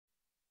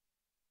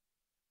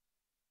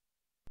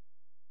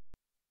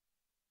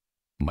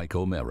Mike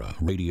O'Mara,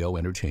 Radio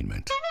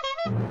Entertainment.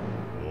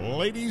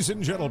 Ladies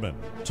and gentlemen,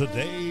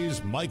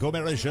 today's Mike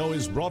O'Mara Show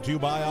is brought to you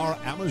by our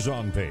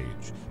Amazon page.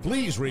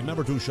 Please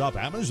remember to shop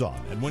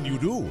Amazon, and when you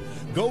do,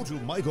 go to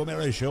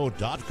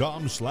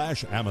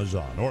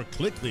MikeO'MaraShow.com/Amazon or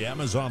click the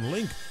Amazon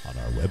link on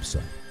our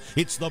website.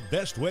 It's the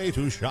best way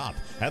to shop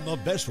and the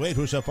best way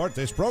to support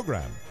this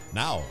program.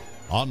 Now,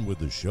 on with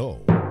the show.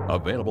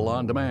 Available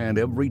on demand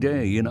every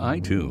day in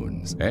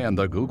iTunes and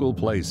the Google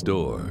Play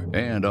Store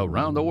and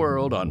around the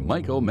world on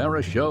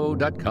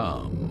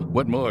MikeO'MaraShow.com.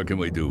 What more can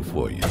we do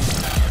for you?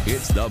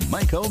 It's the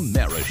Mike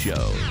O'Mara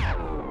Show.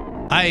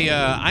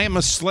 I am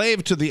a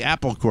slave to the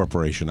Apple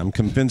Corporation. I'm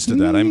convinced of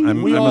that.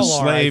 I'm a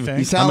slave.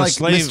 You sound like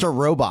Mr.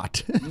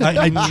 Robot.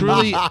 I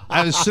truly,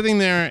 I was sitting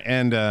there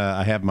and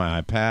I have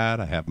my iPad,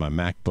 I have my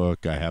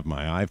MacBook, I have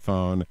my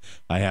iPhone,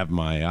 I have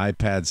my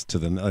iPads to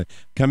the,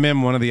 come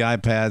in, one of the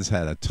iPads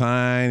had a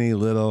tiny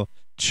little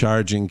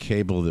charging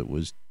cable that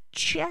was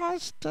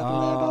just a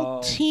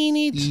little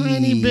teeny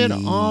tiny bit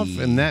off,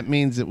 and that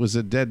means it was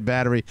a dead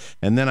battery.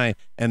 And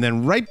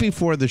then right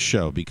before the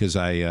show, because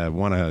I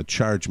want to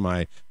charge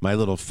my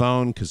little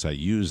phone, because I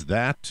use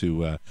that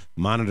to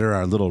monitor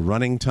our little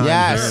running time.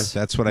 Yes,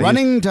 here. That's what I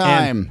running use.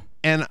 time.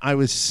 And I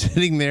was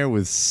sitting there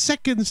with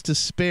seconds to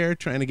spare,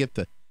 trying to get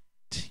the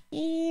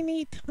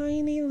teeny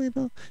tiny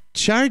little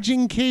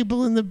charging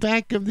cable in the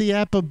back of the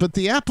Apple. But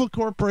the Apple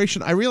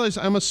Corporation, I realize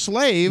I'm a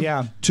slave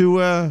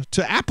to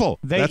Apple.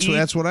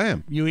 That's what I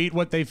am. You eat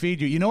what they feed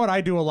you. You know what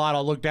I do a lot?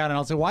 I'll look down and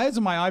I'll say, why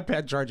isn't my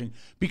iPad charging?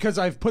 Because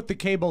I've put the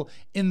cable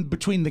in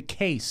between the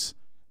case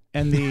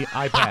and the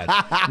iPad,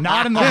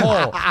 not in the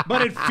hole.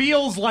 But it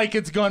feels like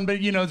it's gone, but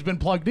it's been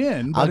plugged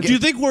in. Do you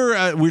think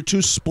we're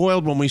too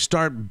spoiled when we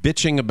start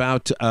bitching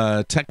about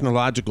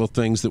technological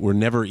things that were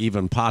never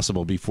even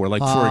possible before?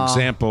 Like, for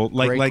example,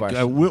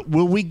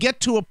 will we get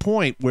to a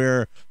point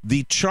where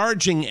the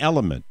charging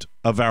element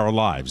of our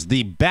lives,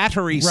 the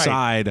battery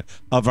side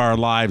of our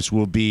lives,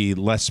 will be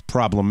less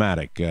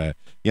problematic?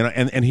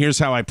 And here's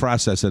how I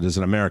process it as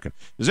an American.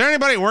 Is there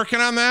anybody working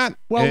on that?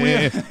 Well,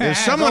 is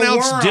someone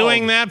else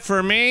doing that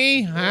for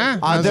me?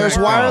 Huh? There's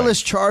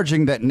wireless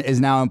charging that is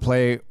now in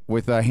play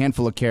with a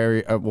handful of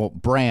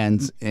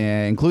brands,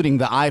 including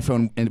the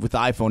iPhone, and with the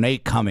iPhone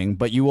 8 coming.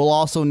 But you will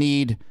also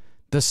need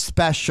the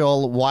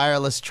special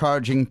wireless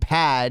charging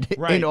pad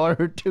in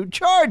order to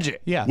charge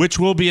it. Yeah. Which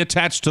will be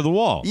attached to the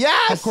wall.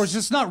 Yes. Of course,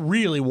 it's not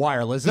really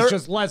wireless. It's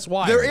just less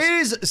wireless. There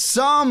is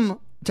some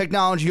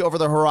technology over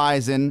the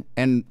horizon.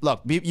 And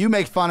look, you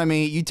make fun of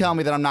me. You tell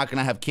me that I'm not going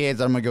to have kids.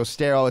 I'm going to go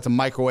sterile. It's a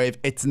microwave.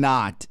 It's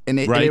not. And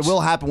it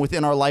will happen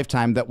within our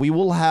lifetime that we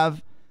will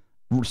have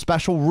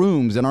special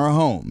rooms in our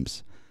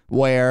homes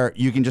where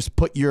you can just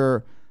put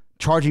your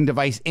charging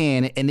device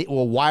in and it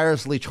will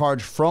wirelessly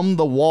charge from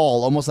the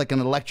wall, almost like an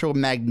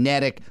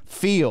electromagnetic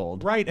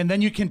field. Right, and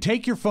then you can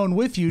take your phone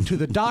with you to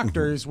the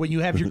doctors when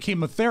you have your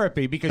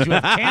chemotherapy because you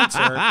have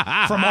cancer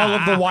from all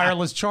of the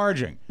wireless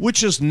charging.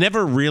 Which has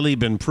never really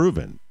been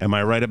proven. Am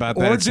I right about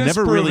that? Or it's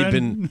never really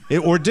been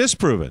or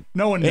disproven.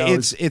 No one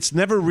knows. It's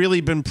never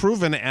really been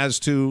proven as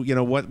to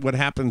what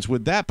happens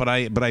with that. But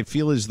I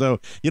feel as though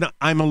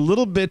I'm a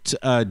little bit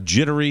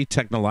jittery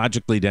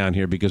technologically down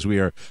here because we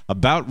are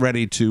about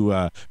ready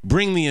to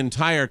bring the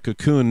entire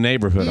Cocoon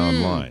neighborhood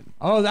online.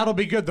 Oh, that'll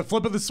be good. The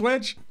flip of the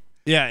switch?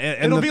 Yeah.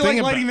 And it'll be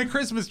like lighting the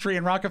Christmas tree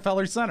in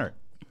Rockefeller Center.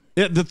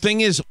 The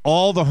thing is,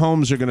 all the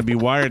homes are going to be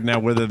wired now,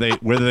 whether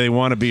they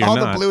want to be or not.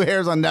 All the blue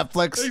hairs on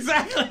Netflix.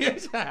 Exactly.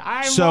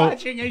 I'm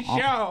watching a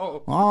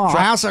show. Oh,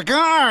 House of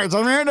Cards.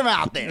 I'm hearing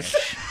about this.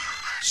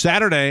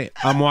 Saturday,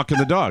 I'm walking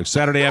the dogs.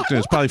 Saturday afternoon,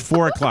 it's probably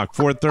 4 o'clock,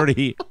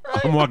 4:30.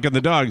 I'm walking the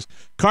dogs.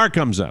 Car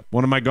comes up.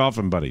 One of my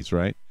golfing buddies,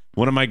 right?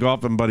 One of my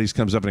golfing buddies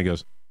comes up and he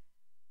goes,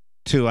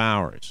 2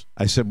 hours.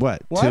 I said,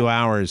 what? 2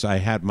 hours. I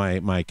had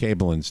my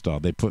cable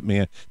installed. They put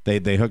me,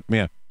 they hooked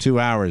me up. 2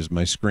 hours.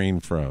 My screen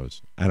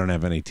froze. I don't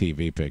have any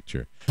TV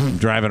picture. I'm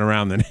driving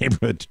around the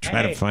neighborhood to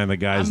try to find the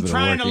guys that are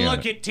working on it. I'm trying to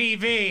look at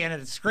TV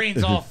and the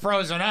screen's all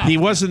frozen up.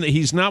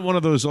 He's not one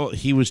of those.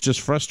 He was just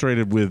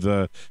frustrated with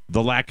the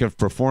lack of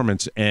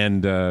performance.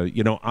 And,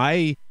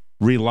 I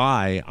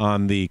rely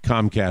on the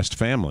Comcast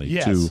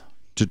family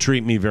to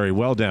treat me very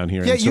well down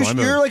here. Yeah, and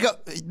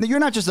you're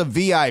not just a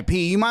VIP.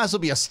 You might as well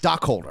be a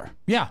stockholder.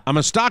 Yeah, I'm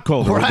a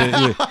stockholder.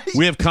 Right.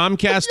 We have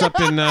Comcast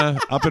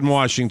up in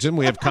Washington.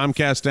 We have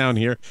Comcast down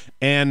here,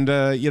 and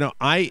you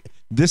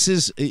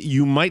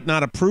might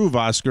not approve,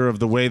 Oscar, of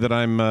the way that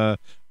I'm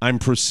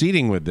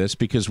proceeding with this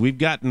because we've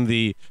gotten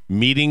the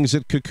meetings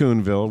at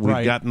Cocoonville,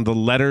 we've gotten the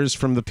letters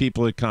from the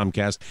people at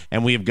Comcast,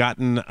 and we have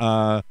gotten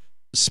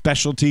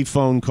specialty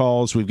phone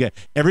calls. We've got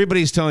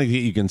everybody's telling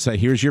you can say,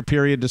 here's your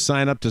period to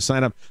sign up.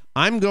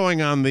 I'm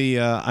going on the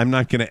I'm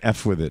not going to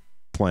F with it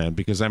plan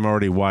because I'm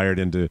already wired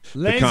into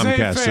the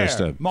Comcast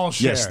system. Mon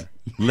cher. Yes,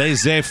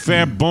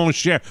 laissez-faire, bon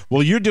cher.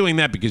 Well, you're doing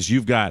that because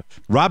you've got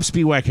Rob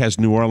Spiewak has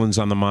New Orleans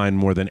on the mind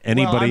more than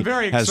anybody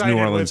has New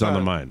Orleans on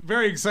the mind.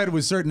 Very excited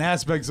with certain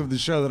aspects of the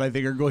show that I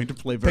think are going to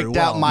play very well.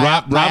 Picked out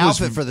my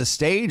outfit for the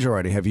stage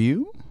already. Have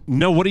you?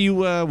 No, what are you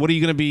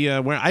going to be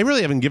wearing? I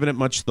really haven't given it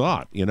much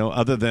thought,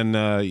 other than,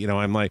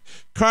 I'm like,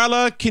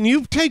 Carla, can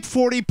you take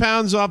 40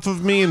 pounds off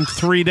of me in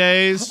 3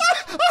 days?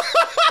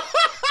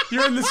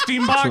 You're in the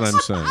steam box?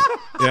 That's what I'm saying.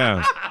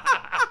 Yeah.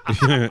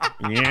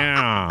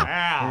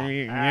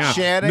 yeah.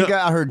 Shannon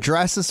got her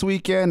dress this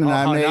weekend, and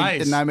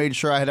nice. I made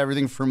sure I had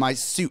everything for my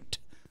suit.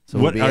 So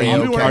What we'll are be you-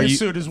 I'll be wearing Are a you-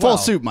 suit as well.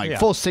 full suit, Mike. Yeah.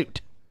 Full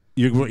suit.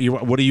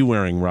 What are you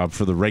wearing, Rob,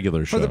 for the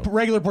regular show? For the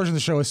regular portion of the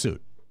show, a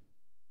suit.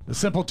 A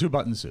simple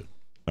 2-button suit.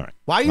 All right.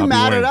 Why are you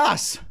mad at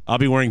us? I'll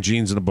be wearing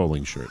jeans and a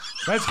bowling shirt.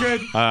 That's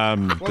good. Well,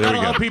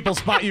 That'll help people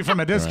spot you from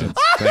a distance.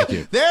 Thank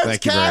you. There's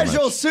Thank you very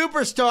casual much.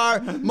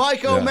 superstar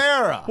Mike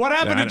O'Mara. What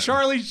happened Yeah, to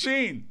Charlie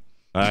Sheen?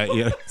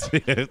 Yeah.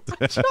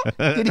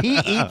 Did he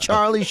eat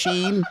Charlie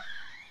Sheen?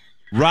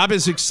 Rob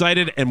is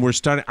excited, and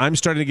I'm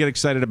starting to get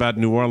excited about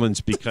New Orleans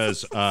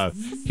because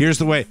here's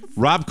the way.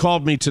 Rob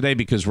called me today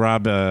because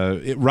Rob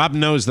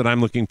knows that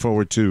I'm looking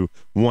forward to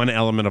one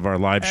element of our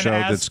live show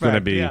that's going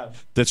to be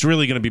that's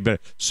really going to be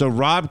better. So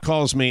Rob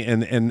calls me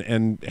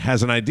and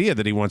has an idea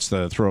that he wants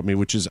to throw at me,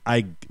 which is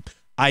I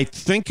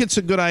think it's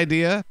a good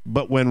idea,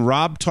 but when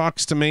Rob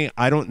talks to me,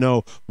 I don't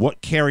know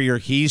what carrier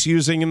he's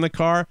using in the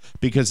car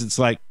because it's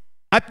like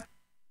I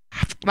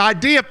have an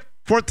idea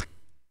for.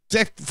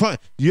 I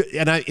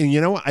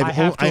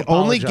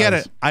only get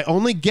it. I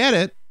only get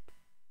it.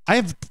 I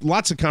have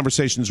lots of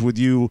conversations with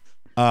you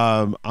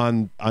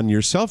on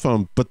your cell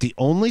phone, but the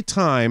only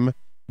time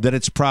that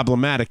it's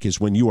problematic is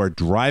when you are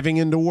driving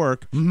into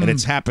work, and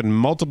it's happened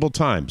multiple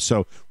times.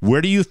 So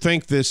where do you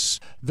think this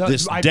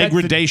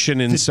degradation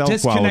in cell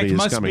quality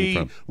is coming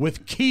from?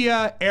 With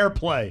Kia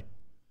AirPlay.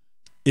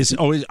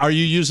 Are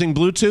you using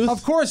Bluetooth?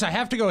 Of course, I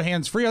have to go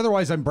hands-free,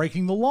 otherwise I'm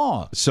breaking the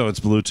law. So it's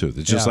Bluetooth.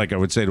 It's just like I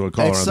would say to a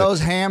caller. It's those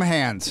ham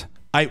hands.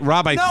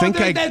 Rob,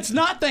 that's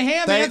not the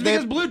ham hands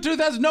because Bluetooth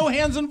has no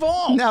hands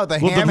involved. No, the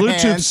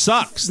Bluetooth hands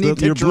sucks. need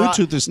to Your dri-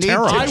 Bluetooth is need to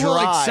terrible. I will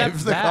drive accept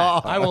the that.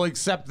 car. I will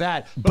accept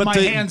that. But my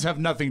hands have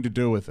nothing to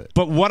do with it.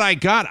 But what I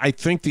got, I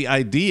think the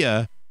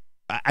idea,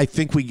 I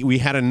think we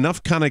had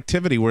enough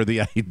connectivity where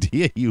the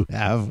idea you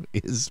have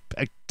is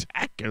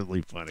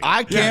spectacularly funny.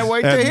 I can't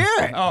wait to hear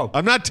it. Oh,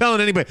 I'm not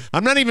telling anybody.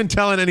 I'm not even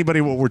telling anybody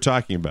what we're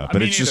talking about.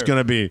 But Me it's just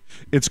neither.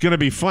 it's gonna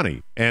be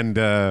funny, and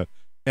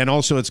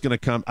also it's gonna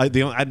come.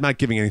 I'm not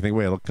giving anything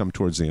away. It'll come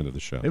towards the end of the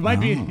show. it might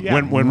be.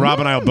 Yeah. When Rob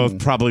and I will both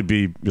probably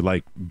be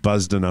like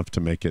buzzed enough to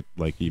make it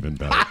like even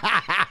better.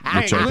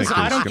 Hey, Which I listen, think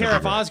I is don't gonna care be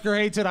if great. Oscar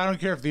hates it. I don't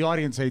care if the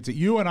audience hates it.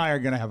 You and I are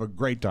going to have a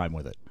great time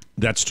with it.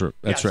 That's true.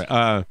 That's Yes.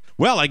 right.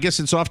 Well, I guess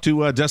it's off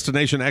to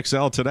Destination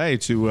XL today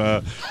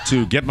to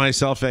get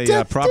myself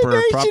a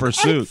proper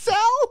suit.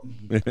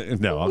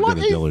 No, I'll go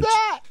to Dillard's.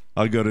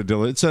 I'll go to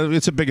Dillard's.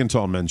 It's a big and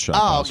tall men's shop.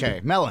 Oh, Oscar.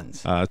 okay.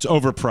 Melons. It's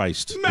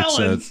overpriced.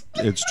 Melons.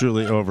 It's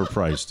truly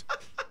overpriced.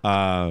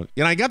 And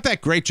I got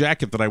that great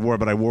jacket that I wore,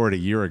 but I wore it a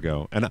year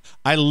ago, and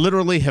I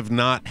literally have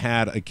not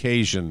had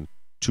occasion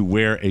to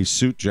wear a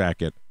suit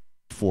jacket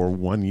for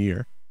 1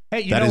 year.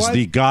 Hey, That is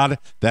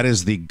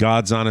the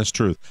God's honest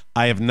truth.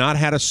 I have not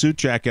had a suit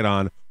jacket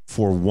on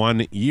for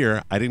 1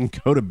 year. I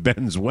didn't go to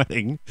Ben's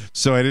wedding,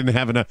 so I didn't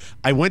have enough.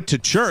 I went to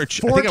church.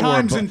 Four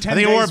times in 10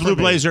 days. I wore a blue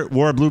blazer.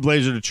 Wore a blue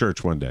blazer to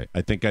church one day.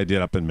 I think I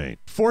did up in Maine.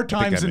 4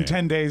 times I in may.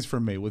 10 days for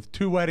me with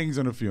 2 weddings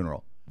and a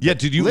funeral. Yeah,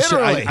 did you?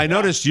 Literally. I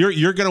noticed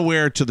you're going to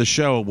wear to the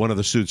show one of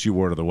the suits you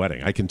wore to the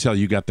wedding. I can tell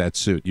you got that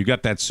suit. You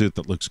got that suit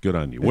that looks good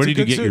on you. Where It's a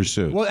did you good get your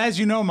suit? Well, as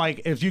you know,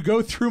 Mike, if you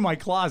go through my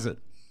closet,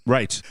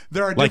 Right.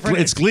 there are like different-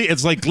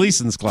 it's like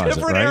Gleason's closet,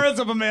 different right? eras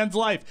of a man's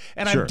life,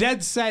 and Sure. I'm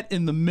dead set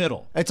in the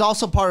middle. It's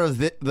also part of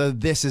the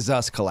This Is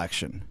Us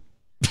collection.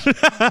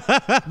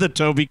 The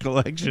Toby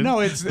collection.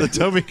 No, it's the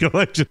Toby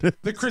collection.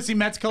 the Chrissy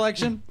Metz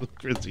collection.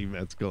 Chrissy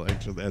Metz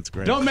collection. That's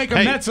great. Don't make a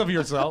Hey, Metz of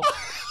yourself.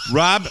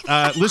 Rob,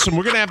 listen,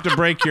 we're going to have to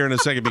break here in a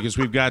second because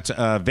we've got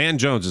Van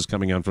Jones is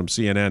coming on from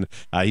CNN.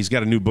 He's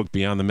got a new book,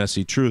 Beyond the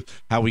Messy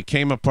Truth, how we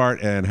came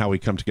apart and how we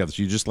come together.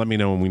 So you just let me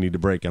know when we need to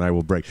break and I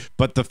will break.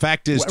 But the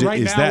fact is, Right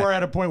is now, that we're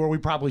at a point where we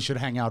probably should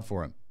hang out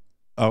for him.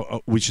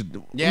 we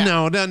should. Yeah.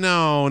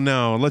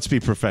 No. Let's be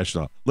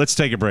professional. Let's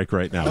take a break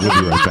right now.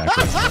 We'll be right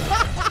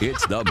back.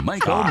 It's the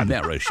Mike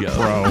O'Mara Show.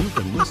 Bro. You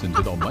can listen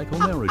to the Mike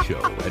O'Mara Show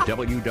at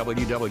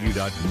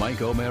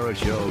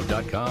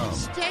www.mikeomarashow.com.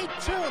 Stay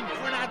tuned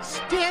for an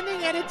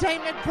outstanding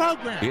entertainment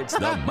program. It's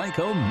the Mike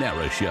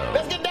O'Mara Show.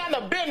 Let's get down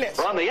to business.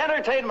 From the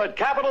entertainment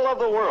capital of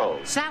the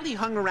world. Sally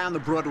hung around the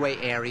Broadway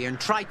area and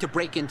tried to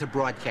break into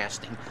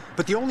broadcasting,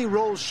 but the only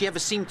roles she ever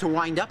seemed to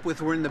wind up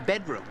with were in the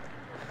bedroom.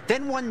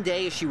 Then one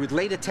day, as she would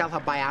later tell her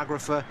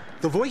biographer,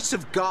 the voice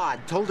of God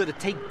told her to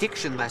take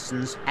diction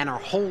lessons, and her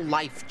whole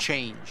life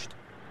changed.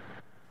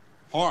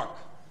 Hark!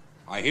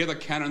 I hear the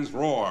cannons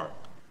roar.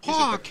 Is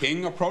it the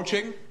king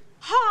approaching?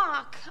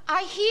 Hark!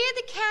 I hear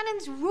the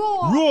cannons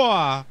roar.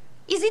 Roar.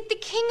 Is it the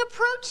king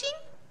approaching?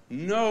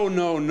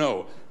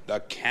 No. The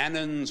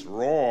cannons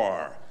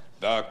roar.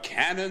 The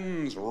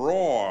cannons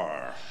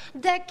roar.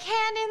 The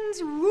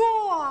cannons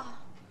roar.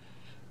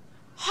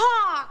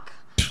 Hark!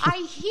 I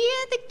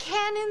hear the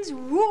cannons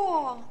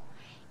roar.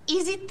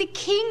 Is it the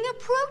king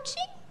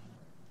approaching?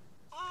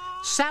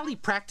 Sally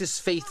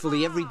practiced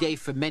faithfully every day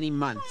for many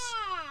months.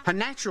 Her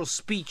natural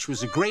speech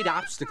was a great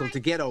obstacle to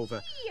get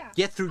over,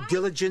 yet through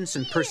diligence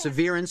and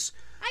perseverance,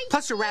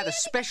 plus a rather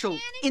special,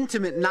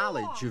 intimate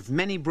knowledge of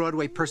many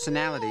Broadway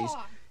personalities,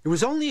 it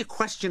was only a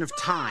question of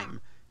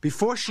time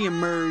before she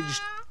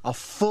emerged a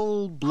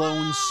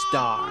full-blown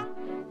star.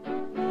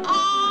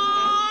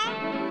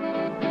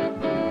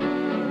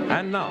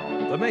 And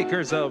now, the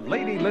makers of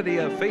Lady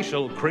Lydia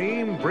Facial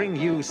Cream bring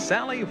you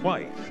Sally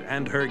White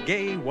and her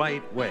Gay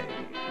White Way.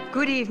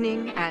 Good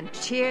evening, and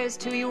cheers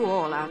to you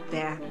all out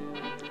there.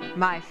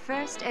 My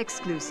first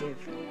exclusive.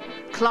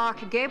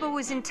 Clark Gable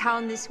was in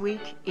town this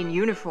week in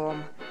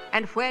uniform.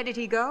 And where did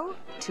he go?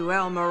 To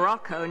El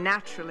Morocco,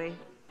 naturally.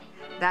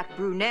 That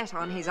brunette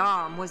on his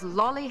arm was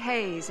Lolly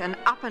Hayes, an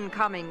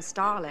up-and-coming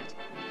starlet.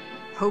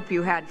 Hope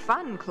you had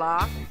fun,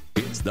 Clark.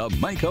 It's the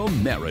Mike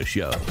O'Mara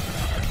Show.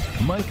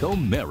 Mike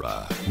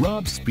O'Mara,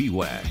 Rob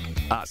Spiewak,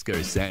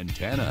 Oscar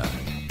Santana.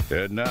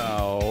 And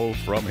now,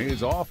 from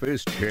his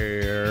office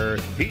chair,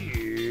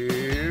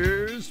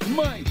 here's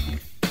Mike.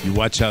 You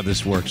watch how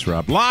this works,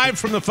 Rob. Live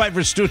from the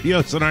Pfeiffer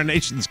Studios in our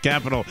nation's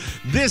capital,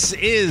 this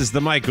is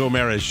the Mike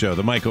O'Mara Show.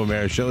 The Mike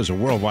O'Mara Show is a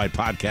worldwide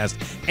podcast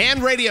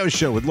and radio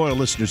show with loyal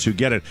listeners who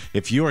get it.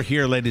 If you're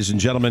here, ladies and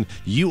gentlemen,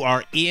 you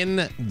are in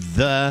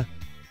the...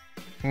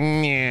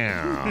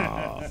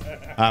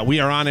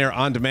 we are on air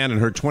on demand and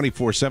heard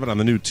 24/7 on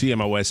the new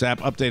TMOS app.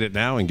 Update it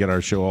now and get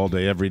our show all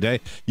day, every day.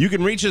 You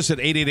can reach us at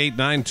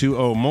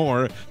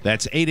 888-920-MORE.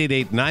 That's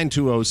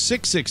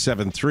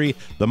 888-920-6673.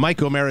 The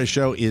Mike O'Mara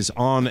Show is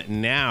on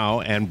now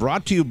and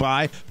brought to you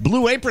by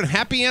Blue Apron.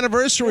 Happy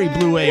anniversary,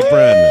 Blue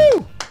Apron.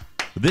 Woo!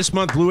 This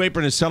month, Blue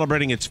Apron is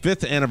celebrating its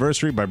 5th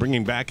anniversary by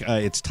bringing back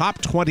its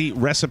top 20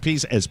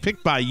 recipes as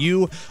picked by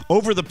you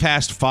over the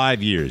past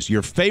 5 years.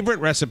 Your favorite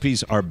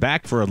recipes are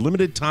back for a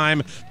limited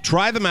time.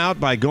 Try them out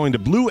by going to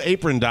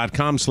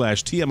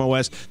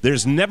blueapron.com/TMOS.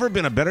 There's never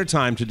been a better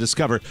time to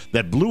discover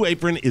that Blue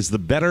Apron is the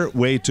better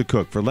way to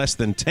cook. For less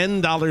than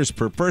 $10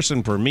 per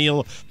person per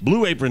meal,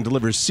 Blue Apron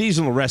delivers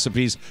seasonal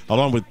recipes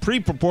along with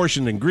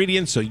pre-proportioned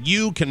ingredients so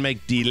you can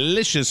make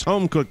delicious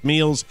home-cooked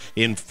meals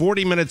in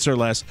 40 minutes or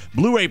less.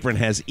 Blue Apron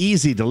has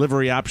easy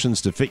delivery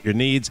options to fit your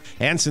needs,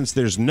 and since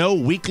there's no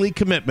weekly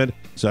commitment,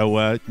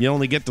 so you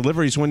only get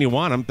deliveries when you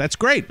want them, that's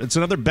great. It's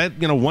another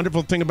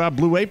wonderful thing about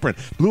Blue Apron.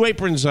 Blue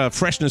Apron's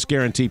freshness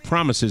guarantee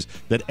promises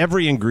that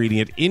every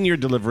ingredient in your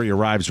delivery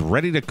arrives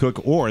ready to cook,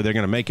 or they're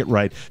going to make it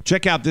right.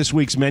 Check out this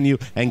week's menu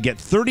and get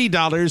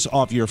 $30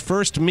 off your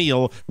first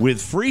meal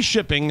with free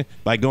shipping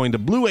by going to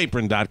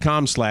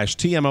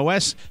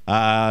blueapron.com/TMOS.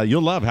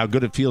 You'll love how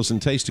good it feels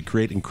and tastes to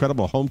create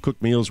incredible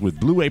home-cooked meals with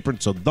Blue Apron,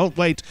 so don't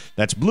wait.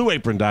 That's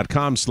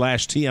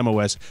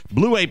blueapron.com/TMOS.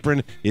 Blue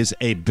Apron is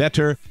a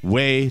better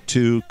way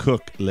to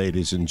cook,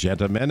 ladies and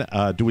gentlemen.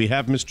 Do we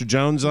have Mr.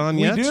 Jones on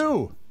yet? We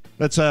do.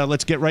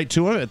 Let's get right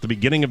to him. At the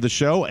beginning of the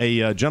show,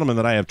 a gentleman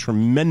that I have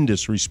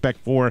tremendous respect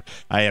for.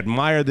 I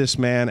admire this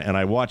man, and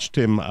I watched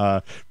him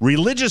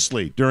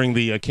religiously during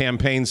the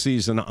campaign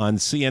season on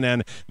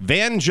CNN.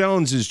 Van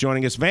Jones is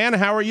joining us. Van,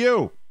 how are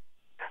you?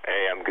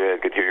 Hey, I'm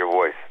good. Good to hear your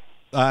voice.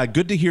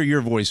 Good to hear your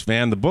voice,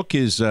 Van. The book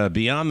is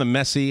Beyond the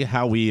Messy,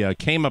 How We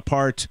Came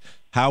Apart,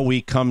 How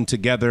We Come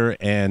Together.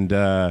 And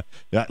let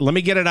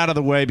me get it out of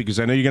the way because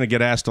I know you're going to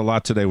get asked a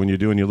lot today when you're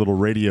doing your little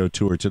radio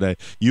tour today.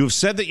 You've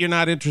said that you're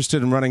not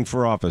interested in running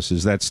for office.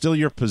 Is that still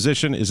your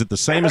position? Is it the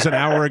same as an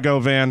hour ago,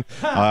 Van,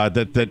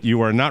 that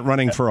you are not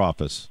running for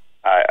office?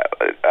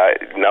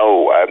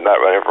 No, I'm not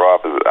running for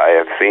office. I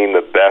have seen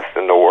the best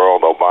in the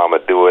world, Obama,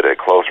 do it at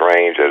close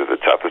range. It is the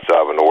toughest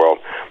job in the world.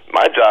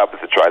 My job is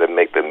to try to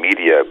make the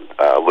media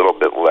a little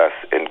bit less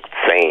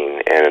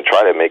insane and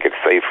try to make it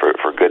safe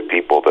for good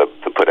people to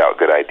put out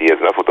good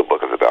ideas. And that's what the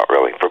book is about,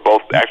 really. For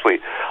both,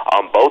 actually,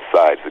 on both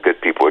sides, the good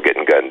people are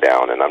getting gunned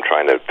down, and I'm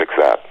trying to fix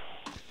that.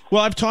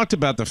 Well, I've talked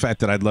about the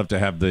fact that I'd love to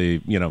have maybe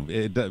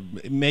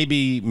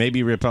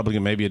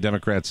Republican, maybe a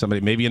Democrat,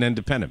 somebody, maybe an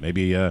independent,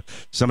 maybe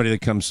somebody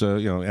that comes,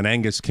 an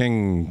Angus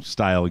King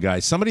style guy,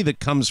 somebody that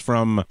comes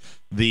from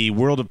the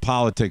world of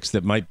politics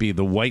that might be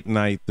the white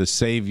knight, the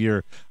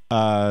savior.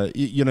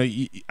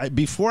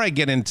 Before I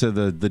get into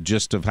the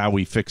gist of how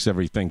we fix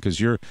everything, because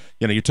you're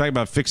talking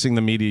about fixing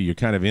the media, you're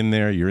kind of in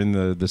there, you're in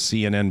the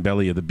CNN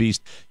belly of the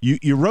beast.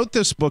 You wrote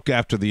this book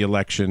after the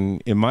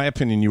election. In my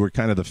opinion, you were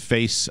kind of the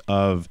face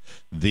of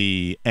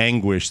the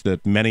anguish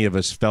that many of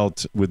us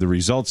felt with the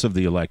results of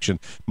the election.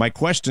 My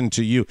question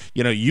to you,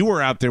 you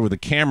were out there with a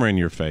camera in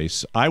your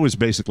face. I was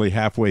basically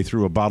halfway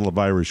through a bottle of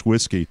Irish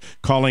whiskey,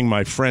 calling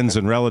my friends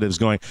and relatives,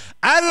 going,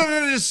 "I don't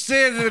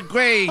understand the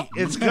way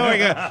it's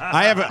going on."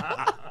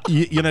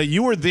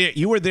 You were there.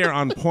 You were there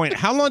on point.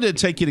 How long did it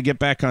take you to get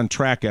back on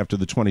track after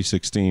the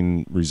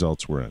 2016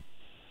 results were in?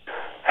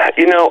 I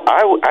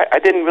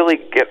didn't really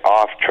get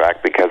off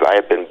track because I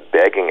had been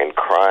begging and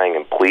crying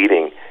and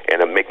pleading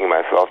and making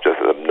myself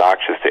just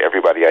obnoxious to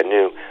everybody I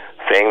knew,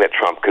 saying that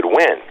Trump could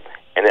win.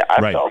 And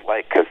I felt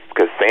like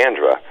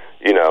Cassandra,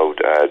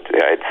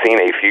 I'd seen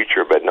a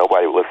future, but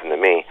nobody would listen to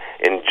me.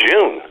 In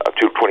June of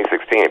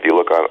 2016, if you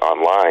look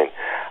online,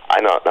 I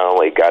not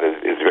only got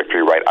his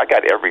victory right, I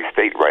got every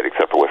state right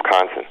except for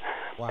Wisconsin.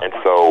 Wow. And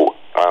so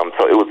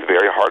it was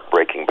very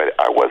heartbreaking, but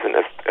I wasn't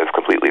as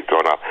completely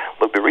thrown off.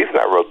 Look, the reason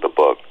I wrote the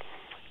book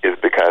is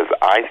because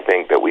I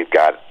think that we've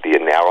got the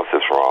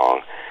analysis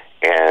wrong,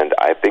 and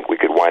I think we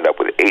could wind up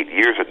with 8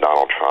 years of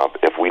Donald Trump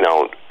if we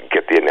don't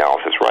get the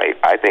analysis right.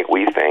 I think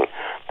we think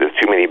there's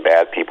too many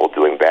bad people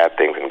doing bad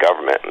things in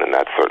government, and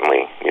that's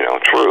certainly,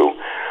 true.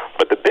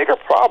 But the bigger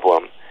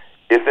problem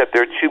is that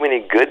there are too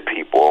many good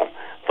people,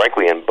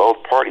 frankly, in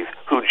both parties,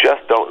 who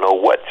just don't know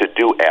what to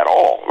do at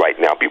all right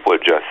now. People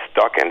are just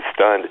stuck and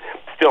stunned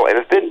still. And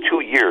it's been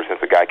 2 years since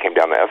the guy came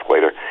down the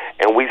escalator,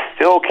 and we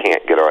still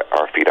can't get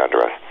our feet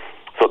under us.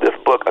 So this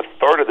book, a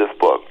third of this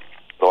book,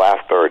 the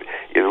last third,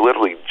 is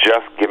literally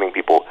just giving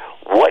people,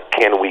 what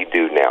can we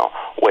do now?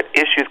 What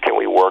issues can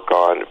we work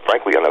on,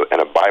 frankly, in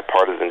a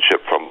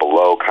bipartisanship from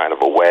below kind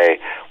of a way,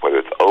 whether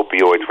it's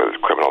opioids, whether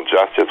it's criminal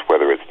justice,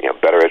 whether it's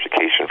better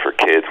education for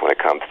kids when it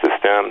comes to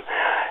STEM.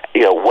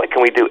 What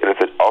can we do? And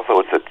it's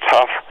a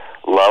tough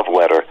love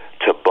letter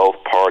to both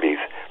parties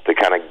to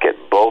kind of get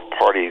both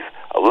parties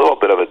a little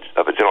bit of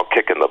a gentle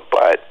kick in the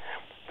butt,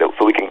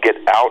 so we can get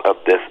out of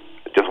this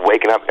just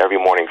waking up every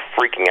morning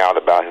freaking out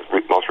about his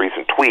most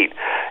recent tweet,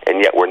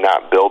 and yet we're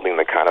not building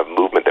the kind of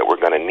movement that we're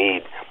going to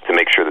need to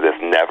make sure that this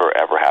never,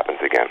 ever happens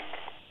again.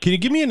 Can you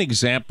give me an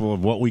example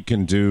of what we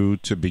can do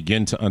to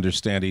begin to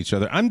understand each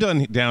other? I'm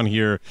down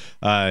here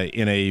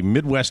in a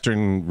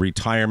Midwestern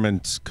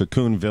retirement,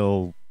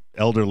 Cocoonville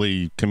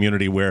elderly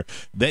community where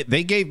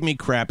they gave me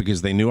crap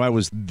because they knew I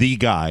was the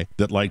guy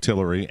that liked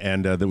Hillary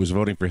and that was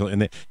voting for Hillary.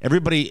 And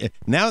everybody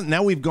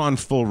now we've gone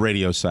full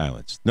radio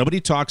silence. Nobody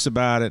talks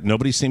about it.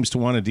 Nobody seems to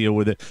want to deal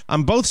with it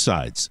on both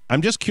sides.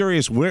 I'm just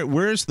curious,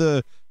 where's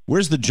the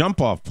jump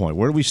off point?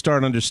 Where do we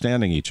start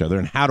understanding each other,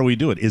 and how do we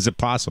do it? Is it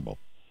possible?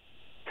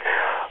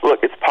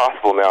 Look, it's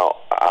possible. Now,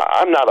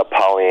 I'm not a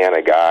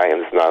Pollyanna guy,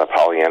 and it's not a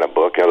Pollyanna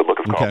book. The book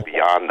is called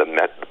Beyond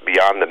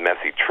the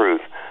Messy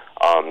Truth.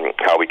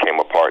 How we came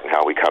apart and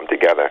how we come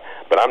together.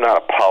 But I'm not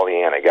a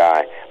Pollyanna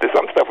guy. There's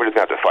some stuff we're just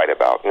going to have to fight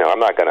about. I'm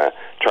not going to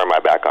turn my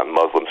back on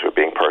Muslims who are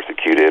being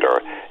persecuted,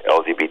 or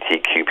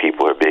LGBTQ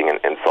people who are being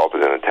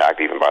insulted and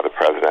attacked even by the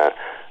president,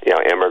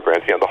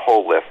 immigrants, the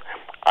whole list.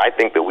 I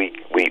think that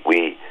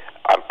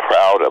I'm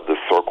proud of the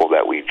circle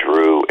that we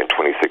drew in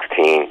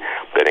 2016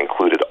 that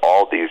included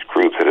all these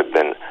groups that have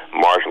been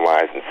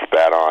marginalized and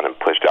spat on and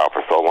pushed out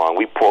for so long.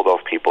 We pull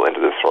those people into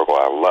this circle.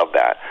 I love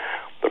that.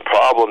 The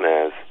problem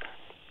is,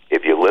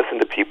 if you listen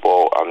to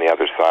people on the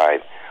other side,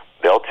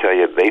 they'll tell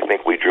you they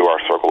think we drew our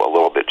circle a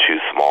little bit too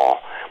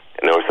small.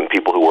 And there were some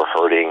people who were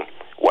hurting,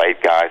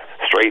 white guys,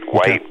 straight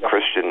white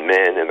Christian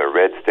men in the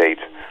red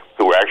states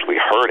who were actually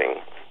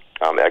hurting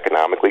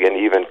economically and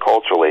even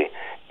culturally,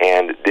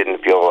 and didn't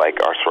feel like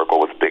our circle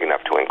was big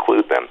enough to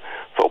include them.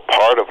 So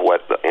part of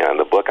what in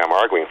the book I'm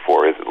arguing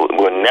for is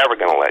we're never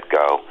going to let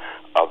go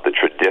of the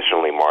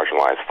traditionally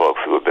marginalized folks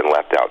who have been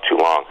left out too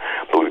long.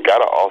 But we've got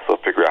to also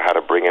figure out how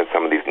to bring in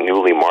some of these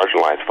newly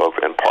marginalized folks,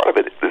 and part of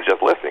it is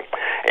just listening.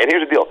 And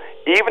here's the deal.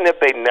 Even if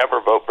they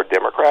never vote for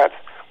Democrats,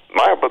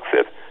 my book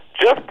says,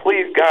 just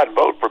please, God,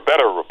 vote for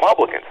better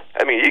Republicans.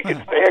 I mean, you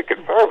can stay a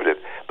conservative,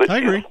 but I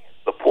agree.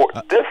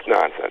 Support this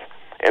nonsense.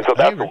 And so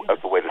that's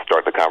the way to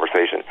start the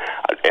conversation.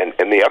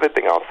 And the other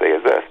thing I'll say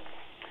is this.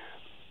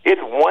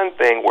 It's one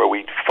thing where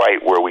we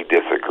fight where we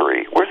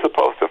disagree. We're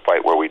supposed to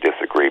fight where we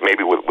disagree,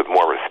 maybe with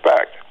more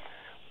respect.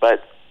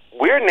 But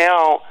we're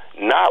now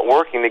not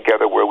working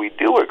together where we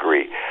do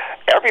agree.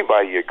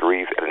 Everybody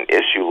agrees at an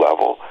issue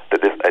level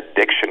that this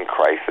addiction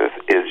crisis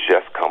is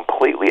just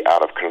completely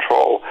out of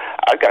control.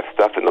 I've got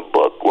stuff in the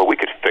book where we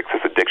could fix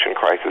this addiction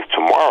crisis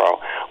tomorrow.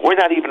 We're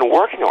not even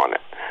working on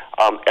it.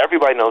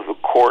 Everybody knows the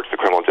courts, the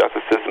criminal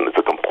justice system is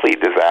a complete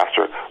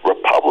disaster.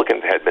 Republicans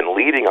had been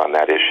leading on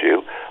that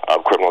issue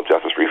of criminal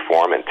justice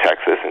reform in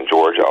Texas and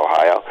Georgia,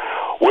 Ohio.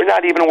 We're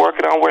not even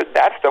working on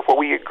that stuff where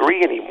we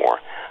agree anymore.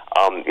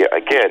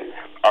 Again,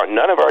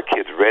 none of our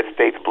kids, red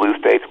states, blue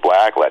states,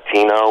 black,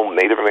 Latino,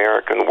 Native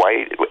American,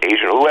 white,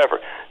 Asian,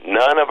 whoever,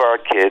 none of our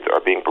kids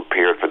are being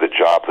prepared for the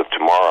jobs of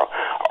tomorrow.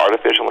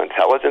 Artificial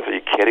intelligence, are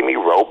you kidding me?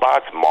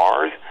 Robots,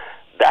 Mars?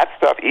 That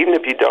stuff, even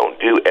if you don't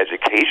do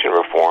education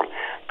reform,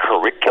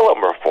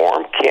 curriculum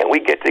reform, can't we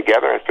get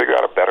together and figure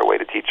out a better way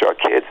to teach our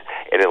kids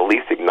and at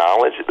least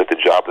acknowledge that the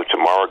jobs of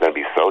tomorrow are going to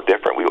be so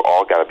different? We've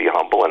all got to be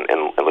humble and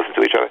listen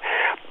to each other.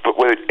 But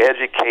whether it's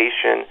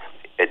education,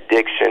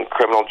 addiction,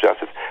 criminal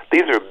justice,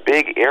 these are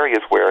big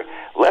areas where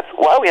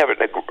why do we have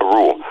a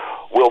rule?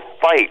 We'll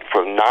fight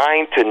from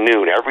 9 to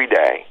noon every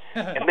day,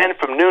 and then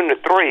from noon to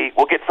 3,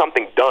 we'll get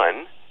something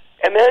done,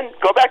 and then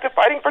go back to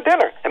fighting for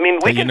dinner. I mean,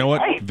 we can. You know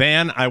what,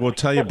 Van? I will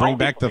tell you, bring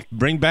back the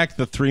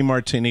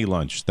 3-martini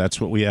lunch. That's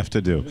what we have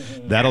to do.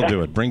 That'll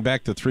do it. Bring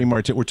back the 3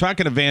 martini. We're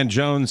talking to Van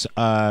Jones.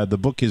 The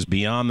book is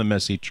Beyond the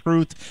Messy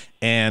Truth,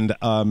 And,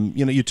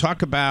 you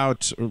talk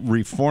about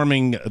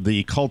reforming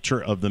the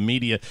culture of the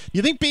media.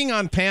 You think being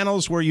on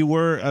panels where you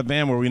were,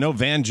 Van, where we know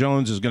Van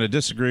Jones is going to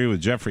disagree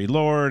with Jeffrey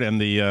Lord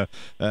and the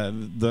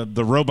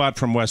robot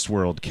from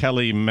Westworld,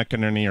 Kelly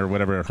McInerney or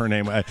whatever her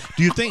name.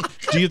 Do you think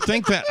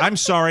that? I'm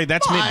sorry,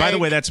 that's me. By the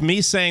way, that's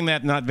me saying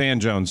that, not Van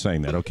Jones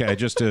saying that. Okay,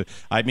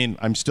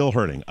 I'm still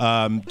hurting.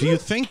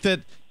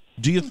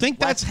 Do you think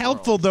that's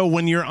helpful, though,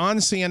 when you're on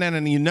CNN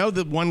and you know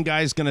that one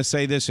guy's going to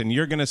say this and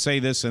you're going to say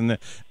this,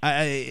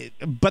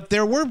 but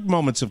there were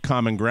moments of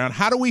common ground.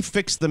 How do we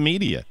fix the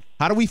media?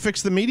 How do we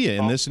fix the media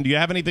in this? And do you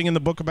have anything in the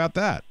book about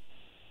that?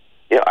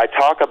 I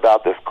talk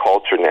about this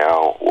culture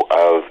now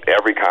of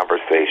every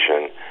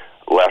conversation,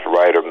 left,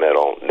 right, or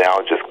middle, now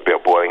just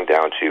boiling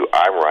down to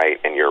I'm right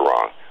and you're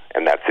wrong,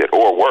 and that's it.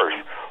 Or worse,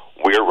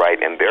 we're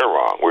right and they're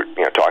wrong. We're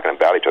talking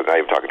about each other, not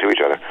even talking to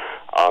each other.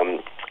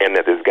 And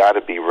that there's got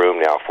to be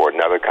room now for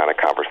another kind of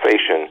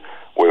conversation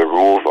where the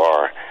rules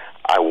are,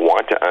 I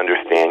want to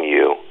understand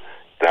you,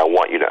 and I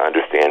want you to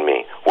understand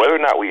me. Whether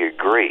or not we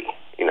agree,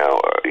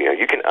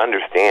 you can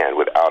understand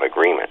without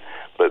agreement,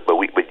 but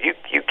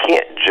you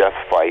can't just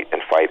fight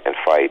and fight and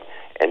fight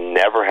and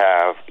never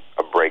have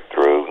a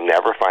breakthrough,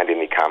 never find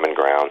any common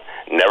ground,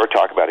 never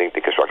talk about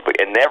anything constructively,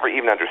 and never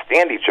even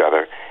understand each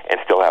other and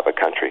still have a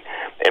country.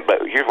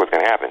 But here's what's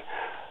going to happen.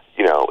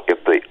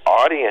 If the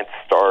audience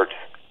starts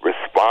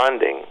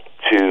responding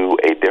to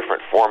a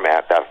different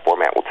format, that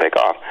format will take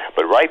off.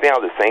 But right now,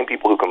 the same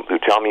people who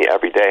tell me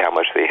every day how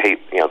much they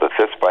hate, the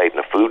fist fight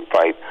and the food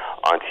fight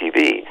on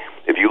TV,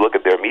 if you look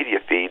at their media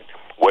feed,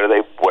 what do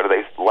they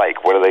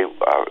like? What do they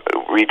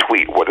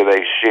retweet? What do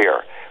they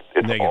share?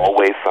 It's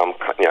always some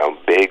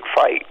big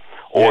fight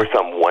or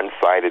some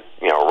one-sided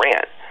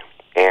rant.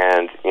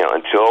 And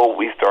until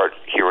we start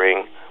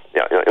hearing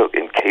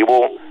in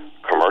cable,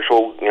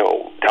 commercial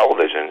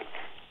television,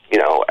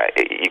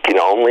 you can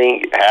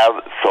only have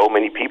so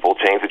many people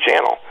change the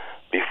channel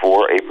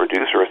before a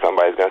producer or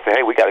somebody is going to say,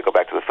 hey, we got to go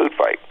back to the food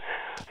fight.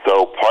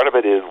 So part of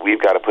it is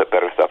we've got to put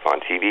better stuff on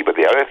TV, but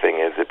the other thing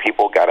is that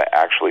people got to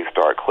actually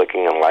start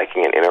clicking and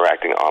liking and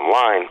interacting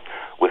online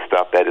with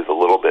stuff that is a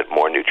little bit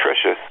more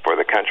nutritious for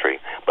the country.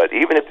 But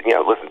even if,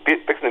 listen,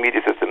 fixing the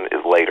media system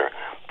is later.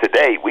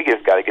 Today, we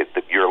just got to get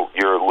your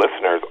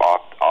listeners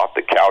off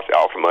the couch,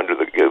 out from under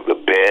the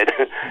bed,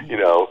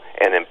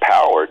 and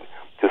empowered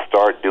to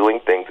start doing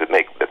things that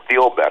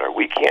feel better.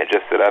 We can't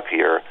just sit up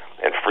here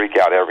and freak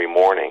out every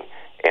morning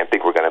and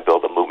think we're going to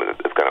build a movement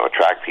that's going to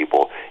attract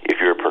people. If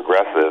you're a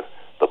progressive,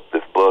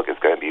 this book is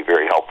going to be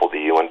very helpful to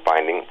you in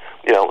finding,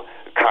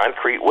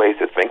 concrete ways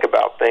to think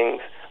about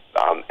things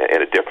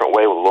in a different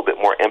way with a little bit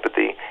more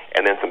empathy,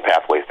 and then some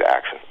pathways to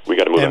action. We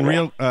got to move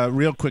on. And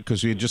real quick,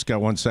 because we just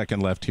got 1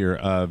 second left here.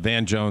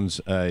 Van Jones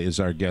is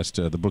our guest.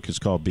 The book is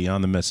called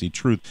Beyond the Messy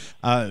Truth.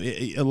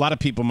 A lot of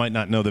people might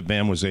not know that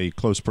Van was a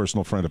close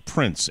personal friend of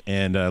Prince,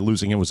 and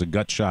losing him was a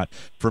gut shot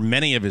for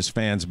many of his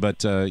fans.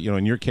 But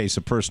in your case,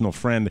 a personal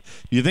friend.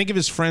 Do you think if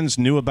his friends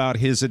knew about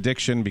his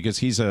addiction, because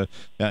he's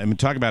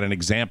talk about an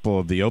example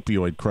of the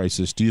opioid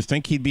crisis? Do you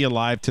think he'd be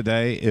alive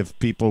today if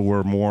people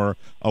were more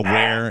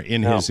aware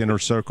in his inner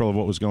circle of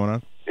what was going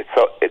on?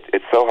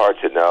 It's so hard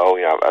to know.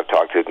 I've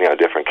talked to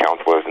different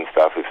counselors and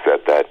stuff who've said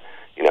that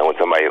when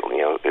somebody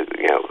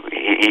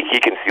he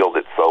concealed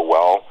it so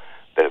well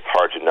that it's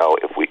hard to know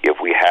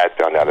if we had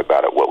found out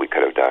about it what we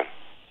could have done.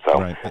 So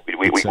right.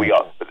 we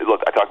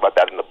look. I talk about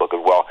that in the book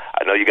as well.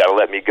 I know you got to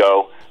let me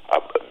go.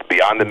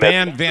 Beyond the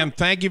Van,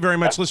 thank you very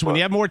much. Listen, when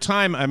you have more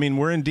time,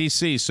 we're in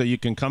D.C., so you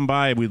can come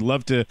by. We'd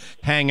love to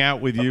hang out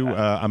with you.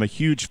 I'm a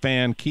huge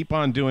fan. Keep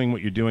on doing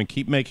what you're doing.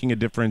 Keep making a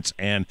difference,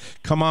 and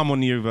come on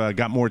when you've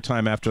got more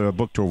time after a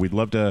book tour. We'd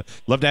love to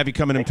have you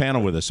come in and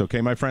panel with us.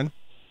 Okay, my friend?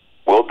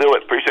 We'll do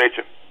it. Appreciate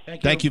you.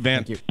 Thank you,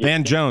 Van.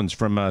 Van Jones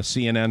from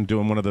CNN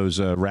doing one of those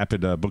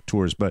rapid book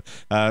tours, but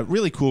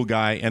really cool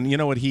guy. And you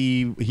know what?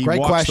 He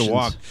walks the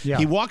walk. Yeah.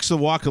 He walks the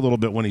walk a little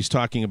bit when he's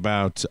talking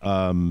about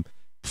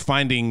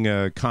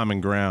finding common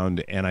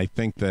ground, and I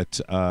think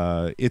that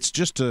it's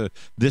just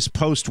this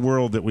post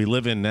world that we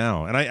live in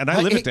now, and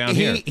I live it down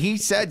here. He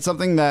said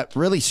something that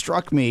really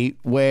struck me,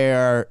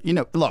 where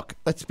look,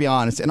 let's be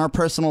honest, in our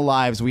personal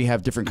lives we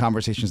have different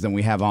conversations than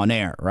we have on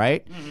air,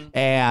 right? Mm-hmm.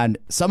 And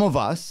some of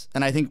us,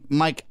 and I think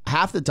Mike,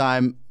 half the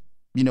time,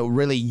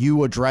 really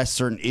you address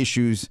certain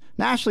issues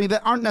nationally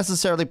that aren't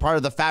necessarily part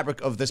of the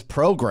fabric of this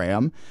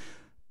program,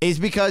 is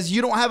because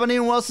you don't have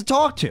anyone else to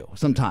talk to.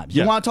 Sometimes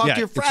you want to talk to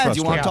your friends,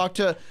 you want to talk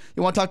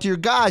to your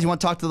guys, you want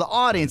to talk to the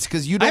audience,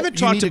 because you don't. I haven't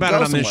talked about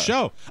it on this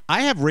show.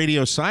 I have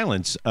radio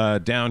silence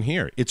down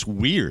here. It's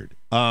weird.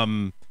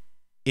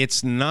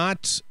 It's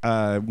not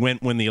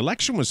when the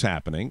election was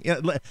happening.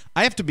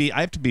 I have to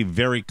be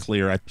very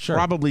clear. I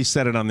probably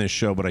said it on this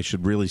show, but I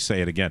should really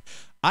say it again.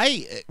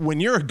 When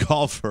you're a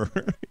golfer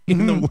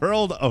in the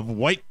world of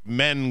white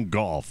men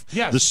golf,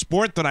 the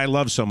sport that I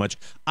love so much,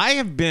 I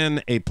have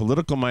been a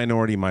political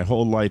minority my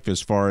whole life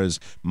as far as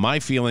my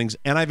feelings,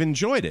 and I've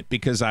enjoyed it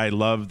because I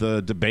love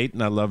the debate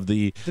and I love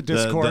the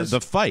discourse,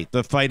 the fight.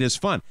 The fight is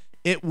fun.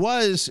 It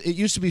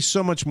used to be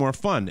so much more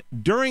fun.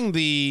 During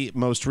the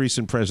most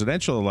recent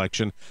presidential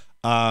election,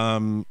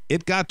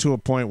 it got to a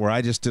point where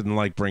I just didn't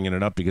like bringing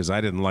it up because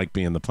I didn't like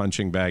being the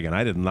punching bag, and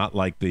I did not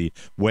like the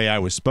way I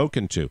was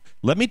spoken to.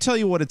 Let me tell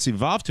you what it's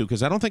evolved to,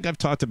 because I don't think I've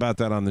talked about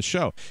that on the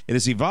show. It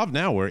has evolved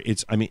now where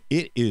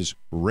it is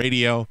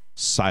radio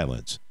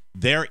silence.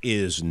 There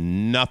is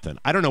nothing.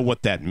 I don't know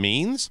what that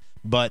means,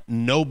 but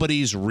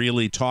nobody's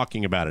really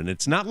talking about it. And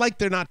it's not like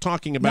they're not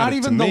talking about it. Not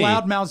even the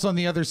loudmouths on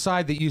the other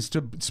side that used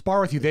to spar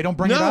with you. They don't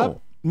bring it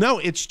up? No,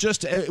 it's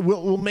just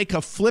we'll make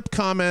a flip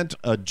comment,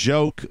 a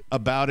joke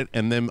about it,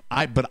 and then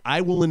I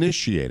will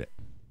initiate it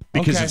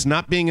because it's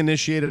not being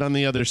initiated on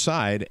the other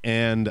side,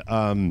 and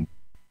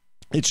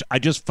I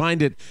just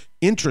find it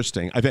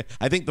interesting.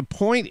 I think the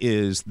point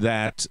is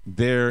that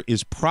there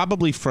is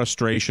probably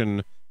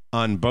frustration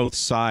on both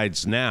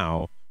sides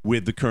now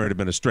with the current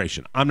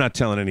administration. I'm not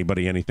telling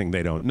anybody anything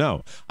they don't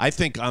know. I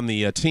think on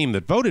the team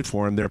that voted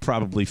for him,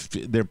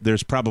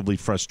 there's probably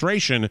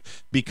frustration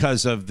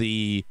because of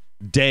the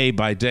day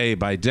by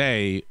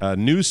day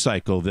news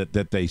cycle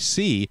that they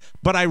see,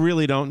 but I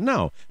really don't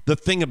know. The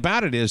thing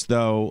about it is,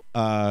 though,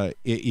 when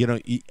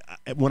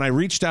I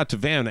reached out to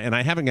Van, and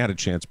I haven't had a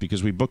chance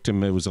because we booked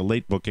him, it was a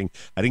late booking.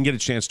 I didn't get a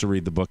chance to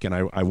read the book, and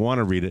I want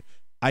to read it.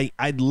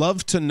 I'd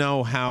love to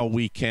know how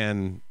we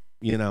can,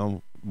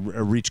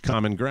 reach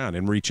common ground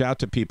and reach out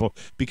to people,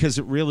 because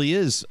it really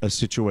is a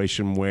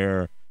situation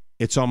where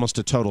it's almost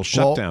a total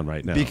shutdown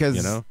right now.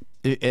 Because,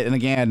 and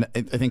again,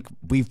 I think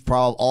we've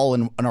probably all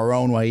in our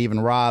own way, even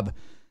Rob,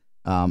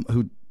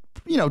 who,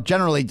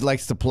 generally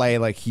likes to play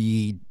like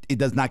he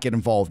does not get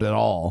involved at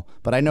all.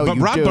 But I know you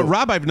do. But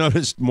Rob, I've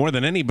noticed more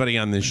than anybody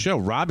on this show,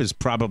 Rob is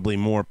probably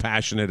more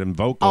passionate and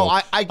vocal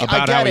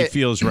about how he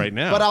feels right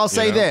now. But I'll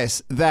say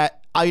this,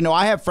 that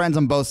I have friends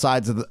on both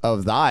sides of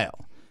the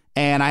aisle,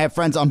 and I have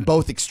friends on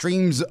both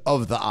extremes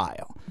of the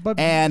aisle. But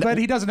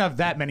he doesn't have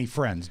that many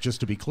friends, just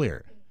to be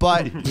clear.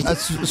 But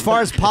as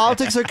far as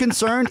politics are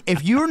concerned,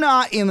 if you're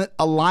not in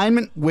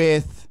alignment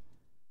with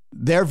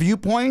their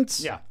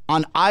viewpoints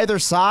on either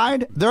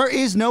side, there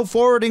is no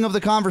forwarding of the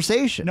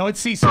conversation. No, it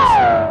ceases.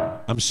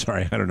 I'm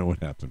sorry, I don't know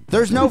what happened.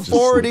 There's no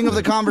forwarding of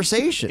the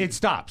conversation. It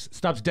stops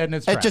dead in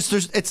its tracks.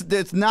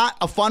 It's not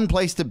a fun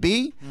place to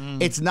be.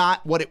 It's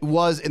not what it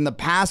was in the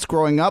past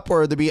growing up,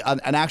 where there'd be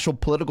an actual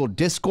political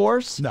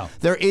discourse. No.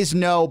 There is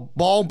no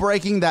ball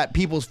breaking that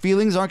people's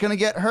feelings aren't going to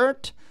get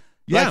hurt.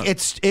 Yeah,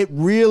 it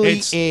really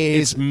is.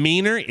 It's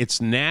meaner. It's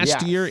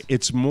nastier. Yes.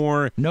 It's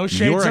more. No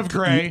shades of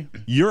gray.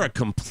 You're a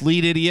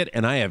complete idiot,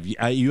 and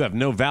you have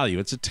no value.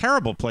 It's a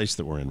terrible place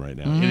that we're in right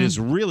now. It is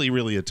really,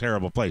 really a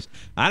terrible place.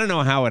 I don't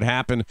know how it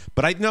happened,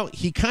 but I know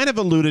he kind of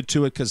alluded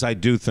to it, because I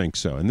do think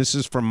so. And this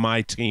is from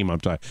my team.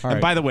 I'm talking.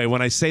 And by the way,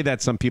 when I say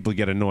that, some people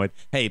get annoyed.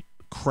 Hey,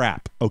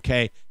 crap.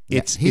 Okay.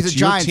 He's a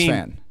Giants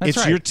fan.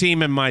 It's your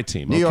team and my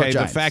team. New York okay,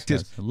 Giants, the fact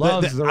is,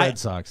 loves the Red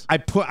Sox.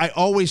 I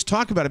always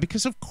talk about it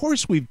because, of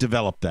course, we've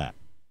developed that.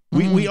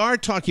 We are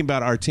talking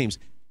about our teams.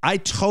 I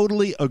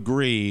totally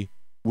agree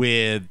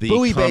with the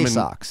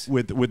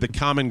with the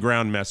common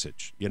ground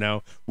message.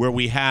 Where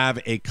we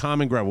have a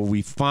common ground, where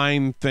we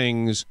find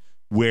things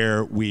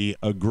where we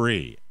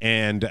agree,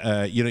 and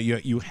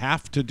you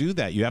have to do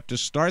that. You have to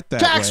start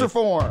that tax way.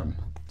 reform.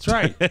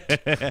 That's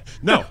right.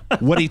 No,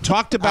 what he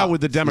talked about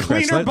with the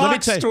Democrats. Cleaner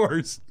box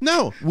stores.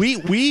 No,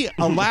 we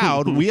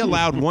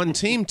allowed one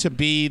team to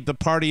be the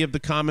party of the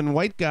common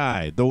white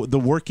guy, the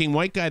working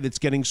white guy that's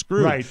getting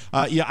screwed. Right.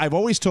 I've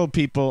always told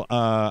people.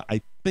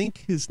 I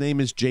think his name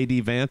is J.D.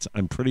 Vance.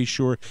 I'm pretty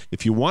sure.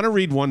 If you want to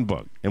read one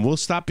book, and we'll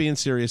stop being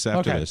serious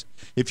after this.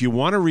 If you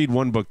want to read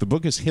one book, the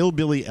book is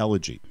Hillbilly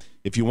Elegy.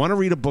 If you want to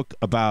read a book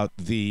about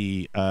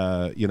the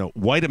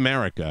white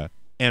America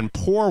and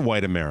poor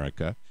white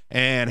America,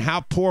 and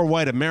how poor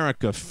white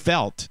America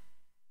felt,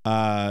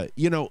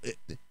 there's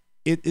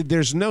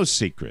no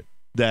secret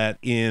that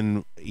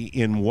in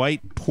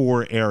white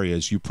poor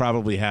areas you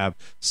probably have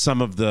some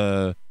of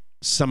the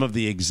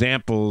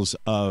examples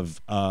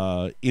of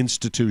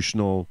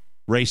institutional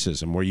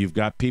racism, where you've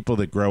got people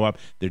that grow up,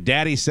 their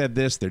daddy said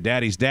this, their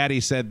daddy's daddy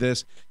said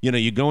this.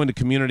 You go into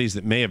communities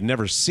that may have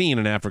never seen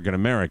an African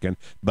American,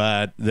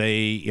 but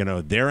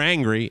they're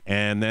angry,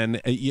 and then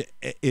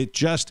it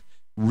just.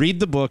 Read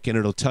the book, and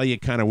it'll tell you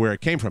kind of where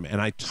it came from.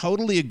 And I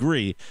totally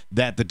agree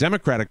that the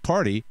Democratic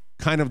Party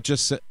kind of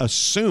just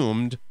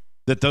assumed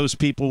that those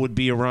people would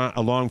be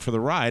along for the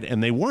ride,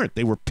 and they weren't.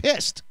 They were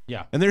pissed.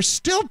 Yeah. And they're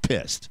still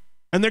pissed.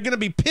 And they're going to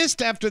be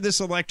pissed after this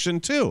election,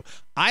 too.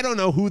 I don't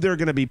know who they're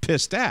going to be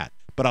pissed at.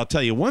 But I'll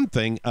tell you one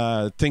thing,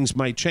 things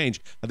might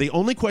change. The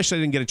only question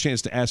I didn't get a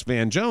chance to ask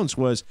Van Jones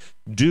was,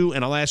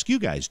 and I'll ask you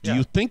guys, do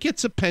you think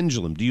it's a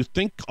pendulum? Do you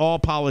think all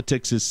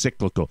politics is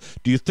cyclical?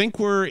 Do you think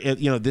we're,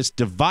 this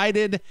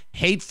divided,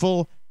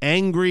 hateful,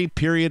 angry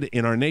period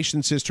in our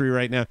nation's history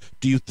right now?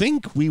 Do you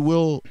think we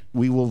will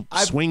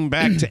swing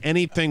back to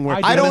anything where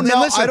I don't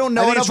know. I don't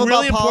know enough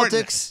about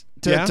politics.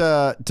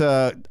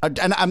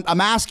 And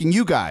I'm asking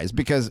you guys,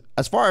 because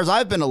as far as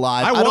I've been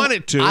alive,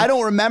 I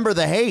don't remember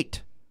the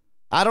hate.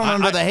 I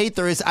don't know the hate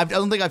there is. I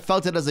don't think I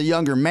felt it as a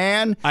younger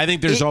man. I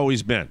think there's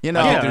always been. You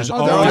know, I think there's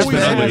always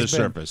been under the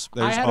surface.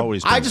 There's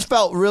always been. I just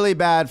felt really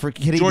bad for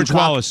Kitty George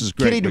Wallace is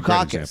great. Kitty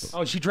Dukakis.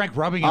 Oh, she drank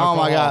rubbing alcohol. Oh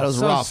my God, it was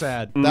so rough.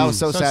 Sad. That was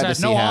so sad to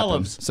see no happen.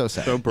 olives. So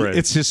sad. So brave.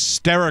 It's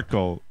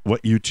hysterical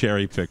what you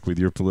cherry pick with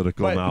your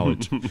political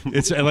knowledge.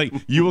 It's like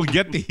you will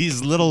get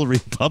these little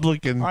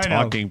Republican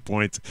talking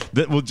points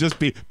that will just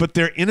be, but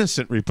they're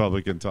innocent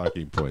Republican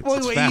talking points. Well,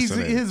 it's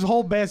fascinating. His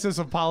whole basis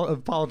of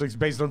politics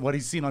based on what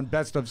he's seen on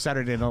Best of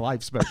Saturday Night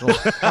Live special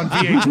on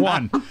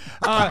VH1.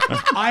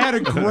 I had a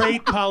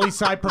great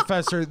poli-sci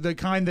professor, the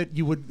kind that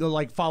you would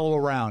like follow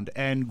around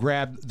and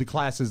grab the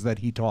classes that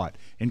he taught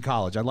in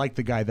college. I liked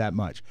the guy that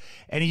much.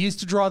 And he used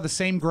to draw the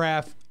same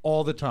graph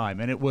all the time,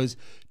 and it was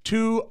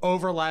 2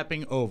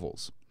 overlapping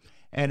ovals.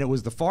 And it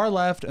was the far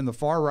left and the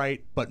far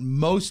right, but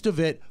most of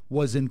it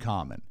was in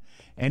common.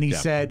 And he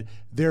said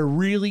there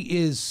really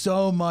is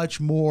so much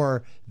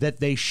more that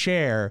they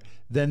share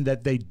than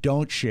that they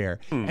don't share.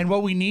 And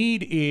what we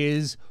need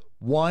is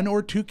 1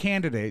 or 2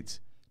 candidates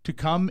to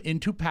come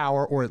into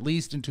power, or at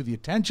least into the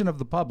attention of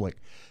the public,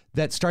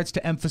 that starts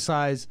to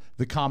emphasize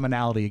the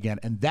commonality again.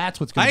 And that's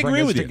what's going to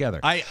bring us together.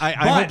 I but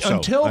hope so.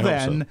 until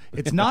then,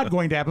 it's not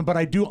going to happen. But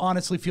I do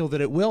honestly feel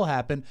that it will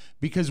happen,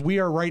 because we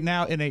are right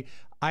now in a...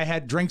 I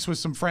had drinks with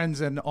some friends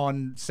and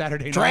on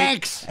Saturday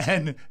night.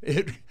 And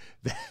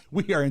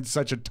we are in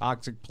such a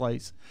toxic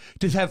place.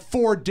 To have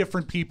 4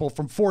 different people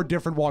from 4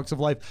 different walks of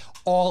life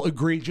all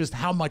agree just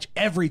how much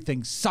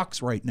everything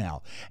sucks right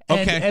now.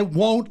 And it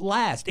won't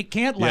last. It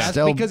can't last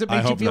because it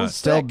makes you feel sick.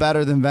 Still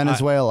better than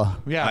Venezuela.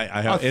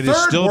 A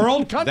third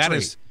world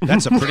country.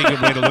 That's a pretty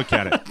good way to look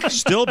at it.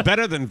 Still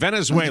better than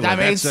Venezuela. I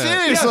mean,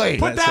 seriously.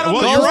 Put that on the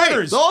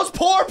quarters. Those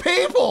poor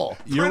people.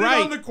 You're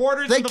right. On the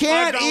quarters they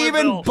can't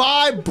even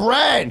buy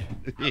bread. I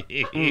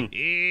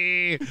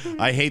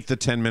hate the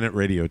 10-minute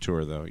radio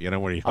tour, though. You know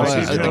what he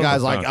the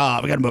guy's like, we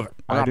got to move it.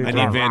 I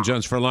need Van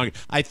Jones for long.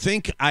 I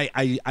think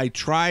I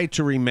try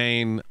to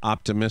remain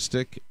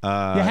optimistic. You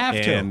have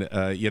to. And,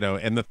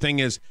 and the thing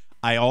is,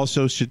 I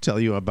also should tell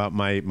you about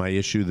my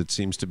issue that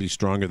seems to be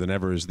stronger than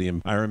ever is the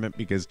environment,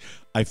 because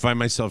I find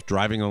myself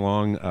driving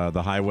along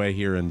the highway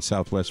here in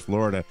Southwest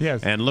Florida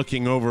and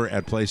looking over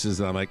at places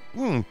that I'm like,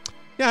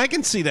 yeah, I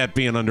can see that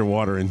being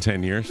underwater in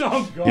 10 years.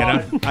 Oh, God. You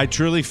know, I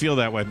truly feel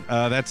that way.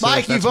 That's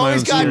Mike, that's you've my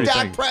always own got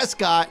Dak thing.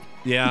 Prescott.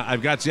 Yeah,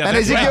 I've got and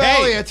Ezekiel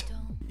Elliott.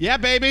 Yeah,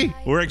 baby.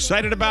 We're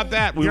excited about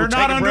that. You're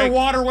not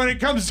underwater when it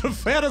comes to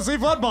fantasy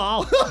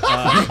football.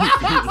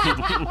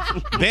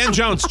 Van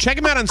Jones, check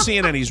him out on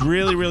CNN. He's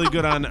really, really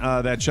good on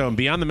that show. And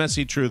Beyond the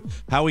Messy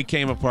Truth, how we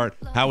came apart,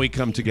 how we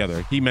come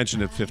together. He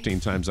mentioned it 15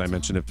 times. I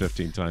mentioned it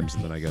 15 times.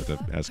 And then I got to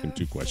ask him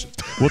 2 questions.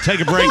 We'll take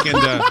a break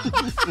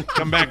and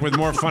come back with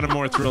more fun and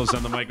more thrills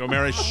on the Mike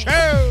O'Mara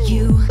Show.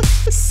 You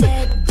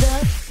said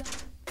the...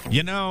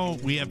 You know,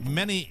 we have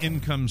many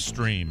income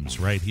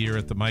streams right here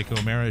at the Mike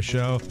O'Mara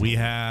Show. We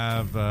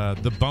have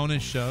the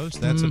bonus shows.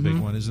 That's a big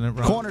one, isn't it,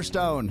 Rob?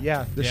 Cornerstone.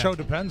 Yeah, the show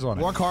depends on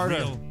it. Work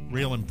harder.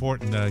 Real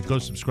important. Go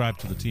subscribe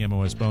to the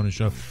TMOS bonus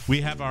show. We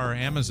have our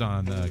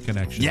Amazon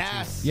connection.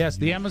 Yes,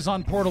 the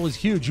Amazon portal is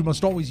huge. You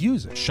must always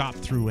use it. Shop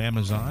through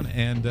Amazon.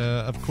 And,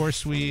 of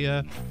course,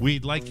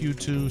 we'd like you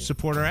to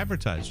support our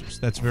advertisers.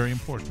 That's very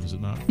important, is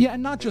it not? Yeah,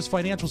 and not just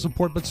financial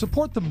support, but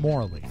support them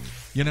morally.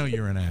 You know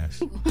you're an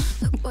ass.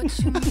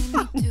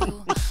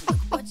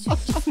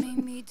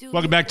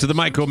 Welcome back to the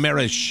Mike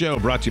O'Mara Show,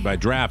 brought to you by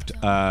Draft.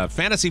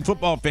 Fantasy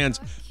football fans,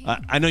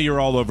 I know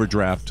you're all over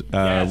Draft.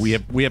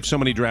 We have so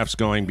many drafts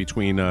going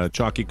between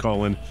Chalky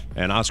Colin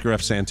and Oscar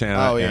F.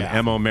 Santana and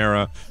M.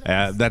 O'Mara.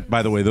 That,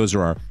 by the way, those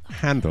are our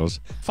handles.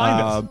 Find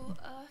us.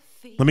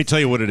 Let me tell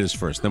you what it is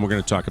first, then we're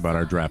going to talk about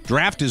our draft.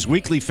 Draft is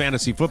weekly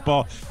fantasy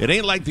football. It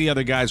ain't like the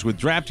other guys with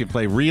Draft. You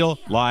play real,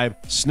 live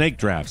snake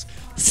drafts.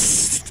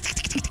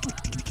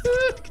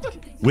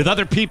 With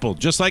other people,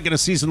 just like in a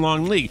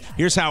season-long league.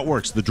 Here's how it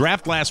works. The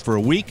draft lasts for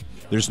a week.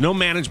 There's no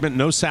management,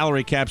 no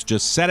salary caps.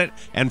 Just set it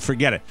and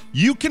forget it.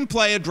 You can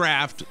play a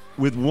draft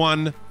with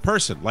one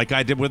person, like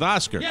I did with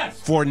Oscar,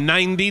 for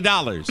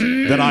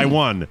 $90 that I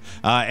won.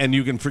 And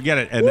you can forget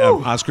it. And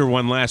Oscar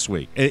won last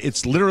week.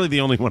 It's literally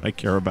the only one I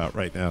care about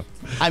right now.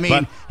 I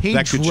mean, he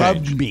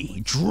drubbed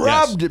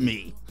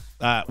me.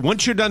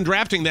 Once you're done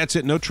drafting, that's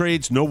it. No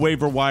trades, no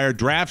waiver wire.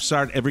 Drafts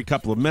start every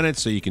couple of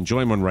minutes, so you can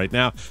join one right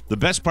now. The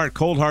best part,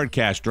 cold hard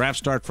cash. Drafts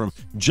start from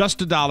just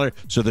 $1,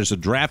 so there's a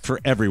draft for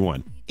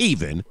everyone,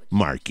 even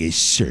Marcus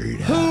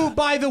Serta. Who,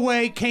 by the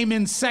way, came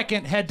in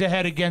second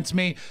head-to-head against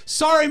me.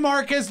 Sorry,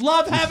 Marcus.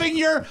 Love having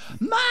your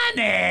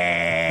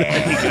money.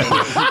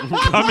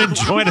 Come and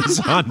join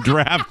us on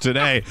Draft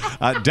today.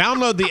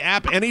 Download the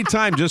app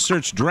anytime. Just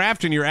search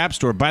Draft in your app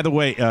store. By the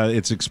way,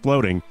 it's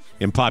exploding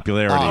in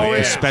popularity,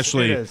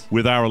 especially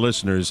with our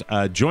listeners.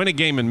 Join a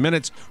game in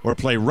minutes or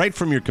play right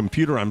from your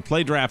computer on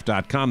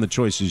playdraft.com. The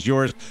choice is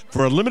yours.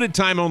 For a limited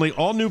time only,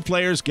 all new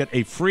players get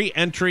a free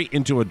entry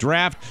into a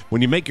draft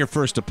when you make your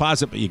first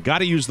deposit, but you got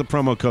to use the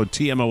promo code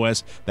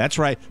TMOS. That's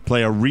right.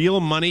 Play a real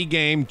money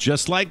game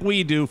just like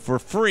we do for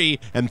free.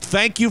 And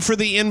thank you for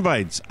the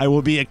invites. I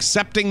will be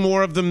accepting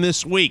more of them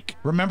this week.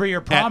 Remember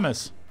your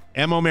promise.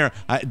 M. O'Mara.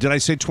 Did I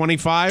say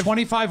 25?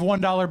 25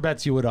 $1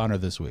 bets you would honor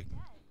this week.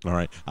 All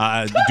right.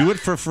 Do it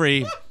for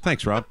free.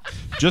 Thanks, Rob.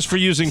 Just for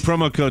using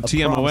promo code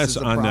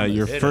TMOS on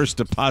your first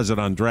deposit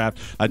on Draft.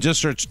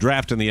 Just search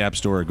Draft in the App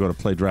Store or go to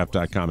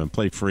playdraft.com and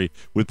play free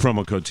with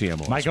promo code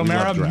TMOS. Mike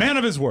O'Mara, man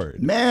of his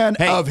word. Man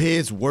of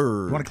his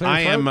word. You want to clear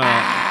your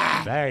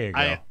throat? There you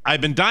go.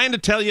 I've been dying to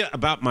tell you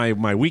about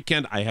my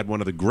weekend. I had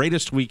one of the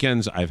greatest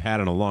weekends I've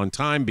had in a long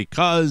time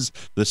because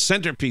the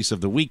centerpiece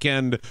of the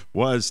weekend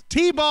was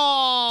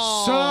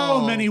T-ball.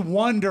 So many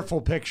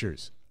wonderful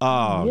pictures.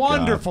 Oh,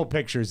 wonderful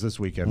pictures this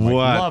weekend. Mike.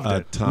 What Loved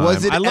it. time.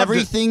 Was it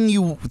everything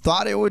you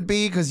thought it would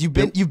be? Because you've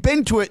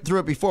been through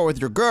it before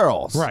with your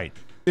girls, right?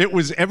 It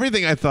was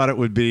everything I thought it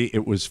would be.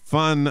 It was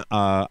fun.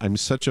 I'm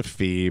such a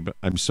phoebe.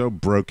 I'm so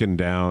broken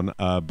down,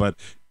 but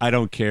I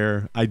don't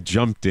care. I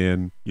jumped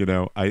in. You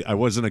know, I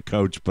wasn't a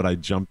coach, but I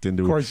jumped in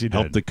to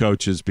help the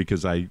coaches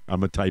because I'm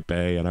a type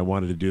A and I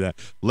wanted to do that.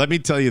 Let me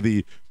tell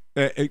you,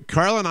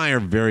 Carl and I are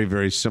very,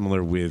 very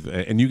similar with,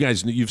 and you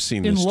guys, you've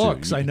seen this in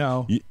looks. too. I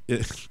know.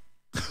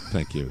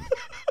 Thank you.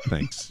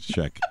 Thanks,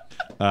 Sheck.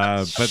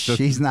 But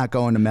she's not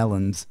going to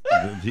Melons.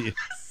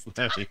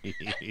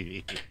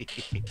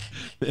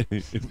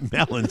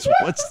 Melons.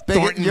 What's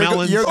Thornton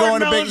Melons? You're going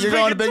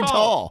to Big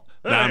Tall.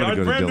 Hey, I'm going to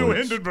go brand to new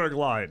Dillard's. Hindenburg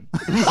line.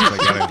 Since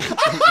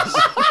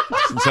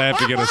I have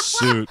to get a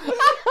suit.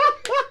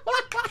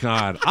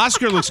 God,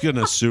 Oscar looks good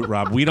in a suit,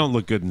 Rob. We don't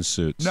look good in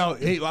suits. No,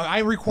 I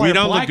require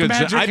black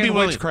magic and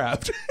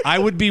witchcraft. I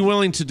would be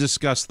willing to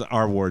discuss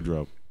our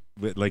wardrobe.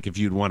 Like if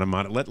you'd want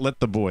to let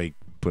the boy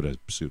put a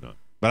suit on.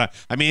 But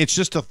I mean, it's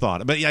just a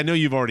thought. But yeah, I know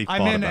you've already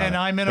thought about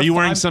it. Are you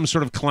wearing some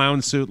sort of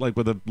clown suit, like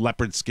with a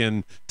leopard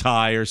skin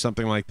tie or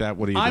something like that?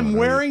 What are you doing? I'm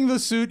wearing the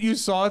suit you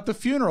saw at the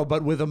funeral,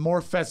 but with a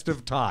more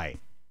festive tie.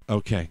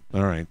 Okay.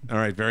 All right.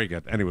 Very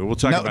good. Anyway, we'll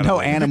talk about it. No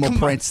later. animal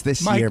prints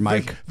this year,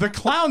 Mike. The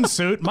clown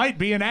suit might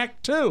be in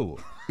Act 2.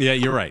 Yeah,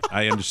 you're right.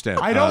 I understand.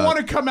 I don't want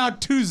to come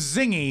out too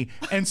zingy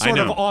and sort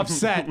of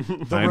offset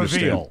the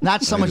reveal.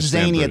 Not so much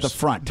zany at the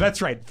front.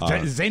 That's right.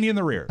 Zany in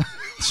the rear.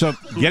 So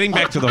getting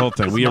back to the whole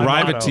thing, we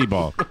arrive at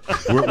T-ball.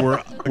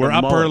 We're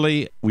up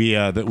early. We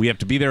have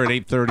to be there at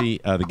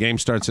 8:30. The game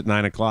starts at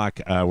 9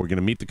 o'clock. We're going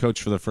to meet the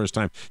coach for the first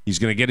time. He's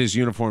going to get his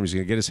uniform. He's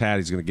going to get his hat.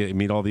 He's going to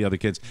meet all the other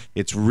kids.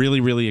 It's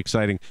really, really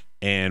exciting.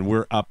 And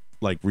we're up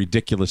like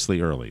ridiculously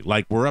early.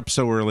 Like we're up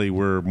so early,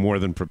 we're more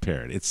than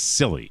prepared. It's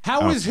silly.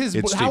 How was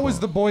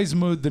the boy's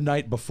mood the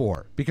night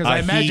before? Because I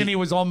imagine he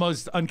was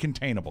almost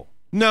uncontainable.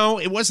 No,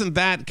 it wasn't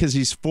that because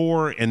he's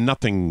 4 and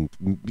nothing.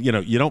 You know,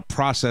 you don't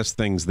process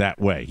things that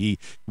way.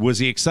 Was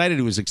he excited?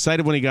 He was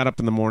excited when he got up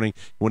in the morning,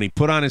 when he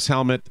put on his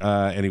helmet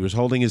and he was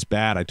holding his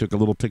bat. I took a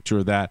little picture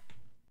of that.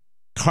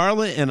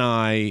 Carla and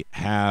I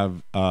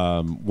have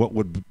what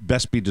would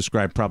best be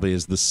described probably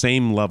as the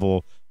same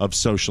level of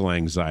social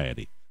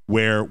anxiety,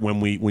 where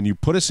when you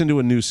put us into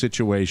a new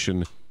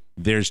situation,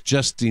 there's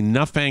just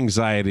enough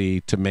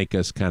anxiety to make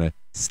us kind of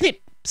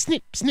snip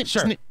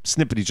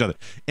at each other.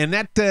 And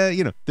that,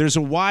 there's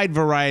a wide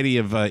variety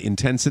of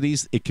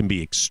intensities. It can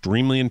be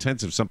extremely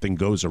intense if something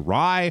goes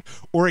awry,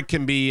 or it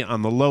can be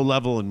on the low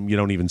level and you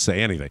don't even say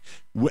anything.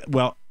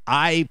 Well,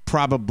 I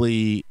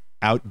probably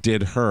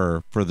outdid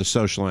her for the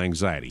social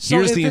anxiety. So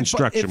here's the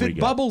instruction we get. If it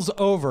got. bubbles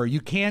over, you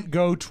can't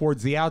go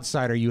towards the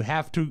outsider. You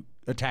have to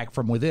attack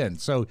from within.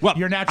 So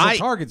you're natural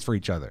targets for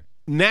each other.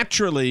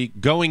 Naturally,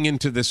 going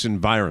into this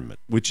environment,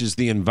 which is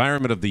the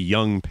environment of the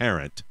young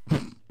parent,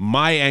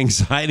 my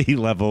anxiety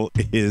level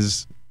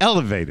is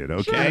elevated,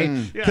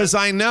 okay? Because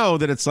I know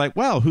that it's like,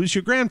 well, who's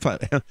your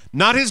grandfather?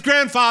 Not his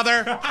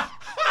grandfather.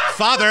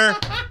 Father.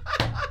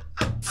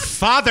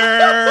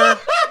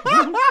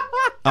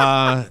 But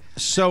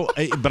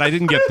I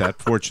didn't get that,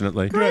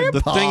 fortunately. Grandpa.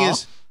 The thing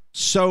is,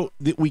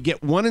 we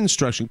get one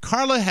instruction.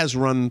 Carla has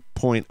run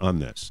point on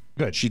this.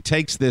 Good. She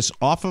takes this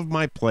off of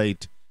my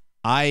plate.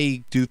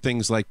 I do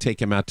things like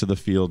take him out to the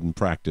field and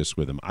practice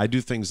with him. I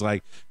do things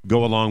like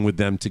go along with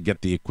them to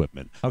get the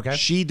equipment. Okay.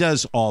 She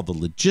does all the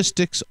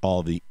logistics,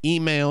 all the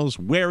emails,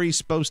 where he's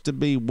supposed to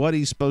be, what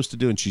he's supposed to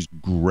do, and she's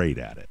great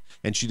at it.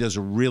 And she does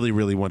a really,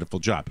 really wonderful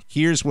job.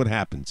 Here's what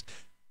happens.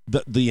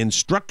 The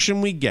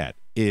instruction we get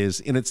is,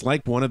 and it's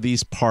like one of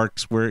these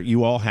parks where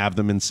you all have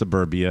them in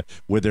suburbia,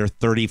 where there are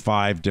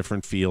 35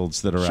 different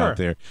fields that are out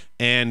there,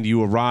 and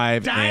you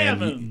arrive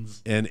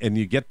diamonds. and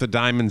you get the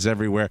diamonds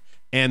everywhere.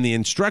 And the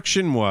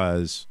instruction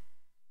was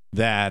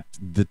that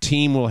the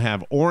team will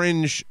have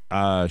orange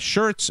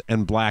shirts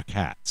and black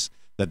hats.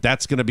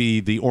 That's going to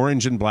be the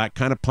orange and black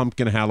kind of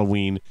pumpkin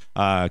Halloween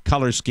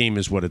color scheme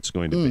is what it's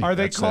going to be. Are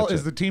they called?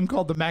 Is the team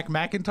called the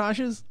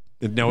Macintoshes?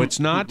 No, it's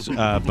not.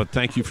 But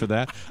thank you for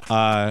that.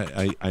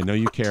 I know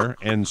you care.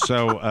 And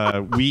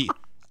so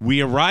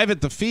we arrive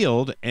at the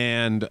field,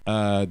 and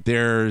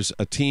there's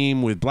a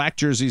team with black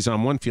jerseys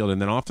on one field,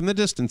 and then off in the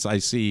distance, I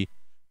see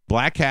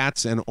black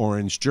hats and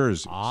orange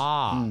jerseys.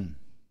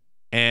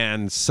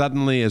 And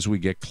suddenly, as we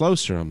get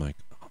closer, I'm like,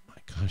 oh my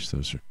gosh,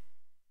 those are.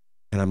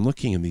 And I'm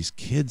looking, and these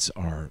kids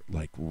are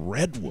like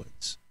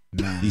redwoods.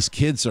 These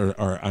kids are,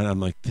 and I'm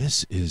like,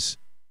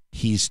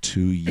 he's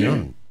too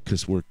young.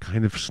 because we're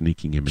kind of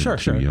sneaking him in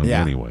too young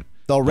anyway.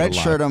 They'll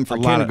redshirt him for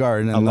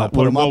kindergarten and they'll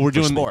put him up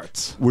for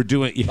sports. We're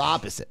doing the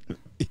opposite.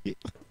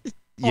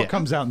 It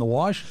comes out in the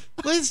wash.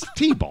 Let's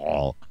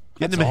T-ball.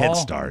 Get him a head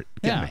start.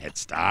 Get him a head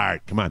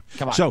start. Come on.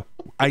 So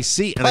I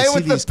see, and Play I see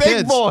with these the big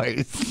kids,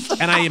 boys.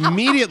 and I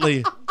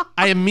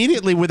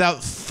immediately,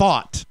 without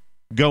thought,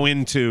 go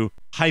into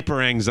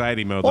hyper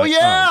anxiety mode. Oh,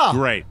 yeah. Oh,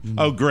 great.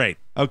 Oh, great.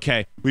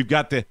 Okay, we've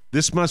got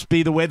this must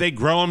be the way they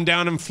grow them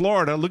down in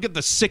Florida. Look at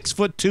the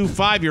 6'2"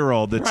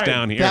 5-year-old that's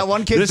down here. That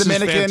one kid's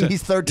Dominican.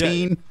 He's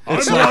 13. Yeah.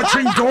 I'm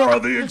watching Dora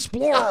the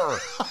Explorer.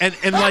 And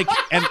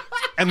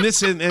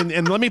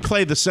let me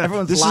play the sound.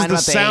 Everyone's This is lining the up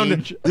the sound.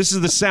 age. This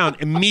is the sound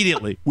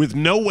immediately with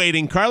no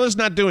waiting. Carla's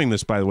not doing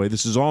this, by the way.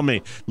 This is all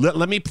me.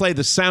 Let me play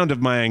the sound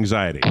of my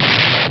anxiety.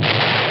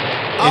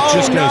 It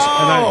just goes,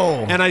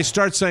 and I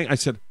start saying, I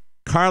said,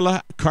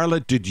 Carla,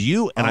 did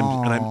you? And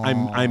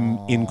I'm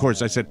in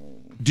course. I said,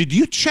 did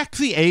you check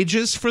the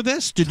ages for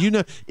this? Did you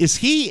know? Is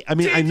he? I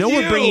mean, I know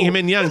we're bringing him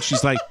in young.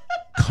 She's like,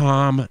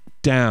 calm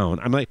down.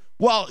 I'm like,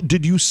 well,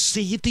 did you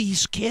see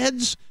these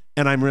kids?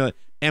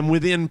 And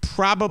within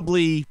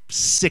probably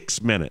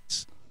 6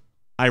 minutes,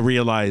 I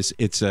realize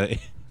it's a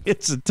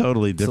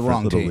totally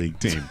different little league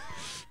team.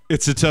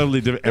 It's a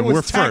totally different. And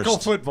we're tackle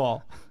first.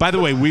 Football. By the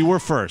way, we were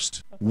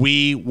first.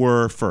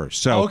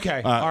 So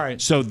okay, all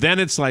right. So then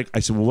it's like I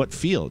said, well, what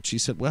field? She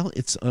said, well,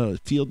 it's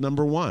field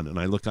number 1. And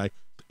I look, I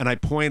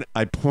point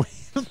at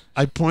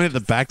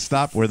the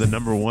backstop where the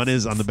number 1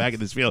 is on the back of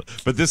this field.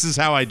 But this is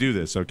how I do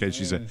this. Okay,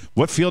 she said,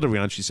 what field are we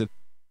on? She said,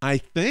 I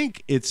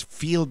think it's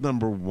field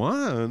number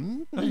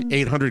 1.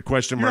 800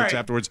 question marks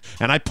afterwards.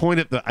 And I point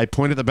at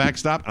the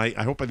backstop.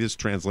 I hope this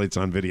translates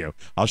on video.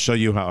 I'll show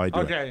you how I do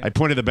it. I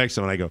point at the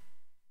backstop and I go.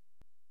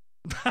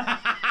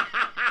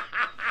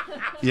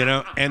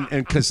 And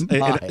because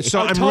so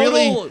I'm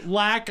really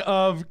lack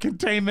of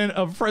containment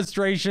of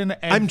frustration.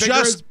 And I'm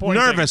just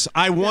nervous.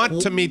 I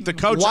want to meet the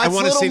coach. I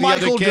want to see the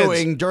Michael other kids.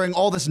 Doing during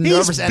all this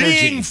nervous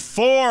energy?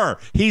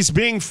 He's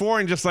being 4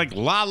 and just like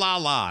la la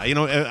la.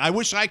 I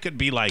wish I could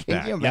be like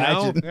that. Can you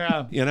imagine?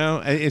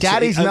 Yeah.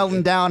 Daddy's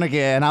melting down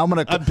again. I'm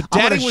gonna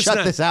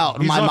shut this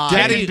out in my mind.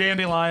 Daddy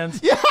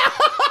dandelions. Yeah.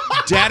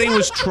 Daddy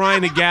was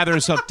trying to gather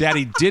himself.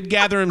 Daddy did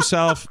gather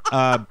himself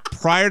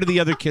prior to the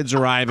other kids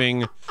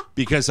arriving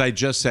because I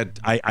just said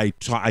I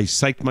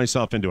psyched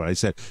myself into it. I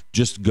said,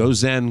 just go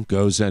zen.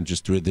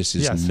 Just do it. This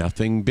is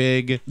nothing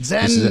big.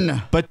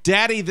 Zen. But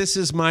Daddy, this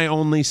is my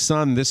only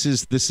son. This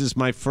is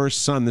my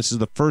first son. This is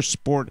the first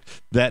sport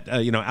that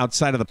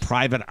outside of the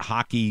private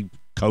hockey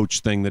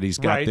coach thing that he's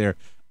got there.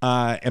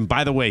 And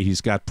by the way,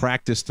 he's got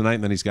practice tonight,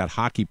 and then he's got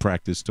hockey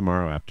practice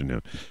tomorrow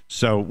afternoon.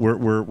 So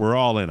we're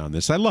all in on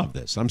this. I love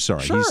this. I'm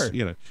sorry.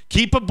 Sure.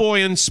 Keep a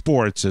boy in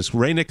sports, as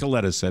Ray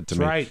Nicoletta said to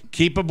me. Right.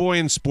 Keep a boy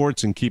in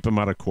sports and keep him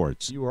out of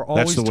courts. You were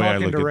always That's the way I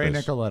talking look to at Ray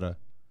this. Nicoletta.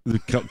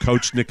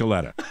 Coach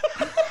Nicoletta.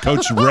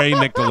 Coach Ray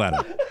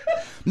Nicoletta.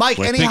 Mike,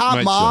 Well, I any think hot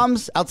my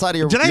moms outside of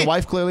your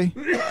wife, clearly?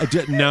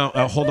 No,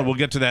 hold on. We'll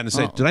get to that in a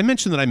second. Did I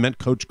mention that I met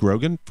Coach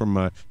Grogan from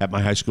at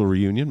my high school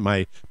reunion?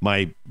 My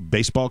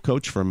baseball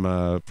coach from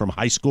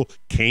high school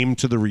came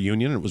to the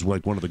reunion. It was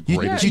like one of the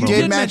greatest. You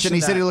moments. did mention.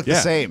 He said he looked the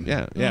same.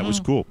 Yeah, it was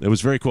cool. It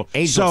was very cool.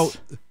 Ageless. So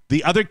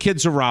the other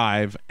kids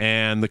arrive,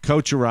 and the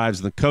coach arrives,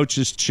 and the coach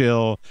is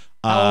chill.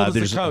 How old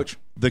is the coach?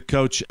 The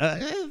coach,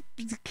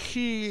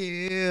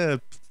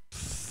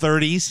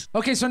 30s.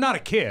 Okay, so not a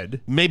kid.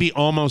 Maybe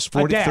almost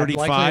 40, dad,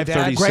 35,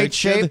 36. Great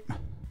shape.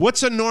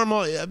 What's a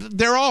normal?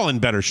 They're all in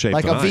better shape.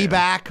 Like than a I am.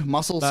 V-back,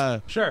 muscles.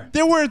 Sure.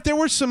 There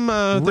were some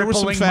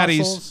Rippling fatties.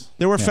 muscles.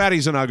 There were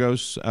fatties and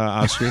uggos,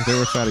 Oscar. There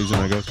were fatties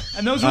and uggos.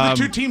 And those were the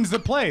two teams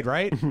that played,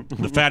 right?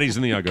 The fatties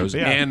and the uggos.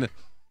 Yeah. And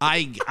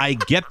I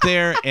get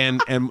there and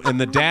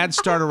the dads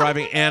start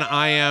arriving, and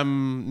I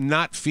am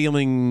not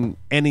feeling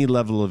any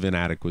level of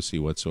inadequacy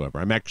whatsoever.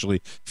 I'm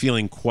actually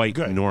feeling quite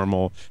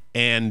normal.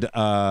 And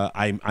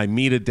I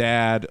meet a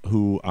dad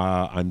who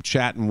I'm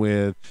chatting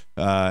with,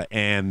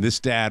 and this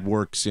dad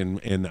works in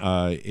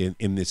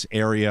this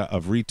area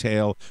of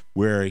retail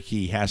where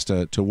he has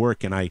to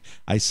work. And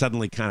I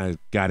suddenly kind of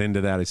got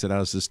into that. I said, "Oh,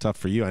 this is tough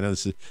for you. I know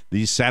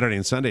these Saturday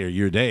and Sunday are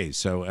your days."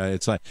 So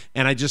it's like,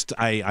 and I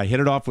hit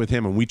it off with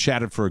him, and we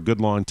chatted for a good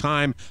long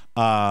time.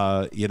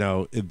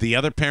 The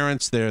other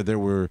parents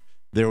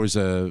there was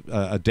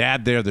a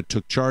dad there that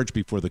took charge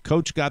before the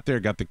coach got there,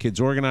 got the kids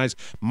organized.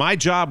 My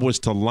job was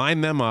to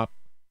line them up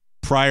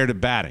prior to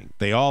batting.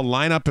 They all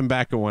line up in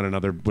back of one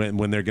another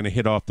when they're going to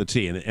hit off the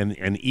tee,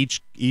 and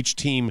each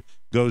team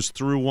goes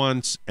through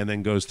once and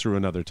then goes through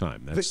another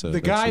time.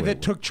 The guy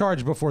that took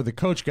charge before the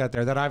coach got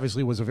there, that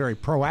obviously was a very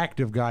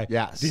proactive guy.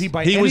 Yes. Did he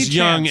by he any was chance,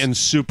 young and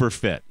super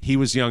fit. He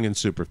was young and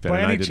super fit. By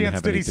and any I didn't chance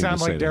have did he anything to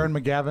sound like say to him.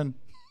 Darren McGavin?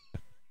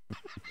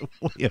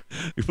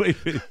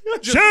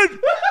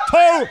 Shoot!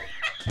 Oh!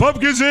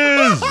 Pumpkins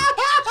is!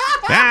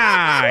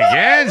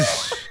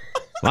 Yes!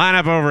 Line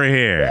up over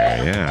here.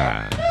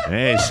 Yeah.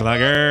 Hey,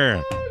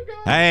 Slugger.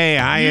 Hey,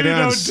 how you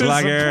doing,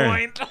 Slugger?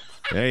 Disappoint.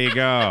 There you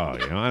go.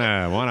 You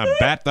wanna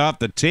bat off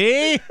the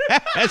tee?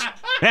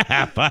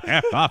 Bat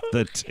off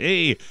the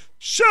tee.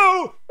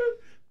 Show!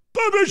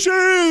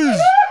 Publishers!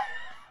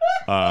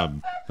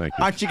 Thank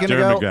you. Aren't you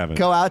going to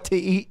go out to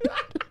eat?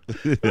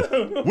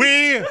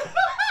 We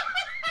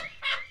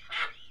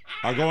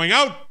are going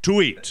out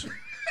to eat.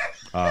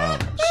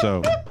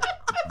 So,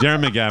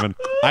 Darren McGavin,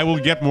 I will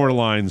get more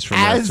lines from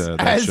that show.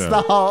 As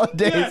the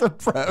holidays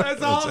approach. As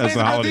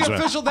the holidays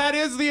that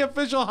is the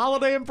official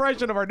holiday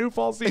impression of our new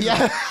fall season.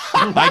 Yeah.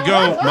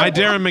 My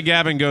Darren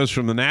McGavin goes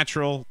from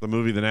the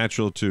movie The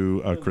Natural,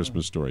 to A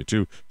Christmas Story,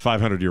 two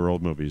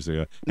 500-year-old movies. They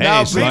go,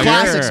 hey,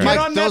 classics,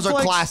 Mike. Those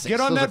are classics. Get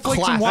on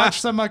Netflix and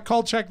watch some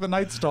Kolchak the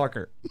Night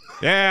Stalker.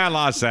 Yeah, I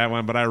lost that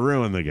one, but I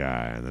ruined the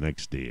guy in the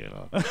next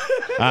deal.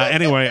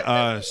 Anyway,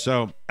 I'm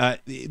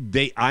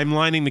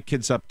lining the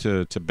kids up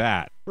to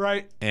bat.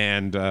 Right.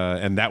 And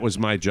that was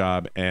my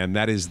job, and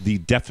that is the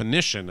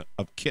definition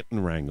of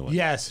kitten wrangling.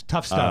 Yes,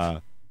 tough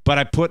stuff. But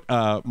I put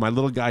my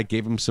little guy,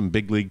 gave him some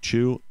Big League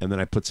Chew, and then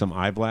I put some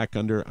eye black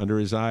under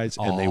his eyes,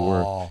 and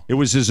it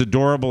was as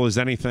adorable as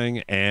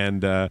anything.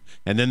 And then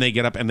they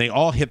get up and they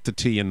all hit the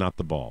tee and not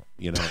the ball.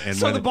 You know, and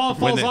so the ball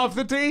falls off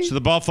the tee? So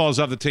the ball falls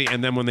off the tee,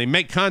 and then when they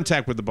make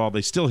contact with the ball,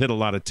 they still hit a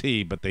lot of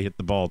tee, but they hit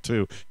the ball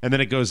too. And then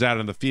it goes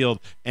out in the field,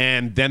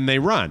 and then they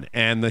run.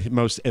 And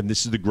this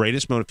is the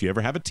greatest moment. If you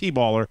ever have a tee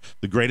baller,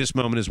 the greatest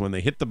moment is when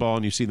they hit the ball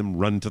and you see them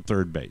run to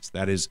third base.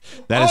 That is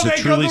a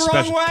truly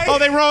special. Oh,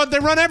 they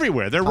run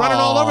everywhere. They're running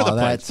all over the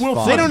place.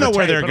 They don't know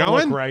where they're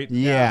going. Right.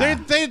 Yeah.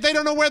 They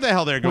don't know where the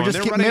hell they're going. Just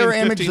they're running mirror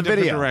in 50 image the different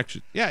video.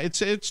 directions. Yeah,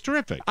 it's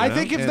terrific. I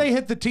think if they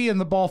hit the tee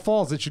and the ball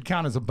falls, it should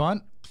count as a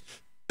bunt.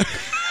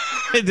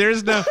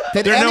 There's no.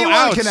 Did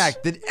anyone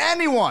connect? Did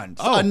anyone?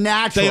 A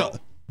natural.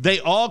 They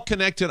all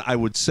connected. I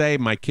would say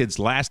my kid's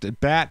last at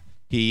bat,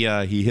 he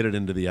hit it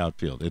into the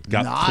outfield. It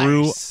got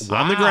through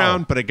on the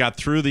ground, but it got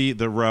through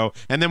the row.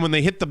 And then when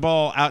they hit the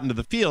ball out into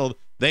the field,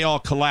 they all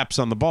collapse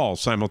on the ball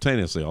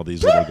simultaneously. All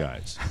these little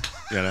guys,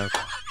 you know.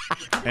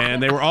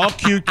 And they were all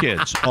cute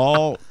kids.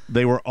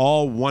 They were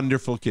all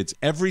wonderful kids.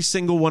 Every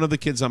single one of the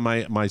kids on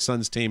my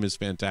son's team is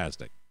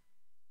fantastic.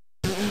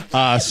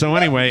 So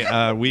anyway,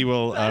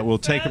 we'll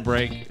take a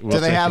break. Do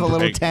they have a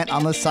little tent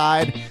on the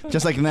side,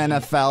 just like in the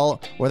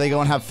NFL, where they go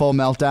and have full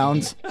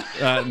meltdowns?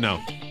 No.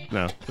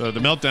 The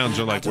meltdowns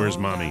are like, "Where's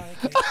mommy?"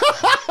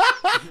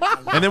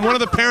 And then one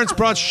of the parents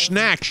brought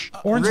snacks.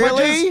 Orange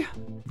wedges?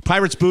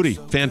 Pirate's Booty.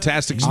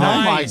 Fantastic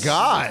snack. Oh, my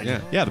God.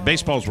 Yeah, the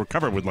baseballs were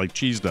covered with like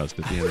cheese dust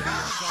at the end of the year.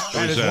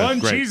 That is one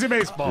great. cheesy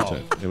baseball.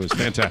 It was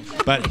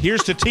fantastic. But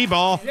here's to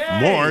T-ball.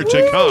 More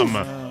to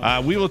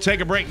come. We will take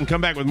a break and come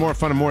back with more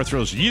fun and more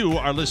thrills. You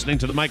are listening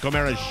to the Mike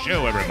O'Mara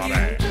Show,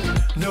 everybody.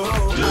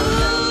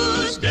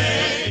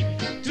 Tuesday.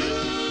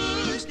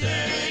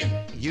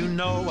 You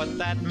know what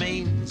that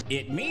means?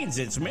 It means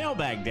it's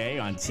Mailbag Day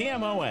on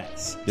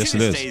TMOS. Yes,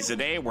 it is. Tuesday's the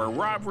day where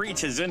Rob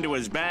reaches into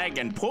his bag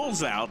and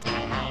pulls out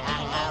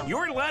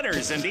your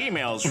letters and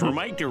emails for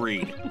Mike to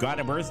read. Got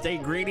a birthday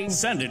greeting?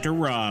 Send it to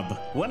Rob.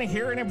 Want to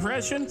hear an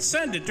impression?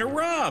 Send it to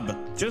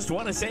Rob. Just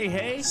want to say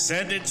hey?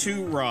 Send it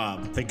to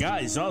Rob. The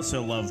guys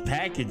also love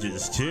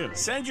packages, too.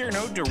 Send your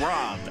note to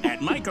Rob at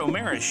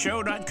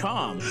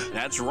MikeO'MaraShow.com.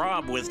 That's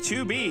Rob with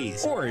 2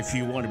 B's. Or if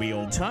you want to be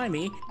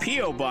old-timey,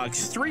 P.O.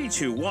 Box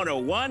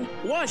 32101,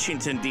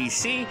 Washington,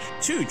 D.C.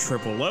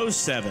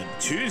 20007.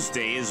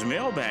 Tuesday is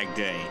Mailbag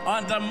Day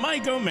on the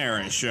Mike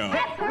O'Mara Show.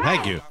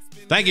 Thank you.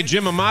 Thank you,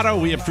 Jim Amato.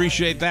 We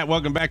appreciate that.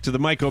 Welcome back to the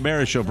Mike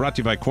O'Mara Show, brought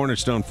to you by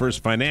Cornerstone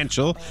First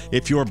Financial.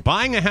 If you're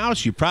buying a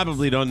house, you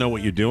probably don't know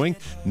what you're doing.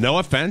 No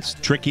offense.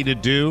 Tricky to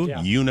do.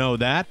 Yeah. You know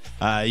that.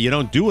 You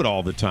don't do it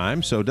all the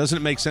time, so doesn't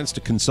it make sense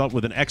to consult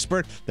with an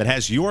expert that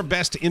has your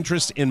best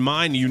interest in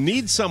mind? You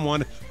need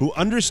someone who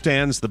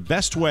understands the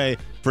best way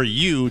for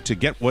you to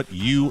get what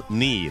you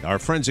need. Our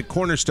friends at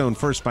Cornerstone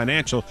First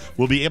Financial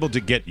will be able to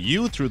get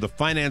you through the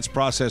finance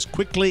process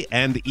quickly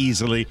and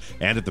easily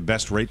and at the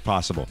best rate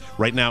possible.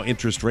 Right now,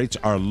 interest rates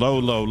are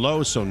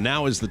low, so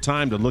now is the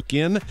time to look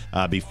in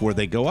before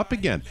they go up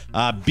again.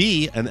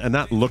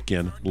 Not look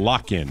in,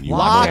 lock in.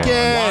 Lock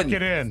in. Lock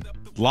it in.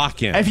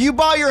 Lock in. If you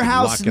bought your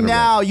house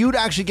now, you'd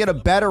actually get a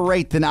better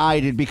rate than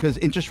I did because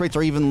interest rates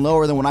are even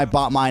lower than when I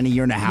bought mine a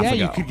year and a half ago.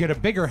 Yeah, you could get a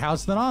bigger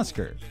house than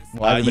Oscar.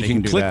 You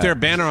can click their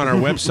banner on our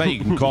website. You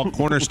can call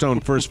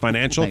Cornerstone First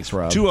Financial. Thanks,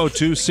 Rob.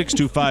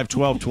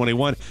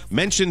 202-625-1221.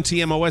 Mention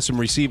TMOS and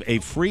receive a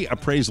free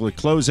appraisal at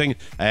closing.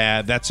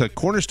 That's at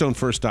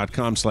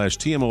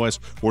cornerstonefirst.com/TMOS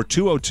or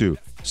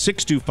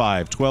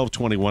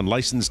 202-625-1221.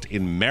 Licensed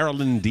in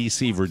Maryland,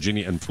 D.C.,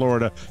 Virginia, and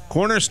Florida.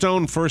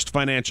 Cornerstone First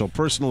Financial.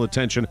 Personal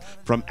attention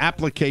from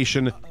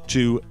application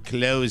to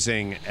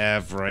closing,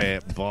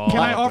 everybody.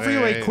 Can I offer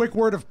you a quick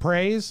word of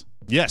praise?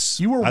 Yes.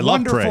 You were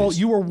wonderful. Love praise.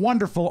 You were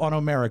wonderful on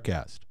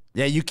Omeracast.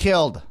 Yeah, you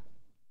killed.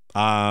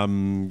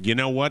 You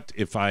know what?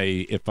 If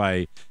I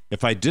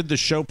did the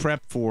show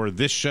prep for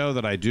this show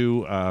that I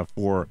do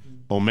for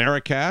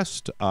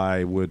Omeracast,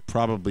 I would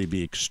probably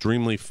be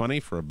extremely funny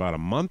for about a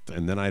month,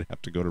 and then I'd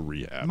have to go to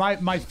rehab.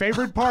 My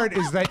favorite part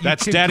is that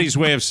that's Daddy's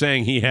way of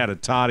saying he had a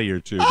toddy or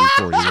two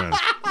before he went.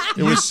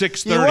 It was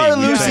 6:30. You were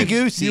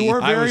loosey-goosey. You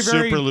were I very, was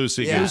very super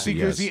loosey-goosey.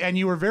 loosey-goosey, and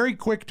you were very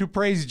quick to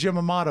praise Jim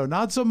Amato.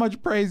 Not so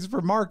much praise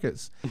for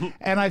Marcus.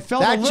 And I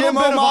felt That a little Jim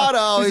bit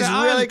Amato of is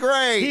really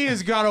great. He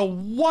has got a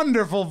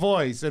wonderful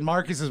voice. And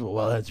Marcus says,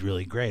 well, that's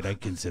really great. I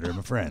consider him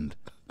a friend.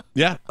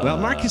 Yeah, well,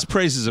 Marcus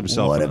praises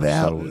himself. What enough,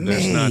 about so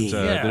there's me? not.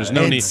 Yeah. There's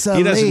no need.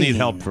 He doesn't need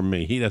help from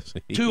me. He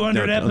doesn't.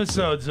 200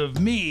 episodes of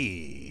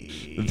me.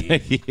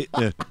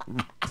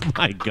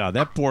 My God,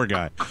 that poor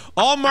guy.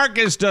 All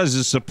Marcus does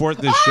is support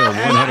this show 100%.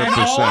 And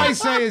all I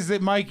say is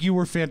that, Mike, you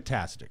were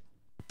fantastic.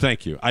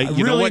 Thank you. I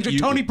you know really what? enjoyed.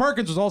 Tony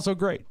Perkins was also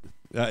great.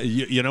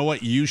 You know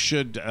what? You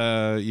should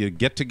you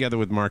get together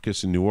with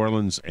Marcus in New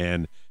Orleans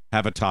and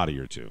have a toddy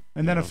or two.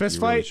 And then a fist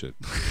fight? Really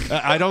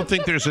I don't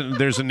think there's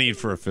a need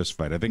for a fist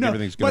fight. I think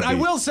everything's going to be. But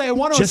I will say, I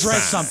want to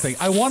address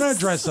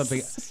fine.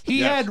 something.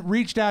 He had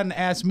reached out and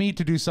asked me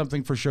to do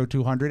something for Show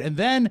 200, and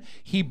then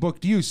he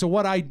booked you. So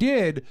what I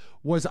did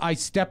was I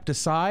stepped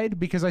aside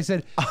because I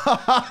said,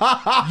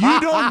 "You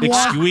don't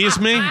want." Excuse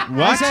me.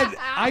 What?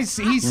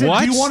 He said,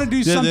 what? "Do you want to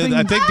do something?"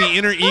 I think the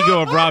inner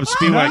ego of Rob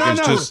Spiewak is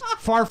just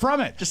far from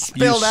it. Just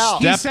spilled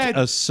out. You stepped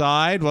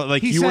aside. Well,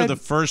 like you were said, the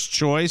first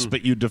choice,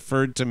 but you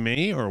deferred to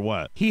me, or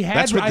what? He had.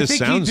 That's what I this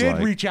think sounds he did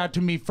like. reach out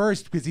to me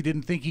first because he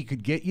didn't think he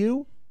could get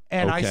you.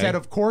 And I Okay. said,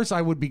 of course,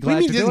 I would be What do you glad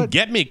mean to you do didn't it.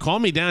 get me? Call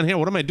me down here.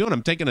 What am I doing?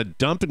 I'm taking a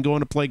dump and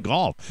going to play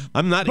golf.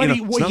 I'm not. But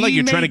it's not like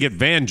you're trying to get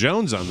Van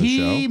Jones on the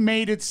He show.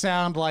 made it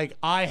sound like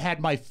I had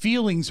my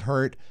feelings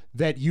hurt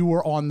that you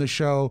were on the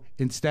show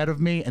instead of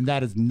me, and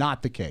that is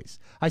not the case.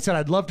 I said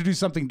I'd love to do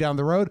something down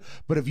the road,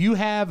 but if you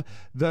have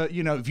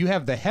if you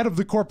have the head of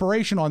the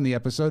corporation on the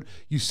episode,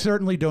 you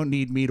certainly don't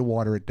need me to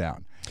water it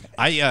down.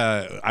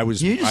 I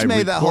was. You just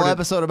made that whole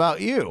episode about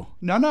you.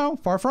 No,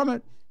 far from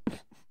it.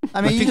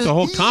 I mean, I think the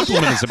whole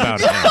compliment is about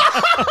him.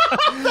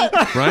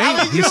 Right?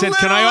 I mean, He said,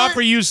 "Can I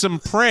offer you some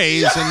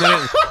praise?" And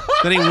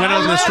then he went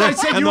on this trip,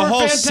 said and you the were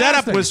whole fantastic.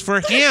 setup was for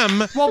him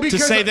to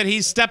because- say that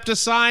he stepped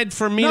aside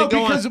for me No, to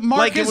go because on.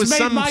 Marcus Like it was made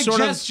some my sort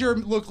of. gesture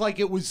look like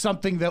it was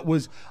something that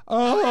was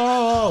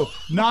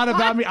not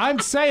about me. I'm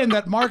saying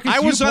that Marcus. I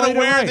was you played it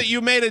unaware right. that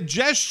you made a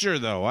gesture,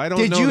 though. I don't.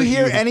 Did know you that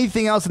hear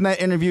anything else in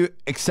that interview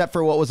except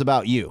for what was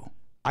about you?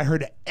 I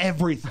heard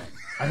everything.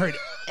 I heard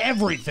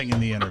everything in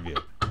the interview.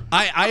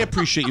 I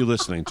appreciate you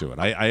listening to it.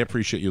 I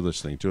appreciate you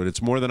listening to it.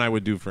 It's more than I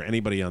would do for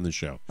anybody on the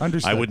show.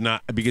 Understood. I would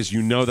not, because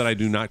you know that I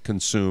do not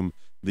consume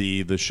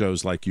the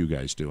shows like you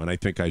guys do, and I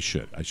think I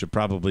should. I should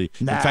probably.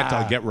 Nah. In fact,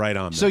 I'll get right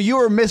on that. So you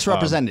were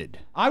misrepresented.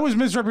 I was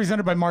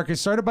misrepresented by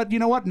Marcus Serta, but you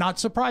know what? Not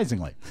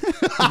surprisingly.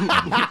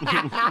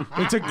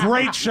 It's a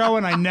great show,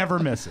 and I never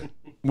miss it.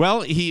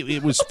 Well,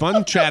 it was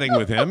fun chatting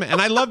with him,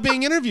 and I love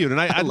being interviewed, and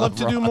I'd love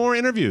to do more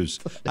interviews.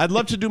 I'd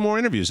love to do more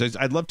interviews.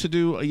 I'd love to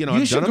do, You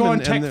I've should done go them on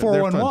and Tech they're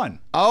 411.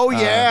 Oh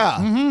yeah,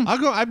 I'll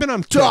go. I've been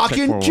on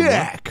Talking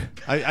Tech 411. Tech.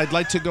 I'd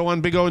like to go on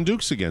Big O and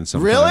Dukes again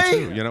sometime.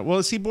 Really? Too. Well,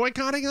 is he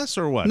boycotting us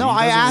or what? No,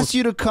 I asked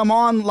you to come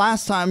on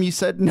last time. You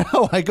said no.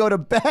 I go to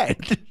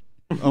bed.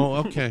 Oh,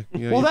 okay.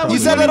 Yeah, Well, that probably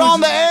was You said when that he on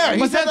was- the air. He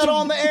but said that's- that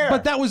on the air.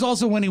 But that was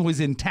also when he was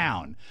in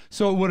town,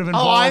 so it would have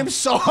involved. Oh, I'm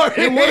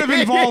sorry. It would have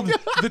involved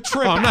the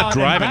trip. Oh, I'm not out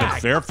driving and to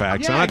back.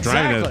 Fairfax. Yeah,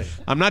 exactly.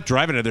 I'm not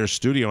driving to their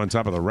studio on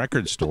top of the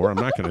record store. I'm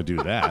not going to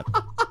do that.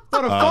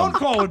 But a phone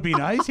call would be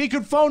nice. He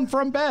could phone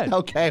from bed.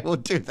 Okay, we'll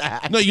do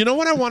that. No, you know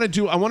what I want to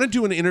do? I want to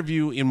do an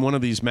interview in one of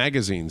these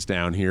magazines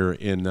down here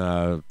in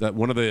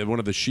one of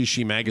the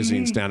Shishi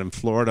magazines down in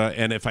Florida.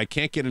 And if I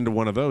can't get into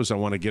one of those, I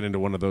want to get into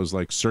one of those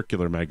like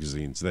circular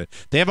magazines.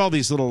 They have all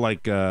these little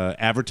like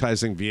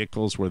advertising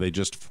vehicles where they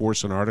just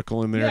force an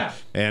article in there. Yeah.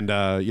 And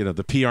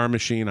the PR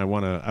machine. I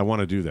want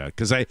to do that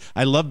because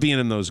I love being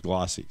in those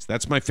glossies.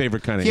 That's my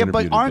favorite kind of Yeah,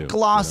 interview but aren't to do,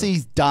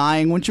 glossies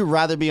dying? Wouldn't you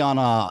rather be on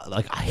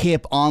a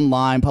hip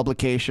online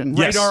publication?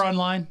 Yes. Radar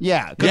Online.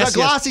 Yeah, because Yes, a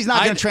glossy's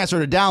not I- going to transfer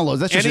to downloads.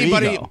 That's just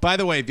Anybody, your ego. by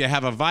the way, if you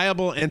have a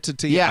viable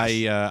entity, Yes.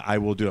 I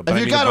will do it. But If I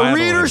you mean got a viable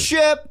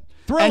readership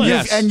and,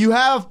 Yes. and you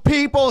have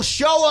people,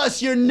 show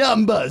us your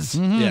numbers.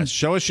 Yes,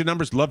 show us your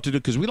numbers. Love to do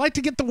because we like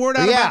to get the word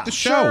out Yeah, about the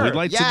show. sure. We'd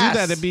like to do Yes.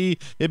 that.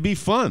 It'd be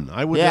fun.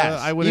 I would. Yes.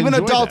 I would Even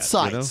enjoy adult that,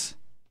 sites.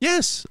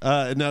 Yes.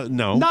 No.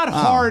 Not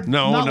hard.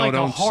 No. Not like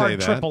don't a hard say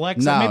that. triple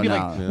X. No, Maybe no.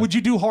 like. Yeah. Would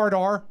you do hard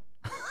R?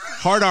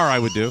 Hard R, I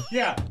would do.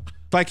 Yeah.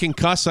 If I can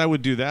cuss, I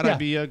would do that. Yeah. I'd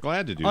be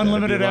glad to do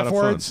Unlimited that. F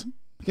words.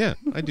 Yeah,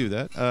 I do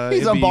that. He's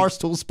it'd on be-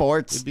 Barstool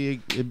Sports.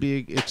 It'd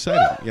be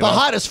exciting. You The know?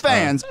 hottest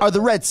fans are the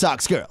Red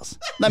Sox girls.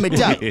 Let me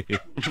tell you.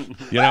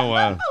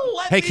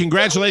 Hey,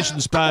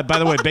 congratulations, by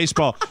the way,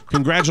 baseball.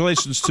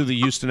 Congratulations to the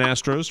Houston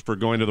Astros for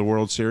going to the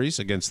World Series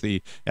against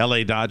the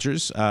LA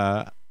Dodgers.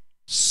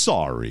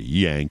 Sorry,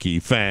 Yankee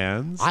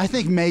fans. I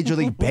think Major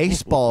League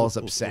Baseball is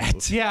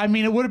upset. Yeah, I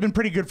mean, it would have been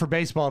pretty good for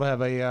baseball to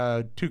have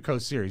a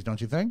two-coast series,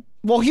 don't you think?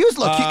 Well,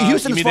 Houston, You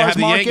as mean far to have as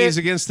the market, Yankees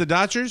against the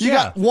Dodgers? you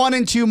got 1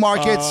 and 2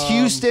 markets.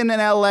 Houston and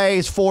LA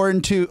is 4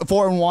 and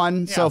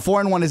 1. Yeah. So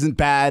 4 and 1 isn't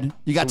bad.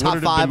 You got So top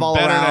would it have 5 been all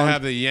better around. to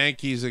have the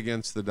Yankees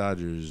against the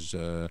Dodgers?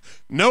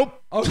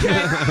 Nope.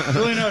 Okay,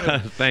 really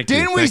noted. Thank you.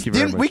 Didn't we? Thank you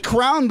very Didn't we much.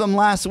 crowned them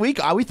last week?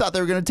 We thought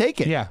they were going to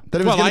take it. Yeah. That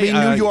it was Well, going to be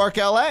I- New York,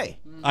 LA.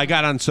 I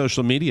got on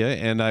social media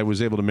and I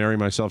was able to marry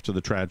myself to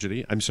the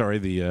tragedy. I'm sorry,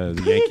 the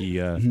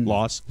Yankee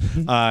loss.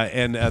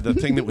 And the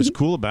thing that was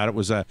cool about it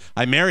was I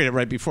married it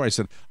right before. I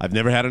said, I've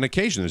never had an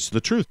occasion. This is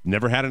the truth.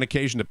 Never had an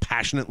occasion to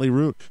passionately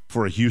root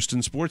for a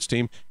Houston sports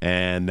team.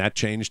 And that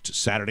changed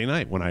Saturday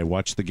night when I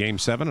watched the Game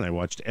 7 and I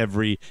watched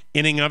every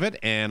inning of it.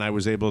 And I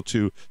was able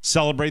to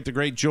celebrate the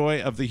great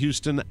joy of the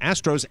Houston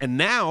Astros. And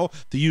now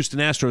the Houston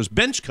Astros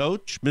bench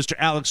coach, Mr.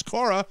 Alex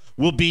Cora,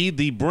 will be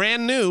the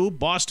brand new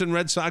Boston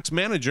Red Sox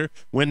manager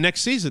when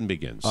next season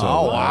begins. So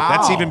wow.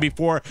 That's even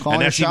before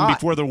even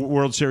before the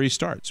World Series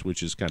starts,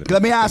 which is kind of.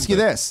 Let me ask you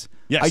this.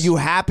 Yes. Are you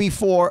happy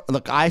for?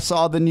 Look, I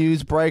saw the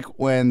news break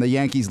when the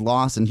Yankees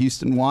lost and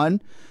Houston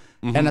won.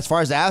 Mm-hmm. And as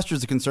far as the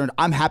Astros are concerned,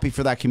 I'm happy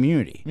for that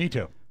community. Me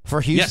too. For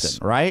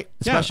Houston, right?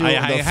 Especially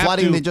the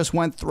flooding they just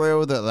went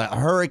through, the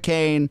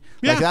hurricane.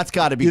 Yeah. Like, that's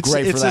got to be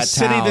great for that town. It's a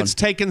city that's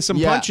taken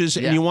some punches,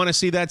 and you want to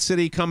see that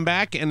city come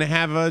back and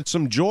have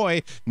some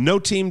joy. No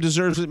team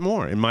deserves it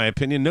more, in my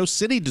opinion. No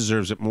city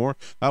deserves it more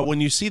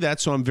when you see that,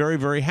 so I'm very,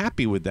 very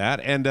happy with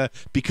that. And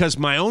because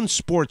my own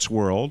sports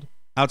world,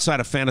 outside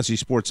of fantasy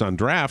sports on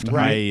draft,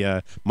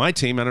 my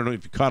team, I don't know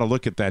if you caught a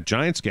look at that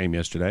Giants game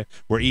yesterday,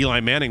 where Eli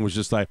Manning was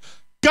just like,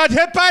 got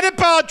hit by the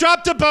ball,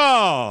 dropped the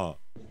ball.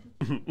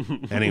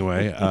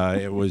 Anyway,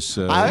 it was.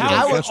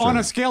 On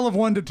a scale of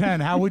 1 to 10,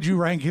 how would you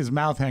rank his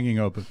mouth hanging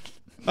open?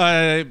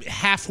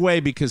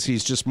 Halfway, because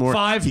he's just more.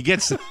 5. He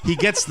gets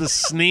the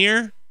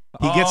sneer.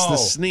 He gets the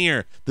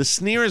sneer. The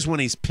sneer is when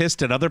he's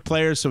pissed at other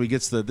players. So he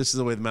gets the. This is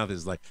the way the mouth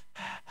is like.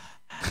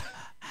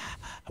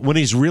 When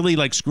he's really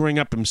like screwing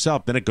up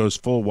himself, then it goes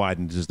full wide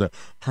and just the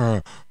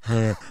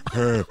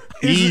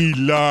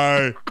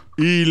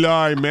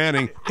Eli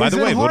Manning. By the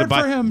way, voted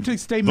by him to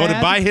stay mad?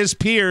 Voted by his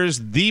peers,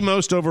 the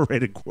most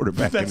overrated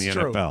quarterback in the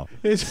NFL.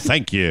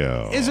 Thank you.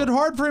 Is it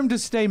hard for him to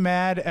stay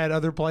mad at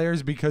other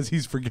players because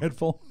he's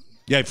forgetful?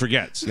 Yeah, he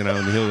forgets. And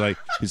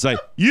he's like,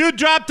 you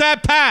dropped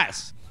that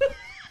pass.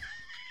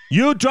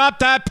 You dropped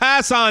that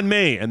pass on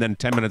me. And then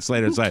 10 minutes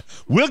later, it's like,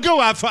 we'll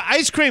go out for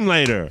ice cream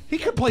later. He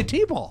could play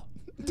T-ball.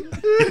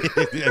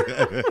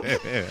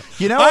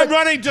 You know, I'm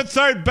running to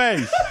third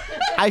base.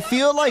 I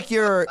feel like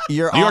your New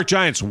York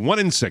Giants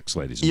 1-6,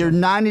 ladies. Your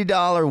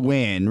 $90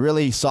 win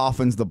really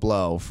softens the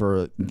blow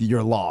for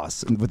your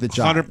loss with the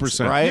Giants.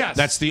 100%. Right? Yes.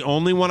 That's the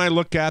only one I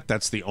look at.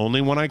 That's the only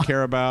one I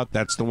care about.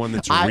 That's the one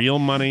that's real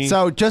money.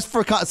 So just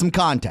for some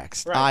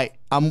context,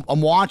 I'm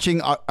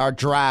watching our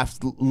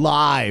draft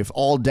live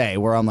all day,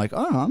 where I'm like,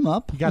 oh, I'm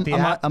up. You got the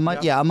app? I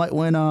might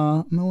win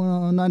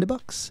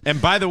 $90. And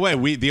by the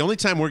way, the only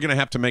time we're going to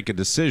have to make a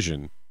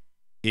decision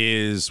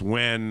is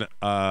when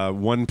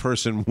one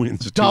person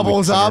wins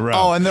doubles up.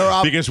 Oh, and they're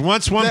up because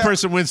once one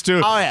person wins two,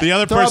 the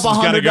other they're person's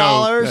got to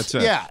go. That's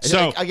it. Yeah.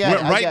 So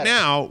right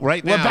now, we're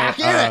back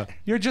in it.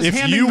 You're just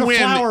handing the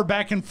flower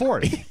back and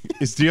forth.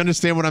 Do you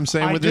understand what I'm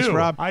saying with this,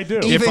 Rob? I do.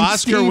 If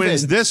Oscar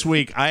wins this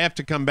week, I have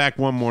to come back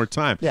one more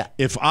time. Yeah.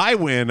 If I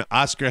win,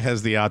 Oscar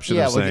has the option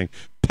of saying,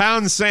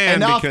 pound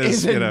sand,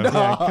 because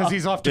because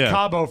he's off to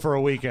Cabo for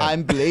a weekend.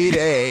 I'm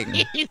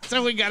bleeding.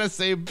 So we gotta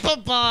say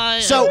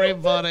bye-bye,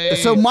 everybody.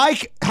 So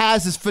Mike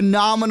has this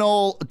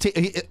phenomenal.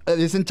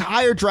 This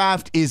entire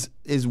draft is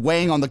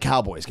weighing on the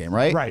Cowboys game,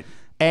 right? Right.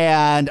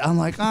 And I'm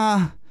like,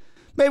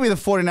 maybe the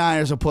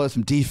 49ers will put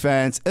some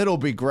defense. It'll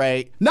be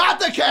great. Not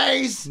the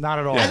case. Not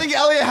at all. I think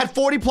Elliott had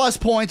 40-plus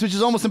points, which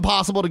is almost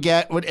impossible to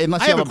get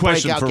unless you have a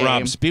question for game.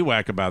 Rob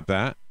Spiewak about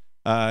that.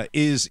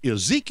 Is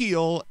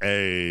Ezekiel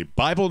a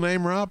Bible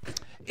name, Rob?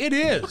 It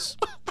is.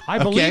 I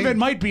believe it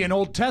might be an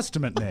Old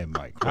Testament name,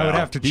 Mike. I would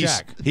have to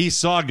check. He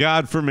saw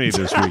God for me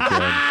this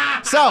weekend.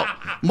 So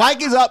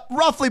Mike is up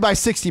roughly by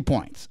 60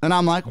 points, and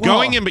I'm like,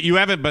 going into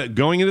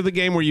the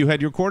game where you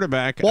had your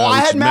quarterback. Well, I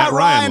had Matt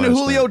Ryan and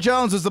Julio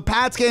Jones. It was the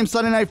Pats game,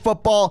 Sunday Night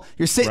Football.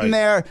 You're sitting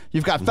there.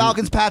 You've got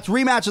Falcons Pats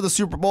rematch of the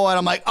Super Bowl, and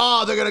I'm like,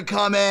 they're gonna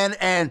come in,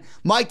 and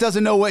Mike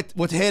doesn't know what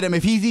to hit him.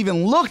 If he's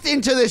even looked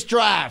into this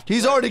draft,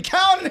 he's already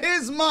counting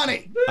his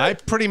money. I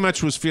pretty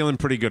much was feeling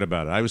pretty good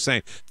about it. I was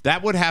saying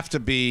that would have to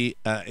be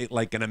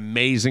like an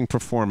amazing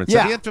performance.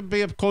 Yeah. You have to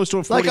be up close to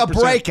a 40%. Like a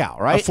breakout,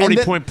 right? A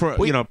 40-point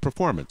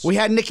performance. We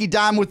had Nikki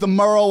Diamond with the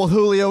Merle with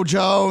Julio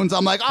Jones.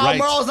 I'm like,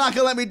 Merle's not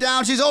going to let me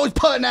down. She's always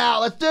putting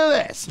out. Let's do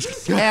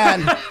this.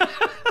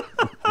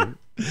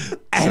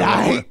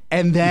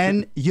 And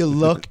then you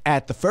look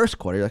at the first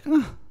quarter. You're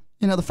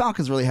like, the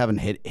Falcons really haven't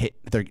hit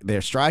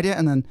their stride yet.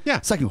 And then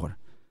second quarter.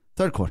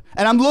 Third quarter.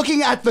 And I'm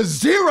looking at the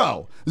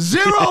zero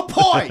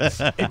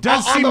points. It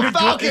does seem on the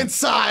Falcons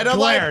side. I'm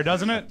like,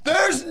 doesn't it?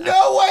 There's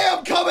no way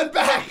I'm coming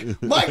back.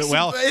 Mike's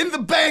in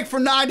the bank for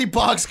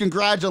 $90.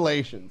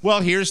 Congratulations. Well,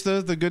 here's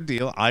the good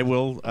deal. I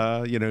will,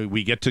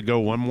 we get to go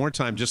one more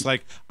time. Just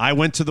like I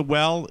went to the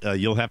well,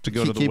 you'll have to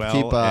go to the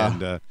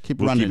well.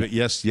 Keep running.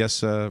 Yes,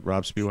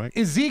 Rob Spiewak.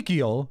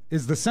 Ezekiel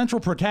is the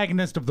central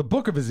protagonist of the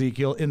book of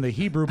Ezekiel in the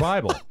Hebrew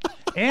Bible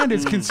and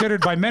is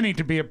considered by many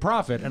to be a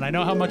prophet. And I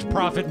know how much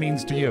prophet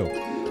means to you.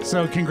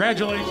 So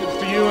congratulations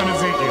to you and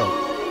Ezekiel.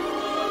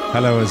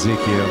 Hello,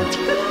 Ezekiel.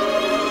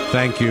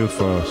 Thank you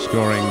for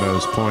scoring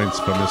those points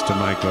for Mr.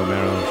 Mike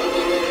O'Merrill.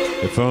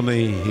 If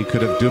only he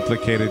could have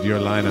duplicated your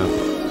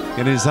lineup.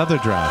 in his other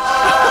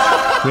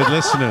drafts with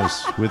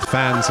listeners, with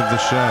fans of the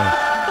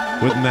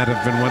show. Wouldn't that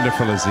have been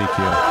wonderful,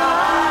 Ezekiel?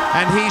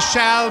 And he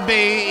shall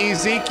be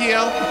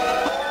Ezekiel,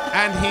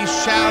 and he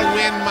shall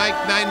win Mike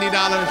 $90,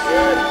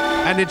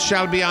 and it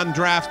shall be on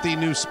Draft, the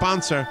new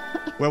sponsor,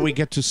 where we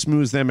get to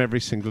smooth them every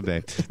single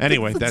day.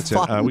 Anyway, that's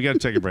it. We got to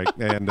take a break.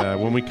 And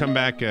when we come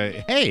back,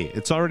 hey,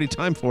 it's already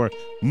time for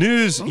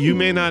News You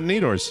May Not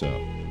Need or So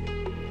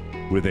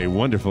with a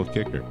wonderful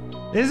kicker.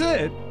 Is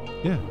it?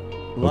 Yeah.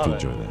 Hope you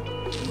enjoy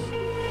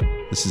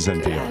that. This is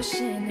NPR.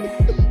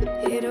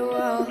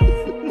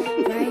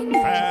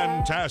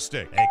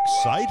 Fantastic,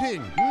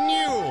 exciting,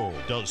 new,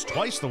 does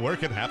twice the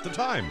work in half the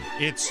time.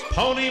 It's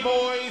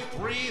Ponyboy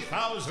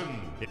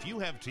 3000. If you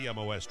have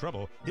TMOS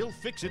trouble, he'll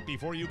fix it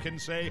before you can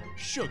say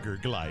sugar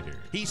glider.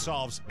 He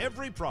solves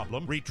every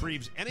problem,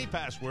 retrieves any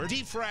password,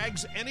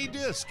 defrags any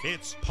disk.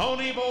 It's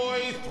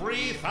Ponyboy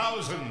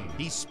 3000.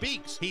 He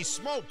speaks, he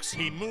smokes,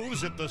 he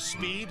moves at the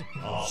speed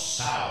of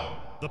sound.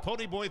 The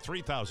Ponyboy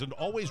 3000,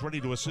 always ready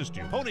to assist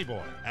you.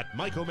 Ponyboy at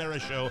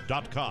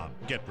MikeO'MaraShow.com.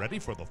 Get ready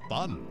for the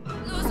fun.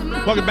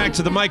 Welcome back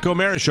to the Mike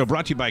O'Mara Show,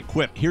 brought to you by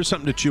Quip. Here's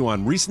something to chew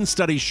on. Recent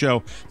studies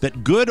show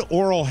that good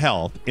oral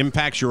health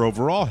impacts your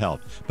overall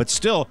health. But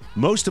still,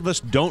 most of us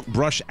don't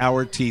brush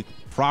our teeth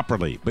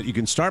properly. But you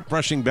can start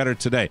brushing better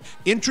today.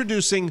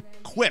 Introducing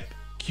Quip.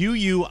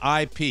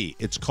 Q-U-I-P.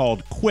 It's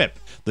called Quip,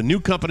 the new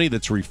company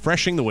that's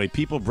refreshing the way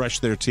people brush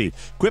their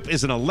teeth. Quip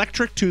is an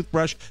electric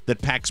toothbrush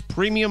that packs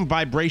premium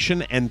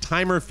vibration and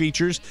timer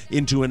features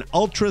into an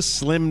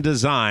ultra-slim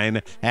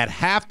design at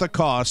half the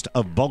cost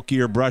of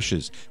bulkier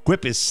brushes.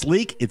 Quip is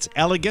sleek, it's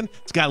elegant,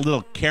 it's got a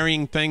little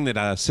carrying thing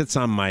that sits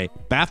on my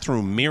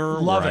bathroom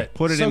mirror. Love where it. I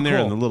put it So in there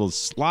cool. in the little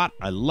slot.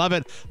 I love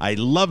it. I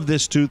love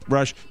this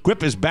toothbrush.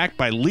 Quip is backed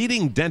by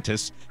leading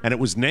dentists, and it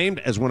was named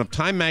as one of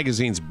Time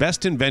Magazine's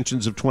best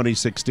inventions of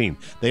 2016.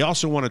 They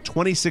also won a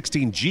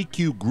 2016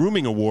 GQ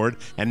Grooming Award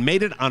and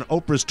made it on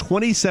Oprah's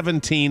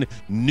 2017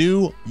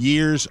 New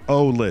Year's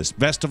O list.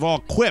 Best of all,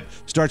 Quip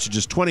starts at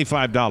just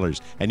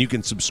 $25, and you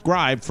can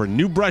subscribe for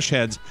new brush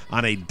heads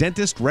on a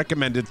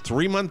dentist-recommended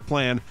 3-month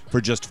plan for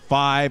just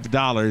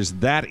 $5.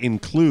 That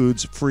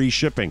includes free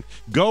shipping.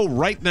 Go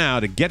right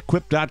now to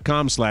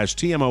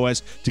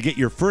getquip.com/TMOS to get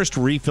your first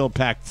refill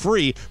pack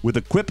free with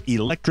a Quip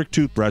electric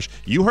toothbrush.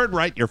 You heard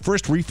right. Your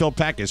first refill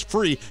pack is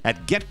free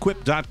at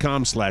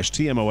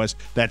getquip.com/TMOS.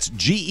 That's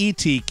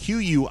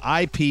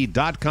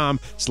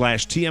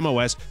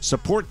GETQUIP.com/TMOS.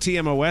 Support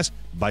TMOS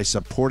by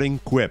supporting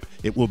Quip.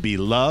 It will be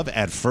love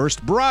at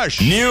first brush.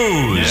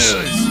 News.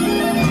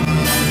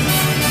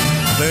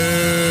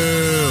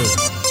 Boo.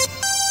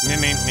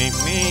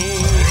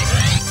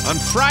 On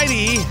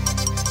Friday,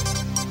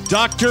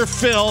 Dr.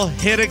 Phil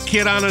hit a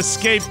kid on a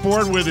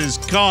skateboard with his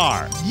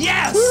car.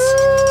 Yes!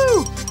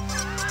 Woo!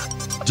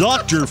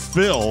 Dr.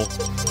 Phil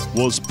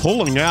was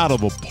pulling out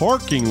of a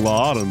parking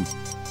lot and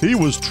he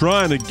was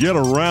trying to get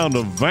around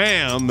a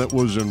van that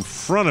was in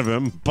front of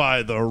him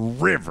by the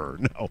river.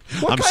 No,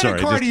 What I'm kind sorry.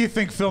 of car do you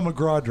think Phil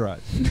McGraw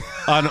drives?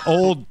 An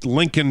old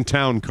Lincoln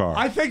Town car.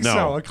 I think No.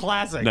 so. A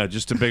classic. No,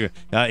 just a big.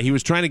 He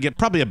was trying to get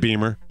probably a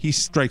Beamer. He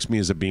strikes me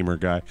as a Beamer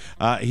guy.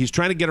 He's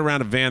trying to get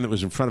around a van that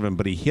was in front of him,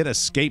 but he hit a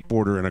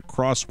skateboarder in a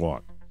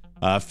crosswalk.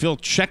 Phil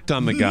checked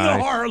on the guy.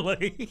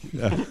 Gnarly.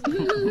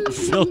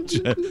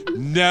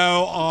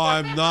 No,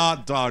 I'm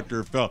not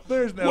Dr. Phil.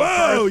 There's no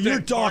Whoa, birthday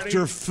you're party.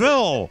 Dr.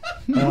 Phil.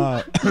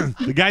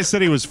 The guy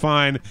said he was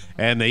fine,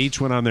 and they each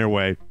went on their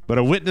way. But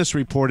a witness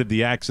reported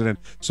the accident,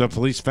 so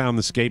police found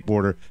the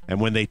skateboarder, and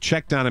when they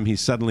checked on him, he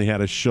suddenly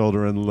had a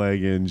shoulder and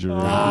leg injury.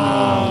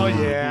 Oh,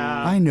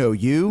 yeah. I know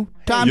you.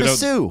 Time You to know-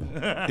 sue.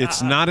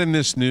 It's not in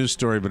this news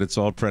story, but it's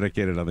all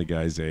predicated on the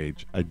guy's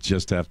age. I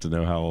just have to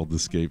know how old the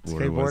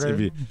skateboarder was.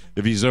 Skateboarder?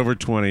 If he's over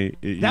 20,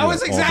 That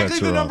was all exactly bets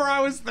the are number off.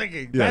 I was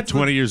thinking. Yeah, That's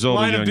 20 the years old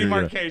or line of younger, yeah.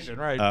 demarcation,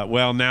 right?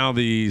 Well, now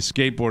the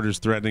skateboarder's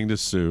threatening to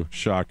sue.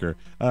 Shocker.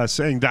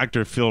 Saying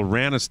Dr. Phil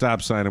ran a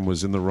stop sign and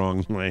was in the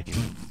wrong lane.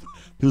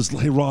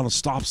 He ran a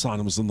stop sign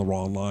and was in the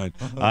wrong line.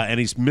 And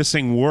he's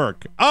missing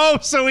work. Oh,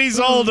 so he's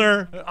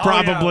older,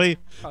 probably.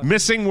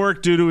 Missing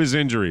work due to his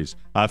injuries.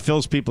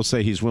 Phil's people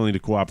say he's willing to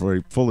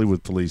cooperate fully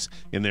with police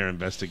in their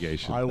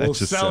investigation. I That will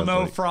just sell sounds no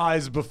like-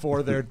 fries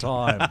before their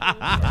time.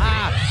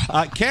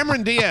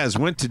 Cameron Diaz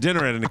went to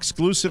dinner at an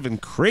exclusive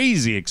and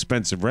crazy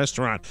expensive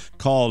restaurant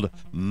called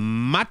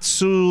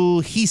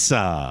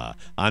Matsuhisa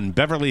on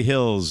Beverly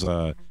Hills.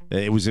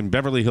 It was in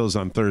Beverly Hills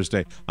on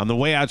Thursday. On the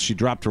way out, she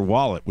dropped her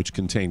wallet, which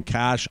contained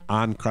cash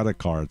on credit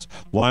cards.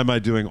 Why am I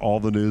doing all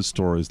the news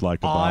stories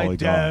like a I volley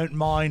don't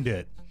mind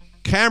it.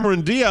 Cameron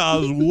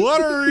Diaz,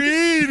 what are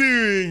you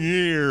doing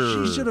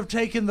here? She should have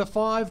taken the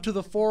 5 to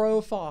the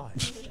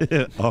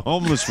 405. A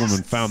homeless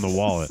woman found the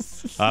wallet,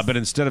 but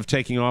instead of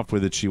taking off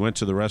with it, she went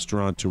to the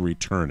restaurant to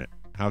return it.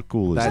 How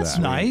cool is that? That's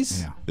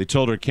nice. Yeah. They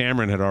told her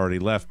Cameron had already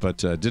left, but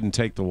didn't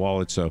take the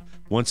wallet. So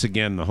once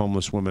again, the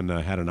homeless woman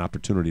had an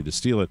opportunity to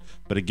steal it.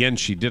 But again,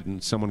 she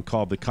didn't. Someone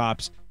called the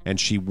cops, and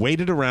she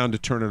waited around to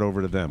turn it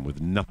over to them with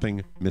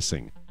nothing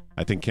missing.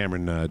 I think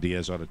Cameron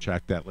Diaz ought to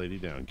track that lady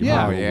down. Give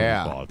her a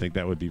little ball. I think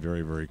that would be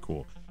very, very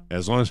cool.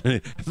 As long as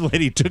the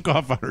lady took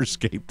off on her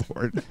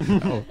skateboard.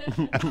 Oh,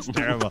 that was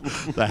terrible.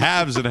 The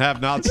haves and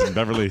have-nots in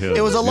Beverly Hills.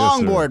 It was a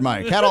longboard,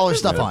 Mike. Had all her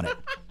stuff on it.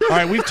 All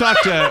right, we've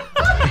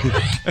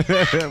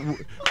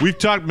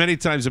talked many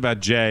times about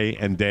Jay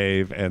and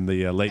Dave and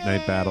the late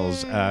night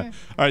battles. All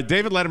right,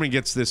 David Letterman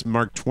gets this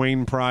Mark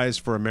Twain Prize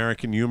for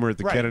American Humor at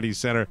the Kennedy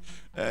Center.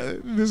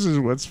 This is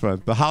what's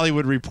fun. The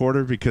Hollywood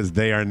Reporter, because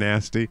they are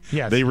nasty.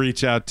 Yes. They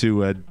reach out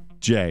to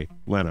Jay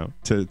Leno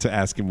to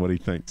ask him what he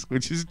thinks,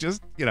 which is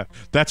just,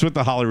 that's what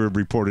the Hollywood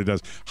Reporter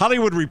does.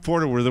 Hollywood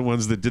Reporter were the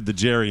ones that did the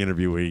Jerry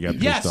interview where he got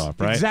pissed off,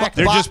 right?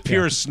 Exactly. They're just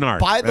pure snark.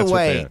 By the That's what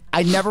they way, are.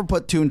 I never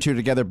put 2 and 2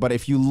 together, but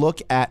if you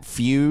look at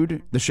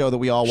Feud, the show that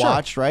we all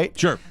watched, right?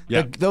 Sure.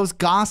 Yeah. Those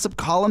gossip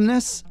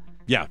columnists,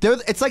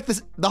 it's like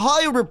this. The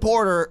Hollywood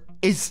Reporter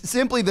is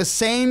simply the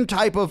same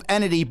type of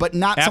entity, but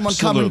not someone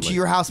coming to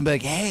your house and be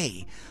like,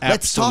 hey,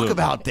 let's talk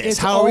about this.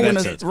 How are we going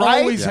to, right?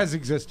 It always has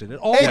existed. It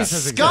always has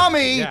existed.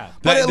 Scummy,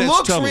 but it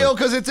looks real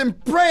because it's in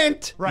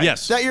print. Right.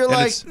 Yes. That you're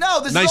like, no,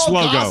 this nice is all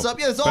logo. gossip.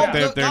 Yeah, it's all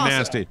they're gossip.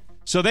 nasty.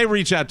 So they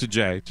reach out to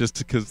Jay just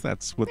because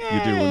that's what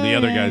you do when the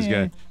other guys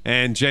get.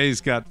 And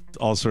Jay's got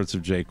all sorts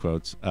of Jay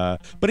quotes. But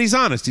he's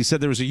honest. He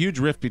said there was a huge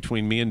rift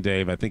between me and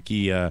Dave. I think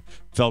he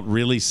felt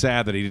really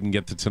sad that he didn't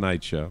get the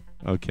Tonight Show.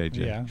 Okay,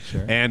 Jay. Yeah,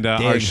 sure. And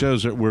our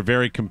shows were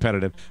very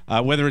competitive.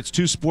 Whether it's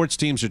 2 sports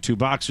teams or 2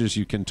 boxers,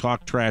 you can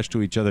talk trash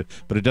to each other,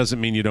 but it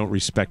doesn't mean you don't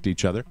respect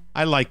each other.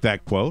 I like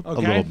that quote a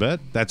little bit.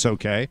 That's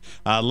okay.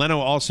 Leno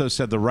also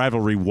said the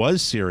rivalry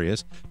was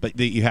serious, but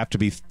that you have to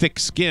be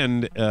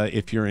thick-skinned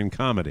if you're in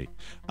comedy.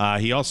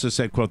 He also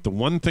said, quote, the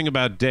one thing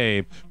about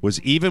Dave was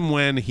even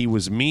when he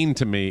was mean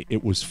to me,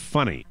 it was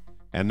funny,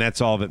 and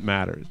that's all that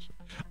matters.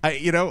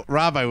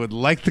 Rob, I would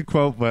like the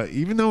quote, but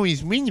even though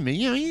he's mean to me,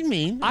 he's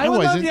mean. I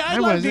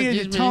love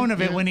the tone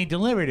of it when he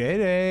delivered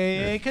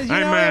it, because it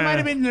might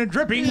have been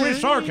dripping with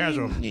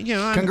sarcasm.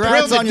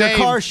 Congrats on your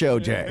car show,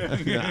 Jay.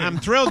 I'm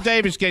thrilled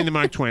Dave is getting the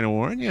Mark Twain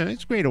Award. Yeah,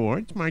 it's a great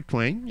award. It's Mark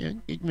Twain. Yeah,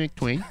 it's Mark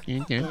Twain.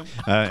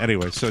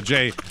 Anyway, so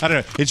Jay, I don't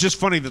know. It's just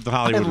funny that the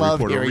Hollywood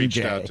Reporter reached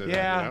out to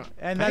that.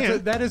 And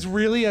that is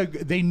really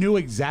they knew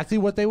exactly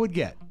what they would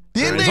get.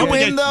 Didn't they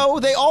win,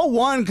 though? They all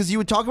won because you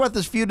would talk about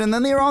this feud, and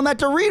then they were on that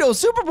Doritos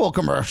Super Bowl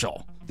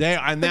commercial. They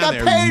got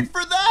paid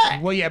for that.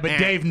 Well, yeah, but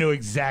Dave knew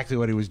exactly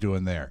what he was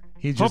doing there.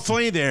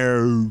 Hopefully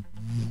they're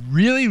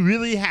really,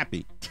 really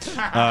happy.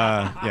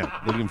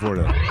 Looking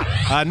forward to it.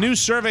 A new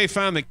survey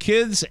found that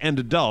kids and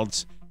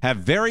adults have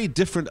very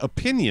different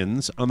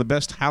opinions on the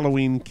best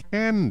Halloween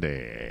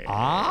candy.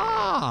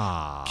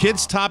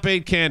 Kids' top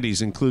 8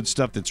 candies include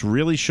stuff that's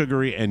really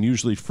sugary and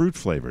usually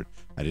fruit-flavored.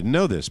 I didn't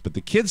know this, but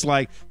the kids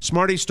like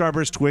Smarties,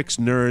 Starburst, Twix,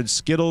 Nerds,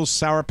 Skittles,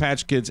 Sour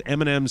Patch Kids,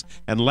 M&Ms,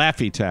 and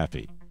Laffy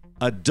Taffy.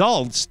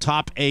 Adults'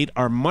 top 8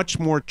 are much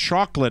more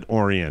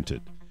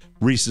chocolate-oriented.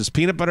 Reese's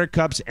Peanut Butter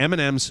Cups,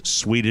 M&M's,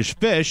 Swedish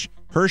Fish,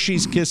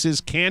 Hershey's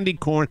Kisses, Candy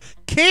Corn.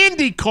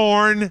 Candy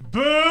Corn?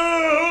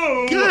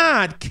 Boo!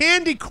 God,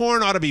 candy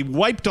corn ought to be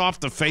wiped off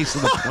the face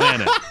of the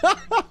planet.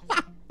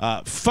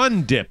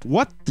 Fun Dip.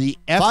 What the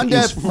F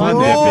is Fun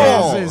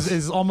Dip?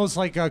 Is almost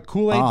like a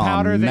Kool-Aid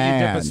powder that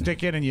you dip a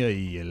stick in and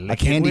you lick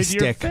a candy it with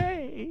stick. Your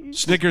face.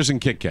 Snickers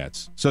and Kit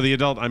Kats. So the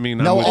adult,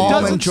 no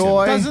Almond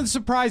Joy. Doesn't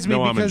surprise me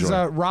No because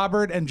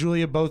Robert and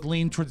Julia both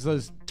lean towards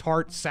those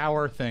tart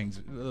sour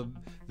things.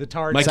 The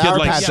tart. My kid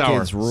likes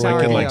sour.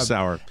 My kid likes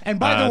sour. And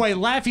by the way,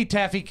 Laffy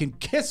Taffy can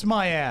kiss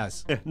my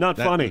ass. Not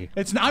funny.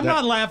 I'm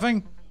not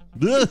laughing.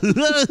 You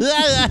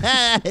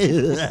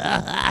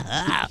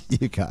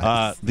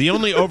guys. The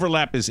only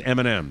overlap is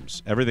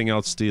M&M's. Everything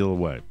else steal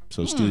away.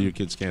 So steal your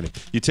kids' candy.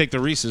 You take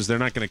the Reese's, they're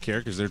not going to care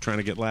because they're trying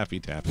to get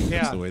Laffy Taffy.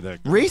 That's the way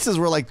that goes. Reese's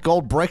were like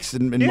gold bricks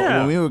when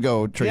we would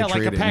go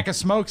trick-or-treating. Like a pack of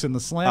smokes in the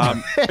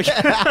slam.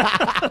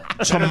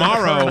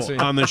 Tomorrow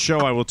on the show,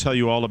 I will tell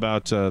you all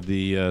about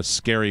the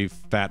scary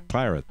fat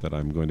pirate that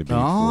I'm going to be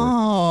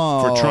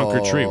for Trunk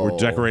or Treat. We're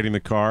decorating the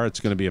car. It's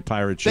going to be a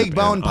pirate ship. Big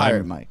bone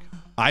pirate, Mike.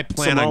 I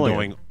plan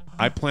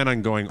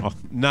on going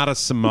not a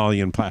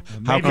Somalian pirate.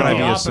 How could I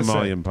be a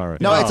Somalian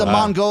pirate? No, it's a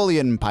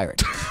Mongolian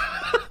pirate.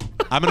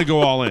 I'm going to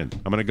go all in.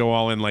 I'm going to go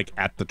all in like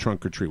at the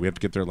Trunk or Treat. We have to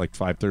get there at like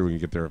 5:30. We can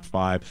get there at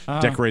 5.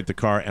 Decorate the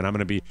car,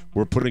 and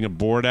we're putting a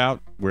board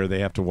out where they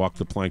have to walk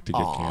the plank to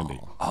get candy.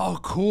 Oh,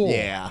 cool.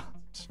 Yeah.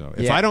 So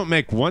if I don't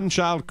make one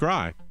child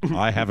cry,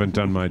 I haven't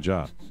done my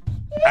job.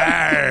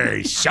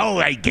 So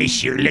I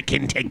guess you're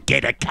looking to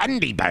get a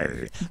candy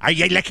bar. Are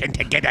you looking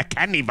to get a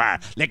candy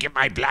bar? Look at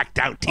my blacked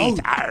out teeth.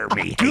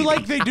 Army. Do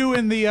like they do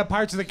in the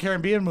Pirates of the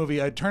Caribbean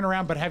movie, turn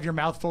around but have your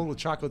mouth full with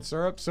chocolate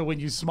syrup, so when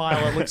you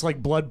smile it looks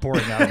like blood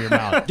pouring out of your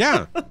mouth.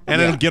 Yeah,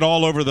 and it'll get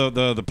all over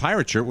the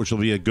pirate shirt, which will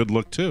be a good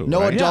look too. No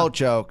right? adult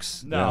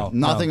jokes. No.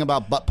 Nothing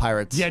about butt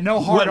pirates. Yeah,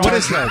 no hard What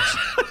is jokes.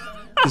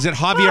 Is it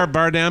Javier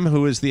Bardem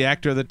who is the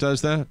actor that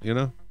does that? You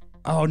know?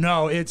 Oh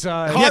no, it's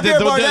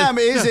Javier Bardem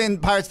is in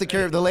Pirates of the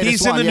Caribbean, the latest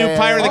He's one. in the new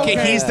Pirate of the Caribbean.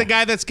 Okay. He's the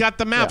guy that's got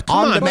the mouth. Yeah. Come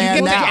On on, demand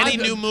you now. can take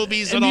any new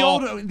movies at and all.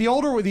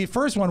 the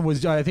first one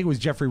was I think it was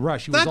Jeffrey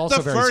Rush. He was Not also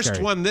the very first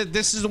scary. one.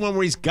 This is the one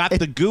where he's got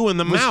the goo in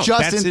the was mouth.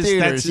 just That's in his,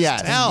 theaters, that's his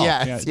yes. tell.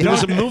 Yes. There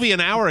was a movie an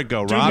hour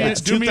ago, Rob.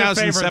 It's do me a favor,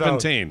 though.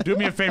 2017. Do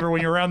me a favor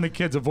when you're around the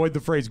kids, avoid the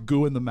phrase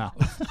 "goo in the mouth."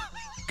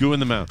 Goo in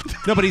the mouth.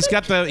 No, but he's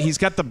got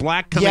the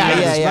black coming out of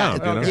his mouth.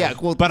 You know? Yeah,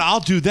 well, but I'll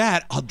do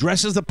that. I'll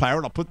dress as the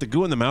pirate. I'll put the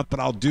goo in the mouth,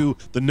 but I'll do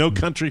the No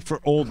Country for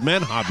Old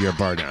Men Javier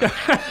Bardem.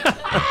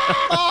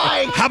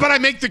 How about I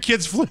make the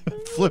kids flip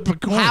a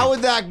coin? How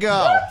would that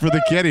go? For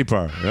the kitty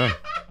part, yeah.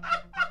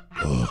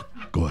 Oh,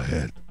 go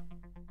ahead.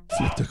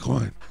 Flip the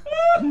coin.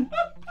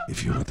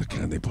 If you want the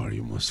candy bar,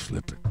 you must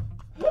flip it.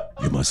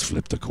 You must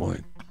flip the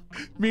coin.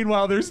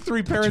 Meanwhile, there's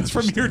 3 parents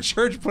from your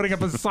church putting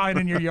up a sign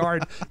in your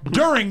yard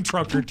during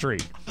trunk or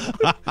treat.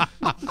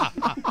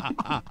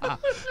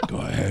 Go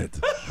ahead.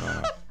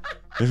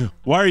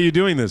 Why are you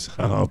doing this?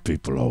 Oh,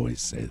 people always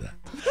say that.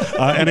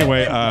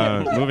 Anyway,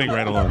 moving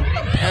right along.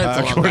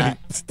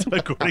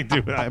 According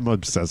to, I'm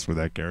obsessed with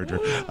that character.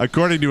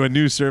 According to a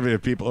new survey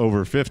of people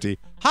over 50,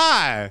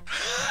 the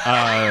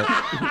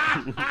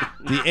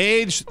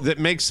age that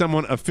makes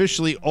someone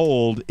officially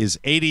old is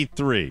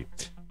 83.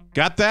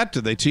 Got that?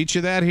 Did they teach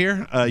you that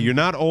here? You're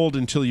not old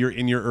until you're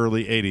in your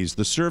early 80s.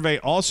 The survey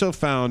also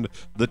found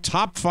the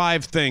top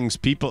 5 things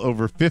people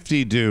over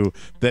 50 do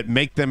that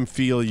make them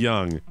feel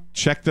young.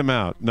 Check them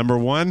out. Number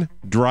 1,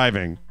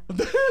 driving.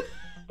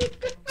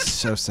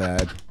 So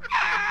sad.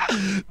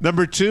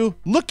 Number 2,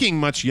 looking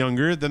much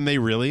younger than they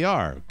really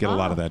are. Get a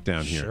lot of that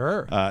down here.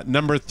 Sure.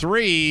 Number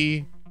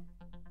 3,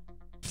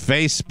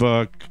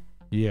 Facebook.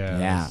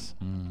 Yes.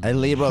 Yeah. A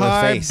Libra of the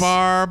Hi, face.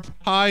 Barb.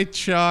 Hi,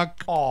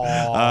 Chuck.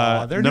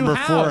 Their number new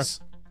 4,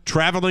 house.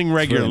 traveling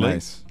regularly. Really